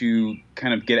long to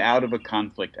kind of get out of a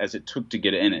conflict as it took to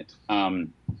get in it.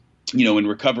 In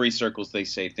recovery circles, they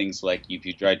say things like, if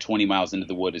you drive 20 miles into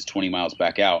the wood, it's 20 miles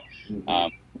back out.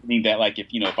 Meaning that, like,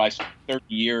 if I spent 30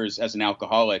 years as an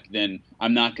alcoholic, then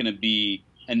I'm not going to be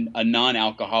a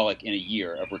non-alcoholic in a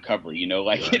year of recovery.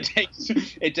 Right.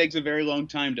 It takes a very long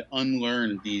time to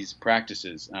unlearn these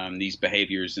practices, these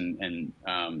behaviors, and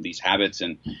these habits.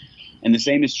 And the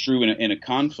same is true in a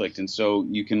conflict. And so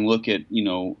you can look at,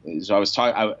 so I was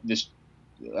talking, this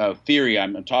theory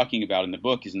I'm talking about in the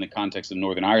book is in the context of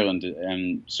Northern Ireland.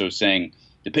 And so saying,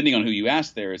 depending on who you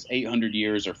ask, there is 800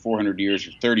 years or 400 years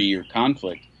or 30-year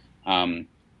conflict. And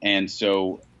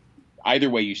so either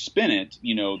way you spin it,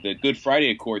 the Good Friday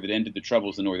Accord that ended the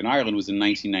Troubles in Northern Ireland was in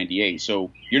 1998.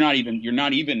 So you're not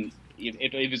even,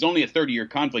 if it's only a 30-year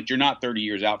conflict, you're not 30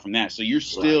 years out from that. So you're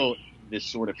still this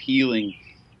sort of healing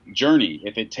journey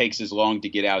if it takes as long to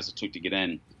get out as it took to get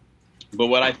in. But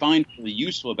what I find really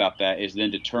useful about that is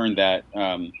then to turn that,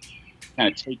 kind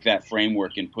of take that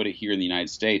framework and put it here in the United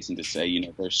States and to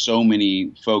say, there's so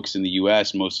many folks in the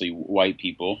U.S., mostly white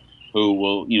people, who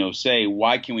will, say,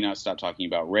 why can we not stop talking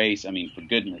about race? I mean, for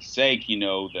goodness sake,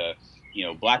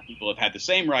 black people have had the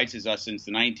same rights as us since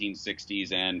the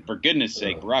 1960s, and for goodness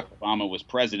sake, Barack Obama was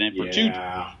president for 2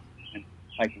 terms.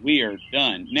 Like, we are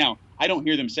done. Now, I don't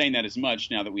hear them saying that as much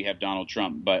now that we have Donald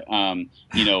Trump, but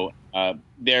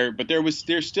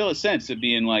there's still a sense of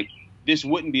being like, this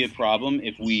wouldn't be a problem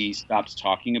if we stopped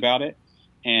talking about it.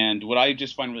 And what I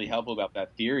just find really helpful about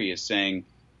that theory is saying,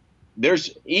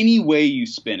 there's any way you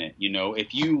spin it.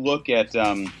 If you look at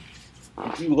the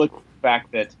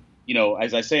fact that,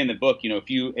 as I say in the book,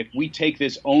 if we take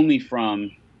this only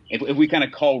from, if we kind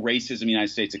of call racism in the United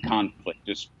States a conflict,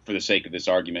 just for the sake of this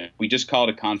argument, we just call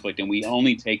it a conflict and we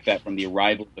only take that from the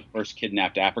arrival of the first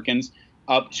kidnapped Africans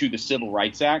up to the Civil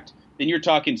Rights Act, then you're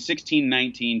talking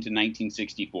 1619 to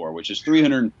 1964, which is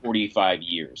 345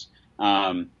 years.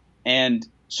 And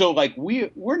so, like,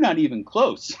 we're not even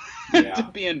close to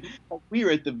being.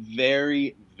 We're at the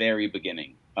very, very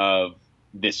beginning of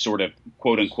this sort of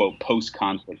quote unquote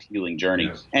post-conflict healing journey.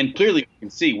 Yes. And clearly, you can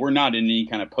see we're not in any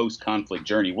kind of post-conflict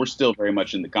journey. We're still very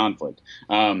much in the conflict.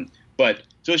 But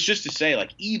so it's just to say,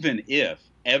 like, even if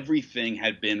everything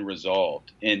had been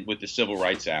resolved with the Civil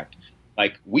Rights Act,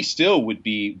 like, we still would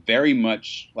be very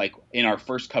much like in our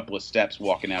first couple of steps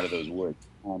walking out of those woods.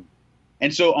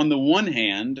 And so on the one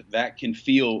hand, that can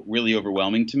feel really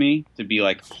overwhelming to me, to be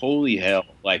like, holy hell,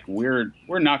 like, we're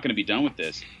not going to be done with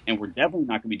this. And we're definitely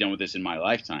not going to be done with this in my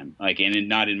lifetime. Like, and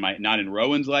not in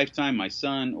Rowan's lifetime, my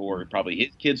son, or probably his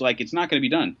kids. Like, it's not going to be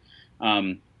done,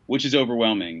 which is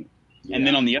overwhelming. Yeah. And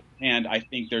then on the other hand, I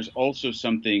think there's also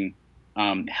something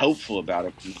helpful about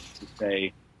it to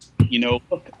say,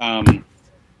 look,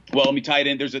 well, let me tie it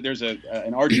in. There's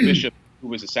an archbishop who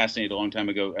was assassinated a long time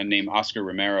ago, named Oscar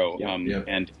Romero,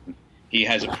 and he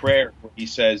has a prayer where he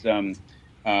says,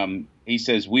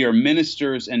 "We are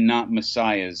ministers and not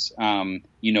messiahs.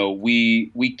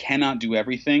 We cannot do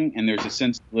everything, and there's a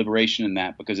sense of liberation in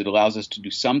that because it allows us to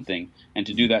do something and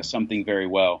to do that something very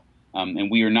well. And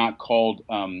we are not called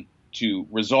to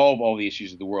resolve all the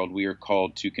issues of the world. We are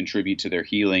called to contribute to their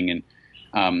healing."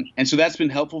 And so that's been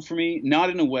helpful for me, not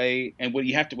in a way. And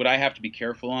what I have to be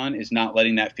careful on is not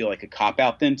letting that feel like a cop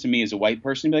out then to me as a white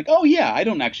person, be like, oh yeah, I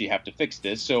don't actually have to fix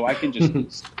this, so I can just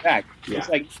sit back. Yeah. It's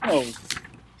like,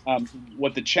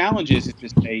 what the challenge is to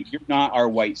say, you're not our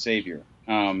white savior.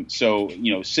 So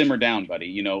simmer down,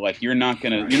 buddy. Like, you're not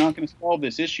gonna solve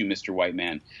this issue, Mr. White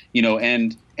Man.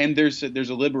 And there's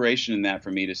a liberation in that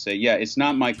for me to say, yeah, it's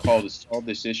not my call to solve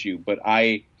this issue, but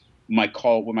my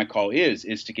call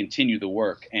is to continue the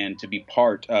work and to be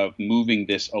part of moving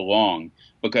this along,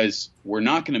 because we're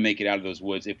not going to make it out of those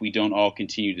woods if we don't all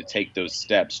continue to take those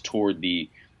steps toward the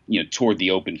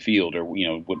open field, or we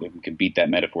can beat that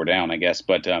metaphor down, I guess.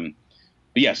 But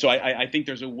yeah, so I think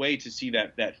there's a way to see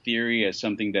that theory as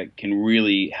something that can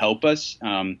really help us.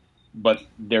 But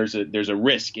there's a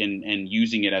risk in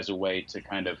using it as a way to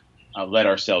kind of let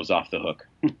ourselves off the hook.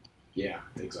 Yeah,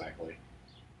 exactly.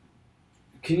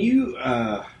 Can you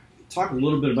talk a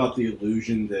little bit about the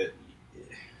illusion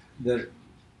that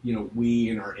we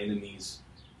and our enemies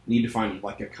need to find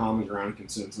like a common ground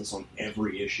consensus on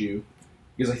every issue?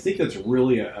 Because I think that's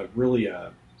really a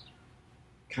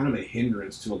kind of a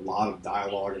hindrance to a lot of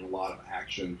dialogue and a lot of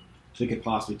action that could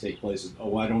possibly take place.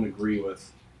 I don't agree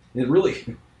with. And it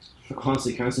really,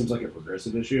 honestly, kind of seems like a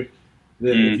progressive issue.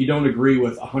 That if you don't agree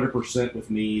with 100%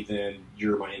 with me, then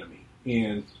you're my enemy.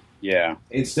 And yeah,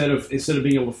 instead of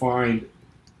being able to find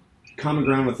common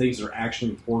ground on things that are actually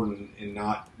important and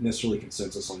not necessarily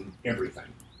consensus on everything.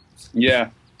 Yeah,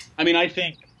 I mean, I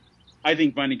think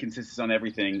finding consensus on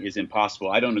everything is impossible.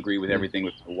 I don't agree with everything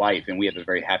with my wife, and we have a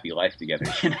very happy life together.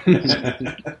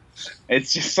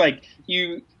 It's just like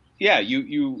you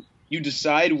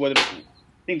decide what. I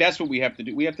think that's what we have to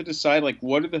do. We have to decide, like,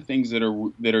 what are the things that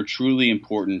are truly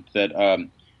important, that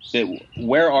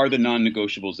where are the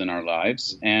non-negotiables in our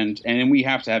lives, and we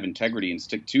have to have integrity and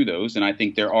stick to those. And I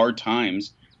think there are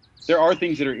times there are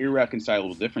things that are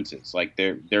irreconcilable differences. Like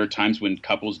there are times when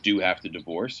couples do have to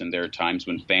divorce, and there are times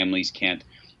when families can't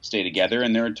stay together,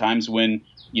 and there are times when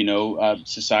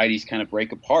societies kind of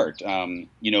break apart.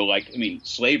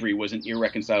 Slavery was an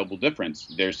irreconcilable difference.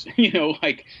 There's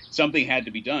like something had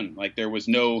to be done. Like there was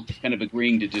no kind of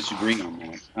agreeing to disagree on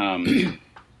that.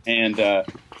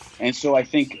 And so I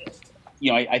think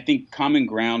I think common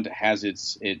ground has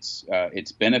its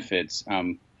benefits.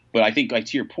 But I think, like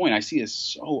to your point, I see this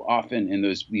so often in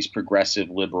these progressive,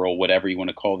 liberal, whatever you want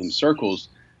to call them, circles,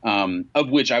 of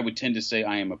which I would tend to say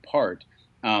I am a part.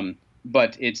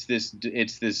 But it's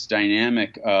this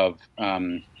dynamic of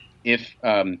if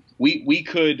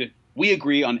we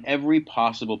agree on every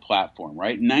possible platform,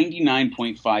 right?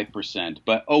 99.5%.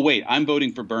 But oh wait, I'm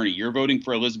voting for Bernie. You're voting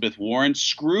for Elizabeth Warren.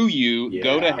 Screw you.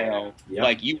 Go to hell. Yep.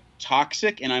 Like you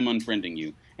toxic, and I'm unfriending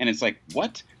you. And it's like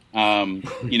what?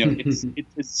 It's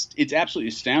absolutely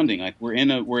astounding. Like we're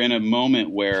in a moment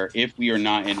where if we are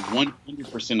not in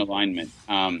 100% alignment,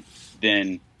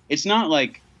 then it's not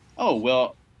like, oh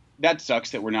well, that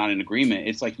sucks that we're not in agreement.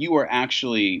 It's like you are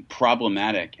actually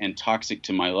problematic and toxic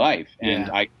to my life, and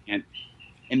I can't.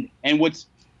 And what's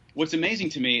amazing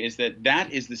to me is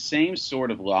that is the same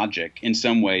sort of logic in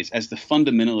some ways as the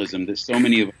fundamentalism that so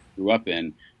many of us grew up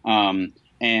in,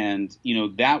 and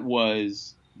that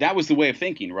was the way of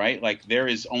thinking, right? Like there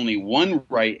is only one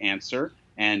right answer,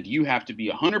 and you have to be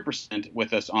 100%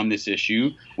 with us on this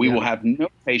issue. We will have no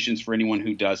patience for anyone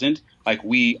who doesn't. Like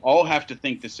we all have to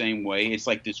think the same way. It's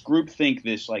like this group think,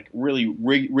 this like really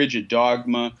rigid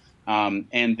dogma,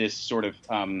 and this sort of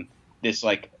this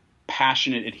like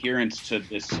passionate adherence to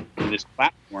this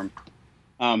platform.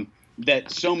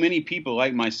 That so many people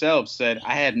like myself said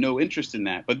I had no interest in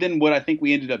that. But then what I think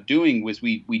we ended up doing was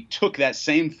we took that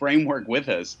same framework with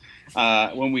us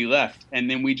when we left, and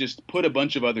then we just put a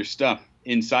bunch of other stuff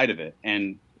inside of it,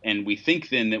 and we think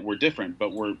then that we're different,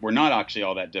 but we're not actually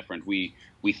all that different. We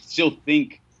still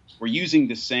think we're using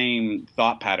the same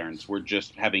thought patterns. We're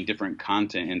just having different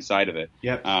content inside of it.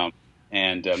 Yep.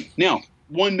 Now,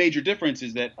 one major difference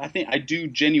is that I do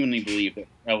genuinely believe that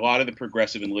a lot of the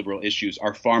progressive and liberal issues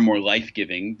are far more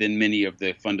life-giving than many of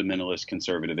the fundamentalist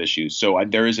conservative issues. So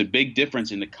there is a big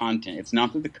difference in the content. It's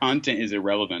not that the content is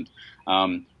irrelevant,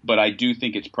 but I do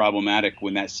think it's problematic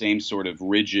when that same sort of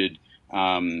rigid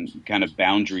kind of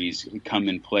boundaries come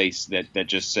in place that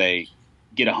just say,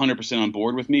 get 100% on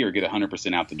board with me or get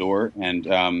 100% out the door. And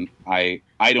I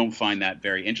don't find that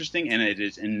very interesting, and it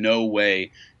is in no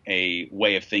way a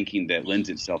way of thinking that lends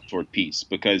itself toward peace,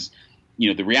 because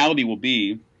the reality will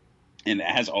be, and it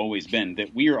has always been,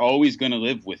 that we are always going to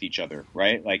live with each other,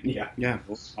 right? Like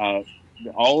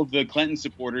all of the Clinton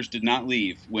supporters did not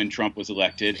leave when Trump was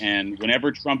elected, and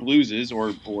whenever Trump loses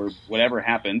or whatever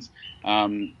happens,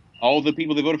 all the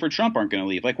people that voted for Trump aren't going to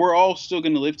leave. Like we're all still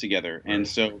going to live together, and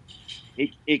so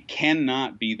it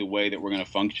cannot be the way that we're going to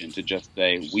function to just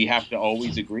say we have to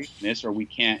always agree on this or we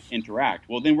can't interact.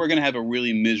 Well, then we're going to have a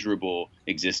really miserable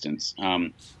existence.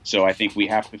 So I think we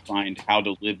have to find how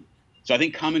to live. So I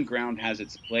think common ground has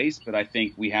its place, but I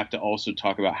think we have to also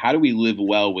talk about how do we live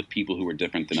well with people who are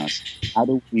different than us? How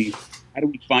do we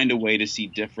find a way to see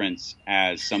difference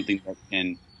as something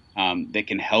that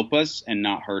can help us and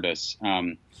not hurt us?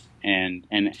 And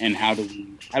how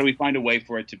do we find a way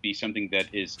for it to be something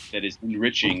that is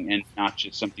enriching and not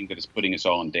just something that is putting us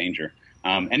all in danger?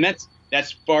 And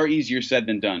that's far easier said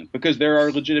than done, because there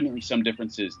are legitimately some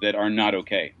differences that are not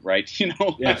okay, right?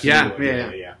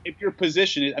 Yeah. If your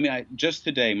position is, just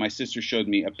today my sister showed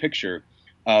me a picture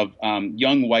of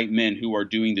young white men who are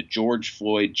doing the George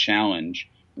Floyd challenge,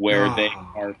 where they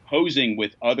are posing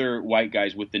with other white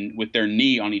guys with their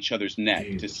knee on each other's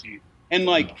neck to see, and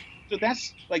so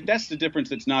that's the difference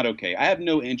that's not okay. I have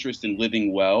no interest in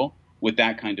living well with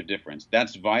that kind of difference.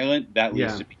 That's violent. That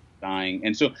leads to people dying.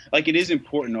 And so it is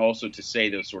important also to say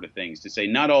those sort of things, to say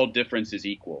not all difference is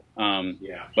equal.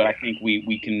 But I think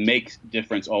we can make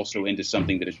difference also into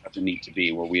something that it doesn't need to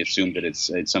be, where we assume that it's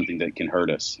something that can hurt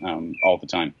us all the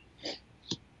time.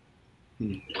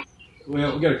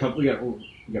 Well, we got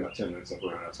about 10 minutes up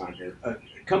around out of time here. A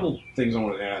couple things I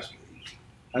wanted to ask.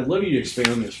 I'd love you to expand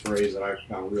on this phrase that I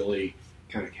found really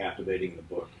kind of captivating in the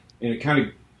book. And it kind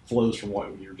of flows from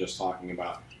what you were just talking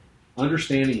about.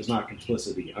 Understanding is not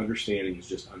complicity. Understanding is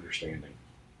just understanding.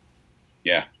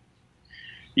 Yeah.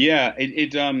 Yeah.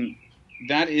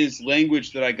 That is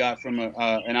language that I got from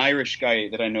an Irish guy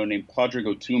that I know named Padraig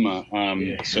Ó Tuama.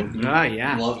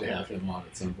 I'd love to have him on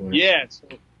at some point. Yeah.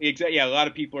 Exactly. Yeah. A lot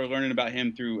of people are learning about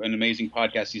him through an amazing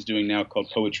podcast he's doing now called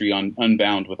Poetry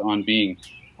Unbound with On Being.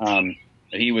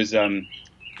 He was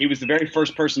He was the very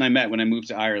first person I met when I moved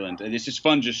to Ireland. It's just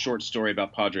fun, just short story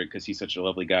about Padraig because he's such a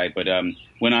lovely guy. But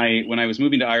when I was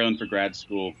moving to Ireland for grad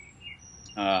school,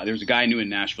 there was a guy I knew in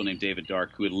Nashville named David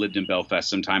Dark who had lived in Belfast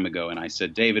some time ago. And I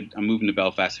said, David, I'm moving to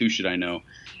Belfast. Who should I know?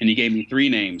 And he gave me 3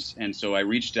 names. And so I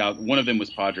reached out. One of them was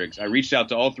Padraig's. I reached out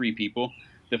to all 3 people.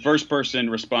 The first person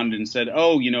responded and said,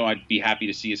 oh, I'd be happy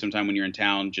to see you sometime when you're in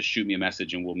town. Just shoot me a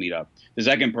message and we'll meet up. The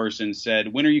second person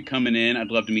said, when are you coming in?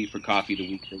 I'd love to meet for coffee the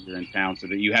week that you're in town so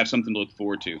that you have something to look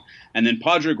forward to. And then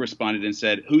Padraig responded and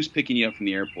said, who's picking you up from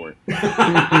the airport?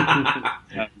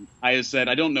 I said,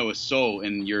 I don't know a soul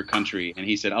in your country. And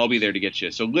he said, I'll be there to get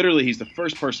you. So literally, he's the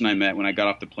first person I met when I got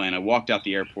off the plane. I walked out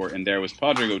the airport, and there was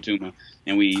Padraig O'Tuma.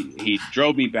 And he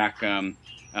drove me back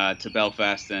to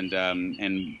Belfast,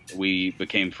 and we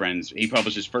became friends. He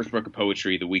published his first book of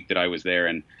poetry the week that I was there,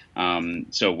 and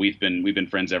so we've been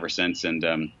friends ever since.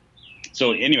 And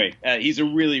so anyway, he's a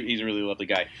really lovely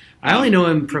guy. I only know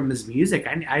him from his music.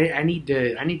 I need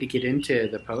to get into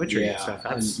the poetry and stuff.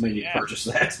 That's maybe purchase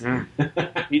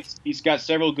that. He's got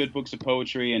several good books of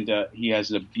poetry, and he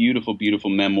has a beautiful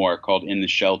memoir called In the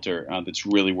Shelter that's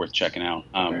really worth checking out.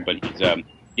 But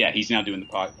he's now doing the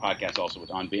podcast also with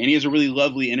On Being. And he has a really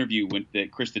lovely interview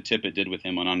that Krista Tippett did with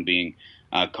him on On Being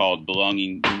called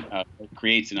Belonging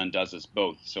Creates and Undoes Us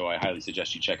Both. So I highly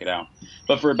suggest you check it out.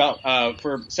 But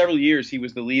for several years, he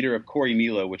was the leader of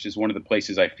Corrymeela, which is one of the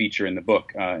places I feature in the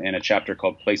book in a chapter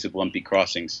called Place of Lumpy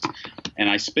Crossings. And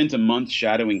I spent a month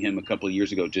shadowing him a couple of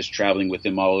years ago, just traveling with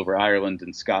him all over Ireland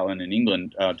and Scotland and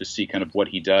England to see kind of what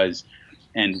he does.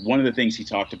 And one of the things he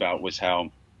talked about was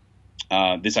how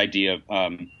this idea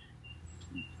of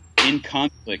in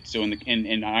conflict. So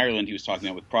in Ireland, he was talking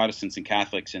about with Protestants and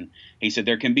Catholics, and he said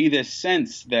there can be this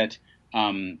sense that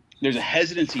there's a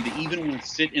hesitancy to even want to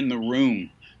sit in the room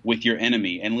with your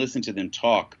enemy and listen to them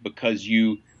talk, because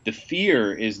the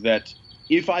fear is that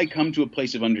if I come to a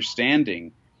place of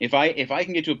understanding, if I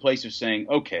can get to a place of saying,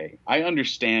 okay, I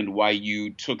understand why you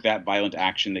took that violent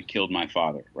action that killed my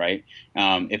father, right?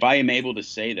 If I am able to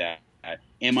say that,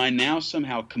 am I now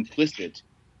somehow complicit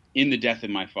in the death of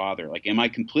my father? Like, am I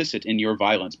complicit in your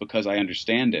violence because I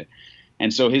understand it?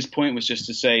 And so his point was just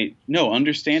to say, no,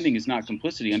 understanding is not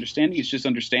complicity. Understanding is just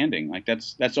understanding. Like,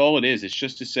 that's all it is. It's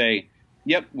just to say,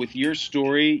 yep, with your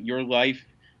story, your life,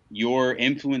 your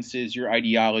influences, your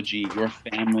ideology, your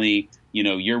family,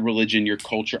 your religion, your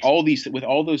culture, with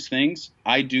all those things,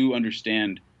 I do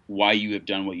understand why you have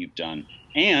done what you've done.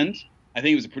 And I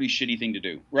think it was a pretty shitty thing to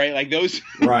do, right? Like those.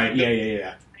 Right.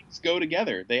 Yeah. Things go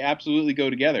together. They absolutely go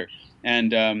together.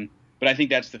 And, but I think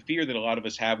that's the fear that a lot of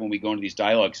us have when we go into these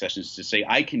dialogue sessions, to say,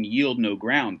 I can yield no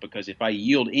ground, because if I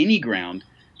yield any ground,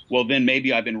 well, then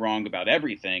maybe I've been wrong about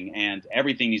everything, and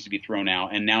everything needs to be thrown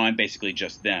out, and now I'm basically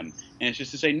just them. And it's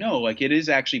just to say, no, like, it is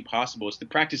actually possible. It's the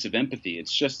practice of empathy.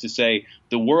 It's just to say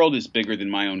the world is bigger than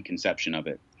my own conception of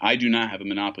it. I do not have a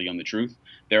monopoly on the truth.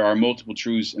 There are multiple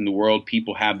truths in the world.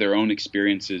 People have their own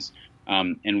experiences,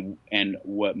 and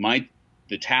what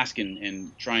the task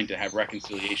in trying to have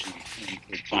reconciliation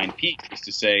and find peace is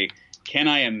to say, can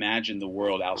I imagine the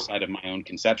world outside of my own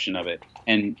conception of it,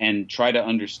 and try to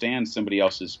understand somebody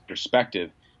else's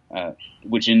perspective,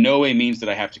 which in no way means that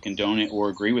I have to condone it or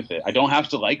agree with it. I don't have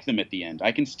to like them at the end.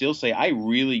 I can still say, I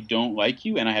really don't like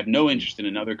you, and I have no interest in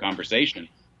another conversation,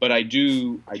 but I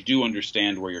do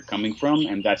understand where you're coming from,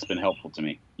 and that's been helpful to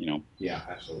me, Yeah,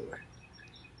 absolutely.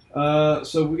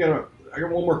 So I got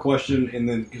one more question, and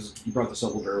then, because you brought this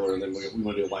up a little earlier, and then we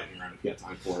want to do a lightning round if you got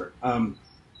time for it.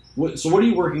 So what are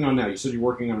you working on now? You said you're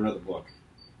working on another book.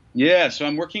 Yeah, so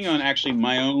I'm working on actually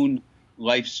my own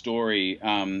life story.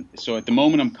 So at the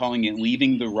moment, I'm calling it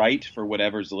Leaving the Right for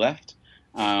Whatever's Left.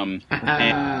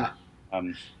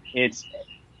 It's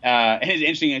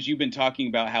interesting, as you've been talking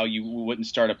about how you wouldn't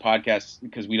start a podcast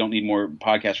because we don't need more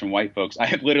podcasts from white folks. I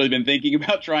have literally been thinking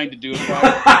about trying to do a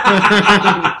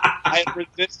podcast. I have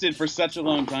resisted for such a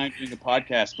long time doing a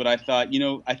podcast, but I thought,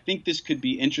 I think this could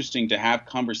be interesting to have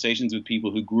conversations with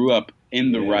people who grew up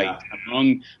in the right,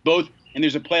 among both. And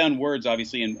there's a play on words,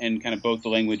 obviously, and kind of both the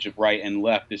language of right and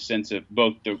left, this sense of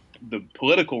both the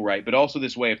political right, but also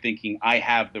this way of thinking, I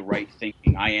have the right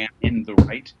thinking, I am in the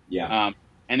right. Yeah.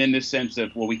 And then this sense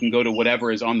of, well, we can go to whatever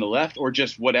is on the left, or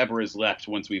just whatever is left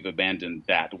once we've abandoned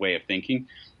that way of thinking.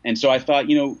 And so I thought,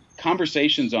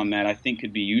 conversations on that I think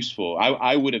could be useful.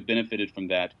 I would have benefited from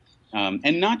that.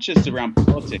 And not just around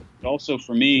politics, but also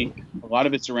for me, a lot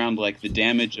of it's around like the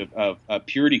damage of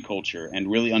purity culture and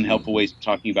really unhelpful ways of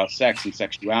talking about sex and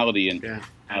sexuality, and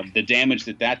the damage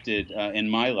that did in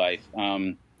my life,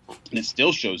 and it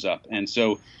still shows up. And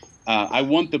so I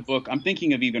want the book. I'm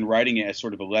thinking of even writing it as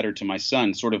sort of a letter to my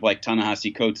son, sort of like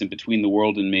Ta-Nehisi Coates in Between the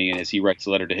World and Me, and as he writes a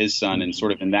letter to his son, and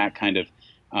sort of in that kind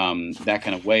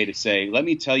of way to say, let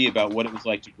me tell you about what it was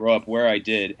like to grow up where I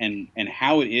did, and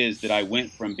how it is that I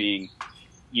went from being,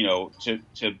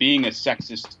 to being a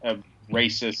sexist, a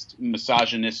racist,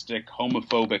 misogynistic,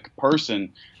 homophobic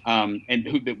person,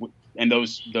 and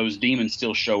those demons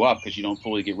still show up because you don't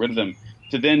fully get rid of them,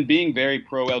 to then being very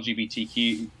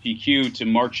pro-LGBTQ, to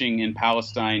marching in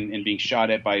Palestine and being shot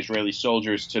at by Israeli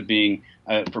soldiers, to being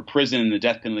for prison and the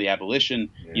death penalty abolition,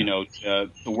 to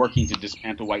working to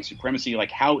dismantle white supremacy.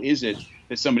 Like, how is it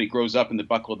that somebody grows up in the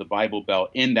buckle of the Bible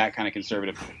Belt in that kind of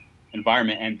conservative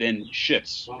environment and then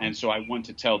shifts? And so I want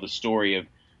to tell the story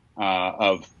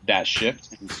of that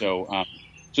shift. And so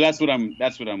that's what I'm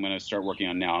going to start working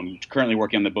on now. I'm currently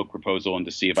working on the book proposal and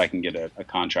to see if I can get a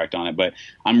contract on it. But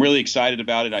I'm really excited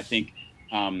about it. I think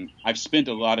I've spent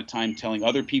a lot of time telling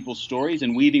other people's stories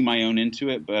and weaving my own into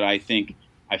it. But I think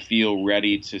I feel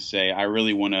ready to say I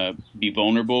really want to be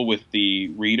vulnerable with the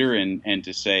reader and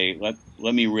to say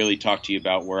let me really talk to you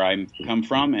about where I come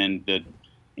from and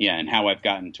and how I've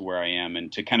gotten to where I am,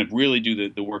 and to kind of really do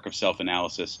the work of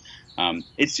self-analysis.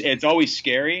 It's always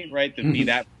scary, right, to be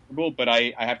that vulnerable, but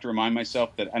I have to remind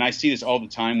myself that, and I see this all the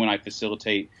time when I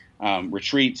facilitate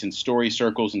retreats and story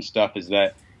circles and stuff, is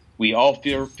that we all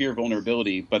fear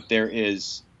vulnerability, but there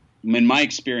is, in my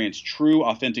experience, true,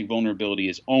 authentic vulnerability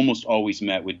is almost always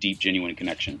met with deep, genuine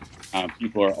connection.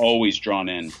 People are always drawn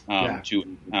in to it,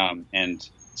 and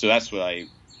so that's what I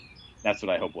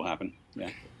hope will happen. Yeah.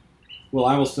 Well,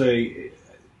 I will say,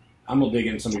 I'm going to dig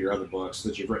into some of your other books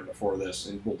that you've written before this,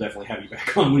 and we'll definitely have you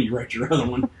back on when you write your other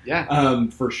one.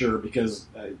 For sure, because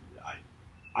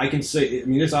I can say, I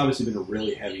mean, it's obviously been a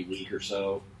really heavy week or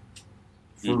so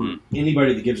for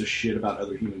anybody that gives a shit about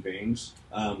other human beings.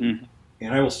 And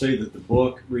I will say that the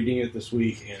book, reading it this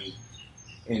week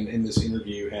and in this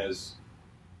interview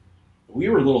we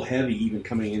were a little heavy even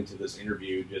coming into this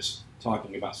interview, just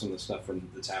talking about some of the stuff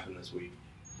that's happened this week.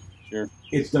 Sure.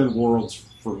 It's done worlds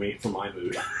for me, for my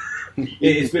mood.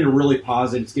 It's been really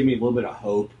positive. It's given me a little bit of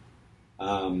hope.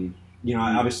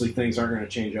 Obviously things aren't going to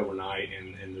change overnight,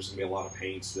 and there's going to be a lot of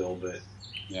pain still, but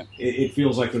it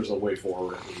feels like there's a way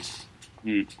forward at least.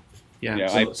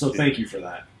 So thank you for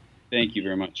that. Thank you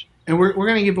very much. And we're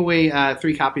going to give away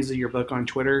 3 copies of your book on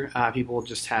Twitter. People will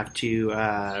just have to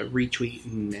retweet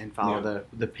and follow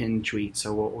the pinned tweet.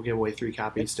 So we'll give away 3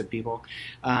 copies to people.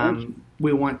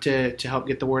 We want to help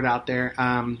get the word out there.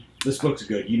 This book's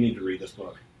good. You need to read this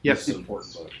book. Yep. This is an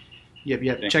important book.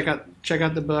 Yep. Check out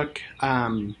the book.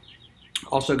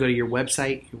 Also go to your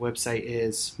website. Your website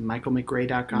is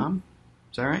michaelmcrae.com.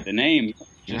 Is that right? The name.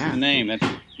 Just the name. That's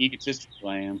how egotistical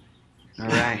I am. All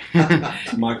right.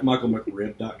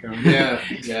 MichaelMcRib.com.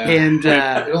 Yeah. And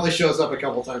it only shows up a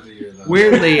couple times a year, though.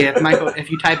 Weirdly,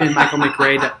 if you type in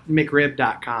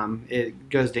MichaelMcRib.com, it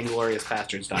goes to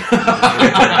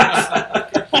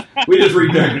IngloriousPastors.com. We just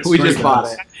redirect. We just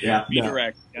bought it. Yeah.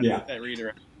 Redirect. Yeah. That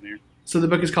redirect in there. So the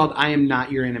book is called "I Am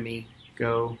Not Your Enemy."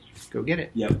 Go get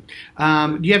it. Yep.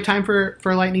 Do you have time for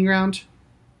a lightning round?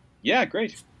 Yeah,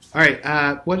 great. All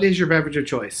right. What is your beverage of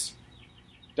choice?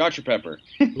 Dr. Pepper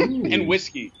and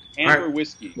whiskey. Amber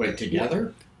whiskey. Wait,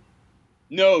 together?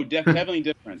 No, definitely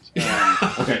different.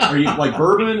 Okay, are you like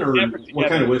bourbon or what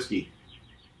kind of whiskey?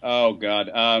 Oh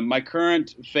God, my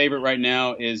current favorite right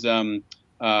now is a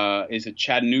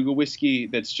Chattanooga whiskey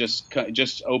that's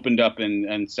just opened up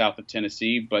in south of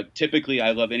Tennessee. But typically,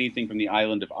 I love anything from the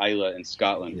island of Islay in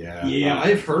Scotland. Yeah,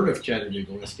 I've heard of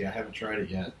Chattanooga whiskey. I haven't tried it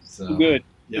yet. So good.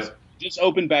 Yep. Just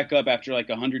opened back up after like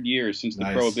 100 years since the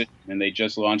Prohibition, and they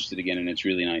just launched it again, and it's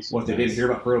really nice. What, they didn't hear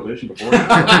about Prohibition before?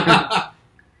 I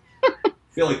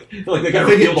feel like they got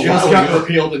repealed. It just got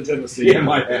repealed in Tennessee. Yeah, it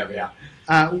might have. Yeah.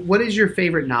 What is your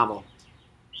favorite novel?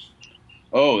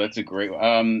 Oh, that's a great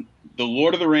one. The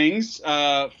Lord of the Rings,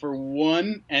 for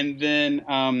one, and then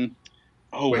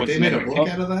wait, they made a book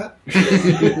out of that?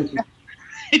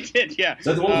 It did, yeah. Is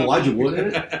that the one with Elijah Wood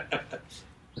in it?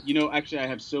 Actually, I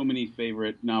have so many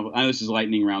favorite novels. I know this is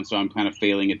lightning round, so I'm kind of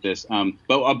failing at this.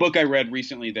 But a book I read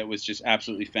recently that was just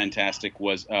absolutely fantastic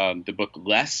was the book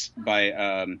Less by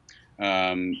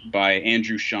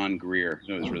Andrew Sean Greer.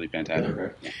 It was really fantastic.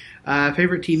 Okay.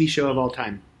 Favorite TV show of all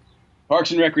time?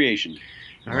 Parks and Recreation.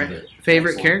 All right.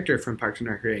 Favorite character from Parks and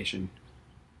Recreation?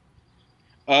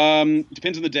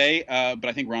 Depends on the day, but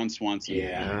I think Ron Swanson.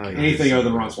 Yeah. Anything other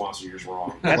than Ron Swanson, you're just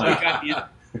wrong. That's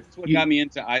what got me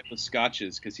into Isla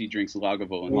Scotches, because he drinks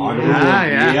Lagavulin.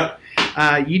 Yeah.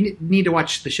 Yep. You need to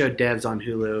watch the show Devs on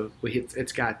Hulu.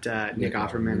 It's got Nick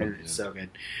Offerman, and it's so good.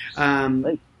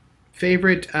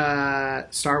 Favorite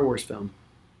Star Wars film?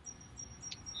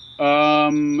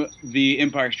 The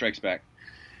Empire Strikes Back.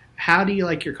 How do you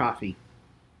like your coffee?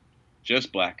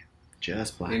 Just black.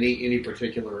 Just black. Any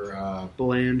particular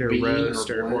blend or bean roast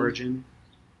or blend? origin?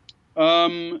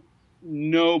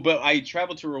 No, but I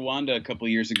traveled to Rwanda a couple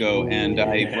years ago, and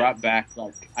I brought back,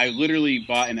 I literally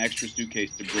bought an extra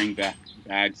suitcase to bring back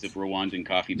bags of Rwandan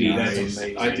coffee beans. That's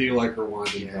amazing. I do like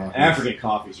Rwandan coffee. African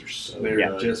coffees are so They're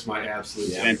good. just my absolute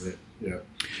favorite. Yeah.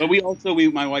 But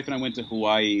my wife and I went to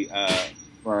Hawaii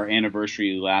for our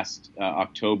anniversary last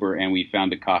October, and we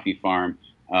found a coffee farm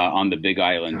on the Big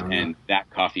Island, and that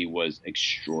coffee was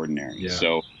extraordinary. Yeah.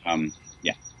 So,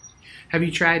 yeah. Have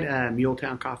you tried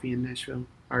Muletown Coffee in Nashville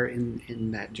or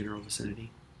in that general vicinity?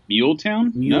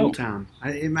 Muletown? No. Muletown.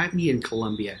 It might be in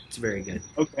Columbia. It's very good.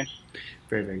 Okay.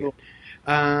 Very, very good.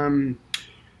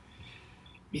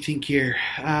 You think here.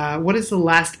 What is the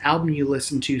last album you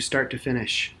listened to start to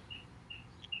finish?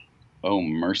 Oh,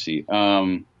 mercy.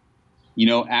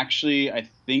 Actually, I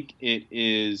think it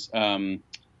is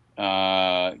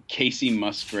Casey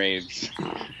Musgraves.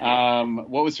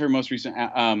 What was her most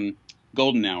recent?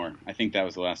 Golden Hour. I think that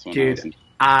was the last one. Dude,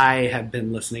 I have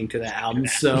been listening to that album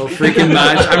so freaking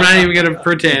much. I'm not even going to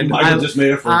pretend. Michael just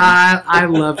made it for me. I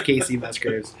love Casey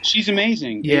Musgraves. She's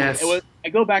amazing. Yes. I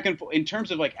go back and forth. In terms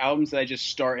of like albums that I just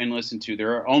start and listen to,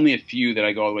 there are only a few that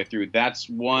I go all the way through. That's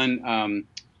one,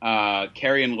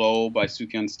 Carrie and Lowell by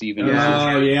Sufjan Stevens.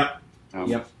 Yeah.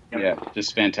 Yep. Yeah,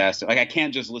 just fantastic. Like I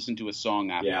can't just listen to a song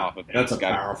off of it. That's a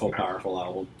powerful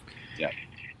album. Yeah.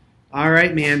 All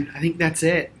right, man. I think that's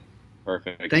it.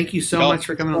 Perfect. Thank you so much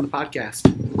for coming on the podcast.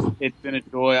 It's been a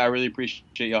joy. I really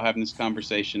appreciate y'all having this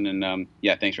conversation, and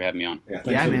thanks for having me on. Yeah,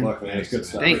 thanks for the book, man. It's good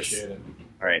stuff. Thanks. Appreciate it.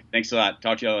 All right, thanks a lot.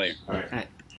 Talk to y'all later. All right.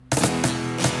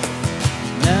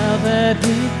 Now that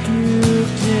we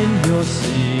puked in your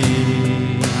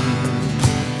seat,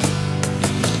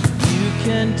 you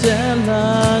can tell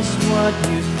us what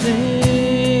you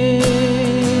think.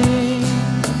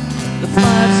 The 5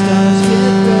 stars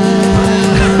get red,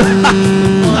 the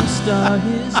 1 star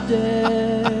is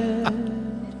dead.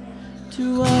 To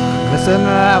us. Listen to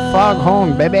that foghorn,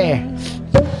 baby.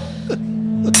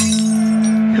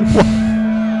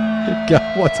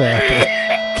 God, what's happening?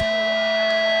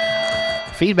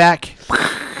 Feedback.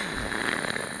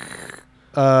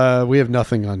 We have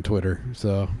nothing on Twitter,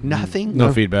 so Nothing?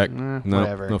 No feedback. No,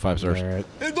 whatever. no 5 stars. All right.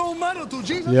 It don't matter to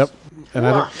Jesus. Yep. And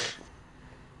I don't.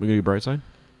 We gonna do bright side?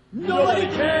 Nobody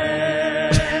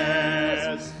cares.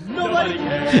 Nobody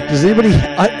cares. Does anybody?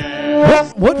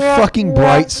 What fucking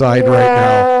bright side right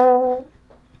now?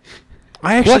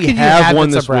 I What actually could you have have one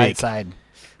that's this a bright week. side?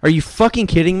 Are you fucking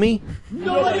kidding me?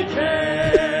 Nobody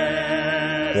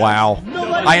cares. Wow.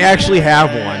 Nobody I actually have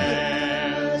one.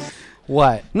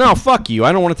 What? No, fuck you.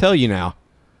 I don't want to tell you now.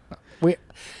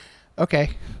 Okay.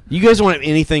 You guys don't have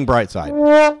anything bright side.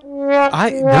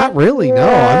 Not really. No,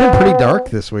 I've been pretty dark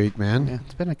this week, man. Yeah,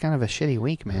 it's been a kind of a shitty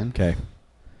week, man. Okay.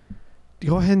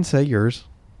 Go ahead and say yours.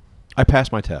 I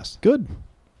passed my test. Good.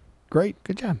 Great.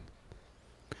 Good job.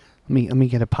 Let me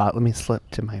get a pot. Let me slip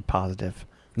to my positive.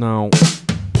 No.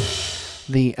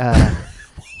 The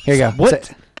here you go. What? Is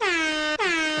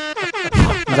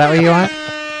that what you want?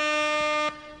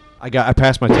 I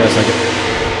passed my test.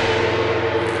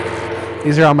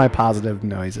 These are all my positive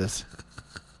noises.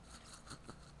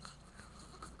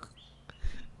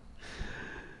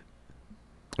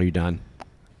 Are you done?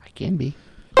 I can be.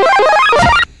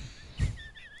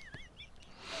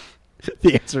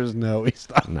 The answer is no. He's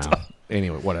not. No.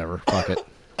 Anyway, whatever. Fuck it.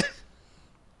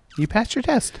 You passed your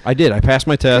test. I did. I passed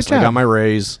my test. Good I got job. my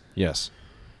raise. Yes.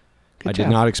 Good I did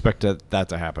job. not expect that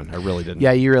to happen. I really didn't.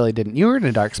 Yeah, you really didn't. You were in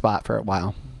a dark spot for a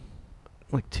while.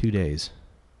 Like 2 days.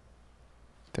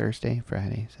 Thursday,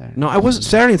 Friday, Saturday. No, I wasn't.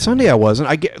 Saturday and Sunday I wasn't.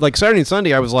 I get like Saturday and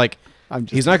Sunday I was like,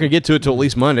 he's not going to get to it till at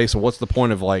least Monday. So what's the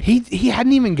point of like? He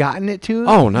hadn't even gotten it to.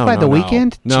 Oh no! By no, the no.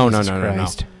 weekend. No, Jesus no.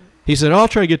 Christ. He said, "I'll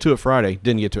try to get to it Friday."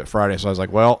 Didn't get to it Friday, so I was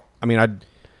like, "Well, I mean, and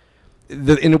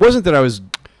it wasn't that I was.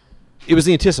 It was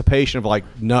the anticipation of like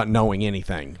not knowing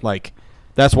anything. Like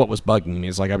that's what was bugging me.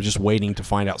 It's like I was just waiting to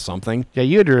find out something. Yeah,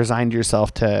 you had resigned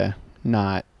yourself to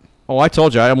not. Oh, I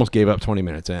told you, I almost gave up 20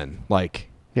 minutes in. Like,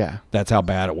 yeah, that's how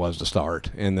bad it was to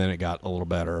start, and then it got a little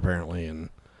better apparently, and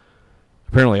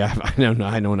apparently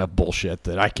I know enough bullshit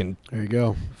that I can. There you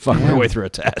go. Fuck my way through a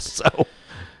test. So.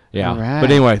 Yeah, Right. but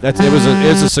anyway, it was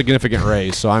a significant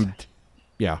raise. So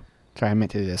yeah. Sorry, I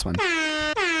meant to do this one.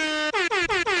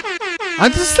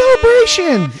 It's a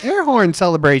celebration, air horn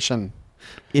celebration.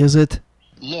 Is it?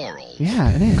 Laurel.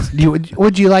 Yeah, it is.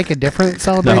 Would you like a different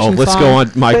celebration? No, let's song? go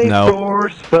on, Mike. No.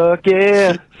 Force, fuck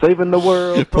yeah, saving the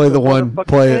world. Play the one.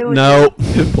 Play it. No.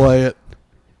 Play it.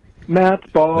 Matt's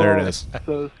ball. There it is.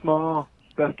 So small.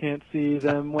 Beth can't see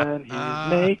them when he's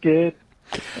naked.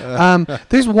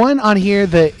 There's one on here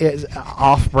that is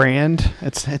off-brand.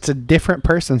 It's a different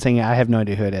person singing. I have no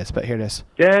idea who it is, but here it is.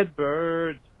 Dead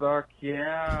birds, fuck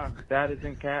yeah. That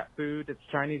isn't cat food, it's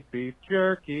Chinese beef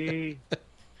jerky.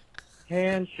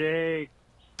 Handshake.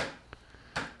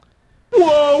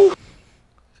 Whoa!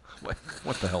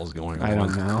 What the hell is going on? I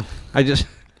don't know.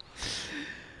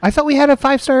 I thought we had a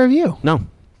 5-star review. No.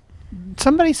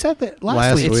 Somebody said that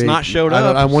last week. It's not showed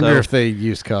up. I wonder so- if they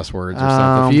use cuss words or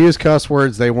something. If you use cuss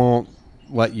words, they won't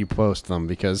let you post them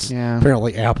because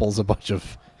apparently Apple's a bunch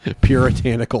of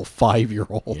puritanical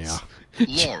 5-year-olds.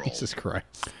 Yeah. Jesus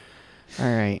Christ. All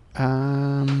right.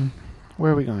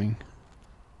 Where are we going?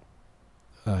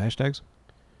 Hashtags?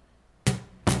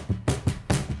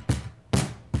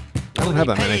 I don't have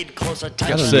that many. Got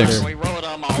 6.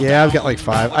 Yeah, I've got like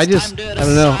 5. I don't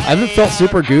know. I haven't felt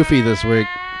super goofy this week.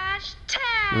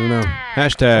 I don't know.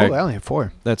 Hashtag. Oh, I only have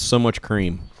 4. That's so much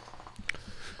cream.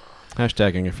 Hashtag,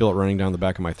 I can feel it running down the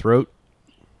back of my throat.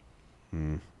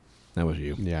 That was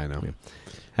you. Yeah, I know. Yeah.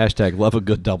 Hashtag, love a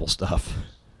good double stuff.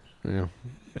 Yeah.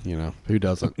 You know, who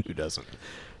doesn't? Who doesn't?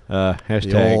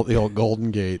 Hashtag. The old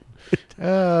Golden Gate.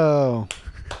 Oh.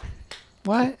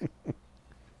 What?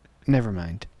 Never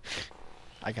mind.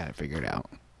 I got it figured out.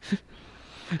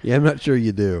 Yeah, I'm not sure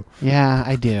you do. Yeah,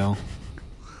 I do.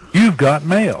 You've got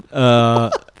mail.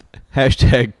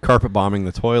 Hashtag carpet bombing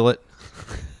the toilet.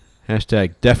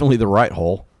 Hashtag definitely the right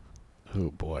hole. Oh,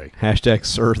 boy. Hashtag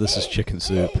sir, this is chicken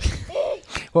soup.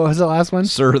 What was the last one?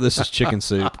 Sir, this is chicken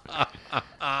soup.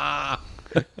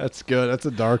 That's good. That's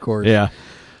a dark horse. Yeah.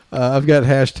 I've got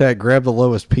hashtag grab the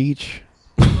lowest peach.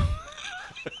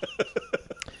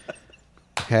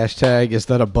 Hashtag is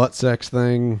that a butt sex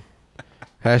thing?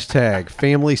 Hashtag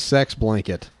family sex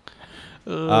blanket.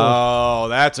 Oh,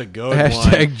 that's a good one.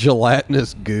 Hashtag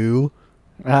gelatinous goo.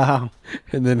 Oh.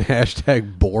 And then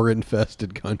hashtag boar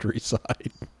infested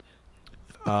countryside.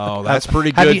 Oh, that's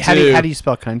pretty How good do you, too. how do you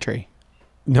spell country?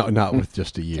 No, not with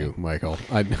just a U, Michael.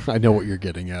 I know what you're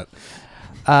getting at.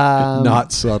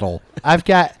 Not subtle. I've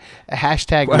got a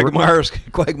hashtag.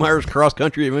 Quagmire's cross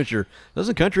country adventure.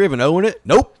 Doesn't country have an O in it?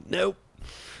 Nope.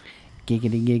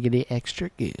 Giggity giggity extra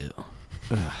goo.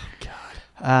 Oh,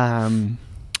 God.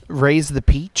 Raise the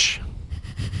peach.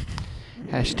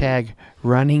 Hashtag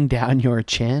running down your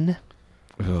chin.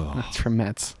 Ugh. That's from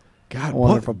Matt's. God,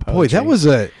 wonderful boy,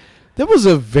 poetry. that was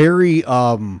a very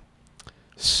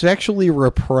sexually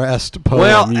repressed poem.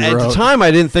 Well, you at wrote. the time, I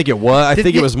didn't think it was. I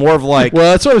think it was more of like.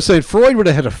 Well, that's what I was saying. Freud would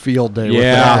have had a field day. with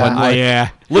that. Like, yeah.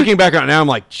 Looking back on it now, I'm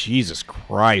like, Jesus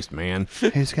Christ, man.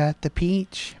 Who's got the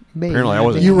peach? Baby? Apparently, I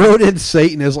wasn't. You wrote in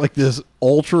Satan as like this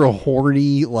ultra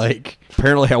horny, like.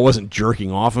 Apparently, I wasn't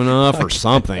jerking off enough or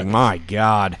something. My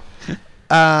God.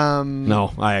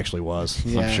 No, I actually was.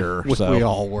 Yeah. I'm sure. We So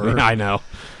all were. I know.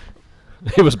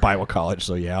 It was Bible college,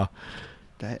 so yeah.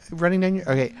 Running down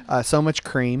your so much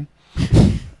cream,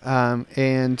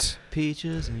 and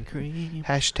peaches and cream.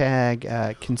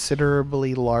 Hashtag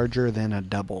considerably larger than a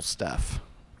double stuff.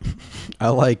 I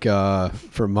like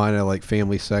for mine. I like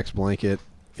family sex blanket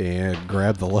and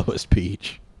grab the lowest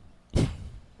peach.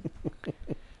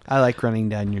 I like running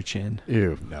down your chin.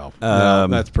 Ew, no,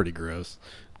 that's pretty gross.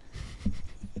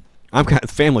 I'm kind of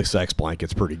family sex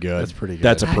blanket's pretty good. That's pretty good.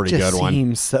 That's a pretty That just good one.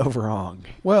 seems so wrong.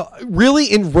 Well, really,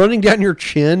 in running down your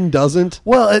chin doesn't.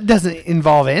 Well, it doesn't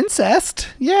involve incest.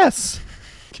 Yes.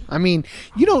 I mean,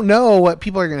 you don't know what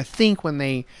people are going to think when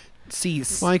they see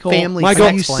family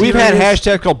sex we've had blankets.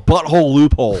 hashtag called butthole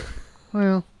loophole.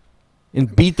 Well,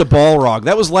 and beat the Balrog.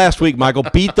 That was last week, Michael.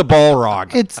 Beat the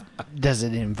Balrog. Does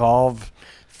it involve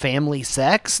family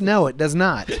sex? No, it does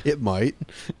not. It might.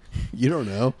 You don't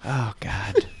know. Oh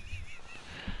God.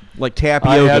 Like I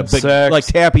tapioca, had sex. like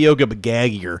tapioca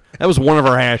begaggier. That was one of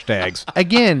our hashtags.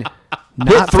 Again, Hit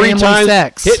not three family times.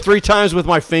 sex. Hit 3 times with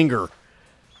my finger.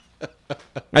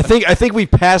 I think we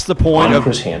passed the point I'm of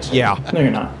Chris Hansen. Yeah. No,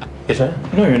 you're not. Yes, I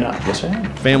am. No, you're not. Yes, I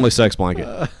am. Family sex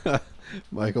blanket.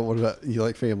 Michael, what about you?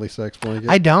 Like family sex blanket?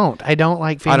 I don't. I don't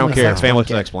like family I don't care. sex Family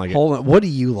blanket. sex blanket. Hold on. What do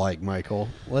you like, Michael?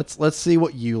 Let's see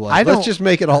what you like. I don't- Let's just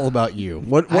make it all about you.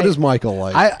 What does Michael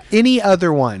like? Any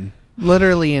other one.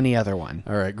 Literally any other one.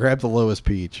 All right, grab the lowest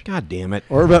peach. God damn it.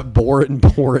 Or about boar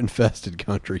infested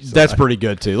countryside. That's pretty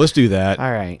good too. Let's do that.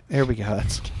 All right, there we go.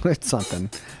 That's something.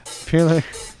 Purely,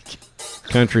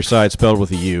 Countryside spelled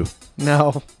with a U.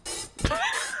 no.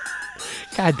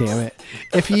 God damn it!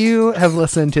 If you have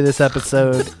listened to this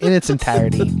episode in its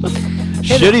entirety,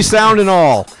 Shitty sound and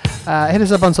all. hit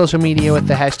us up on social media with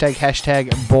the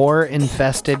hashtag boar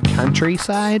infested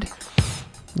countryside.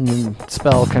 You can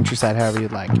spell countryside however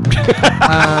you'd like.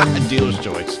 Dealer's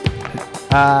choice.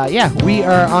 Yeah, we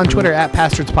are on Twitter at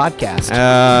Pastards Podcast.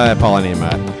 Pauline ain't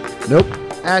Matt. Nope.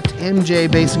 At MJ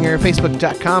Basinger,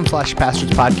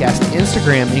 Facebook.com/Pastards Podcast,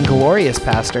 Instagram, Inglorious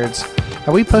Pastards.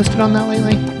 Have we posted on that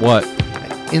lately? What?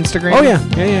 Instagram? Oh, yeah.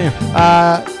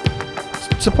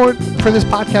 Support for this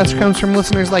podcast comes from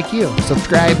listeners like you.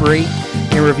 Subscribe, rate,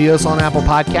 and review us on Apple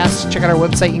Podcasts. Check out our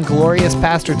website,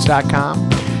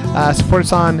 ingloriouspasstards.com. Support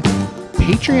us on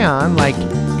Patreon, like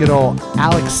good old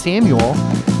Alex Samuel.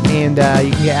 And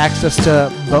you can get access to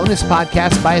bonus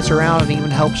podcasts, buy us around, and even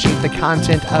help shape the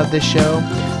content of this show.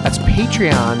 That's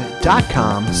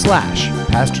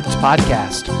patreon.com/Pastards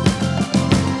Podcast.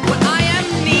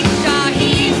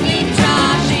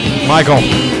 Michael.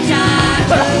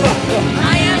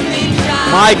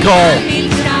 Michael.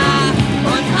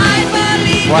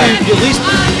 What? At least.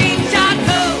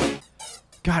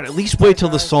 God, at least wait till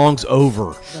the song's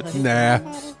over. Nah.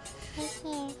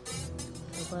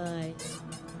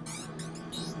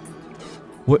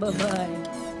 What?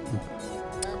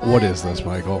 What is this,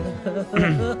 Michael?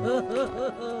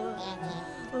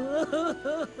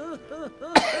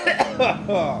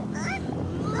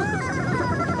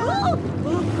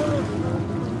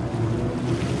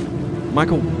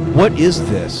 Michael, what is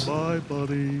this? Bye,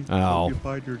 buddy. Oh. Hope you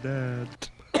find your dad.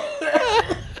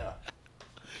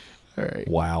 All right.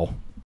 Wow.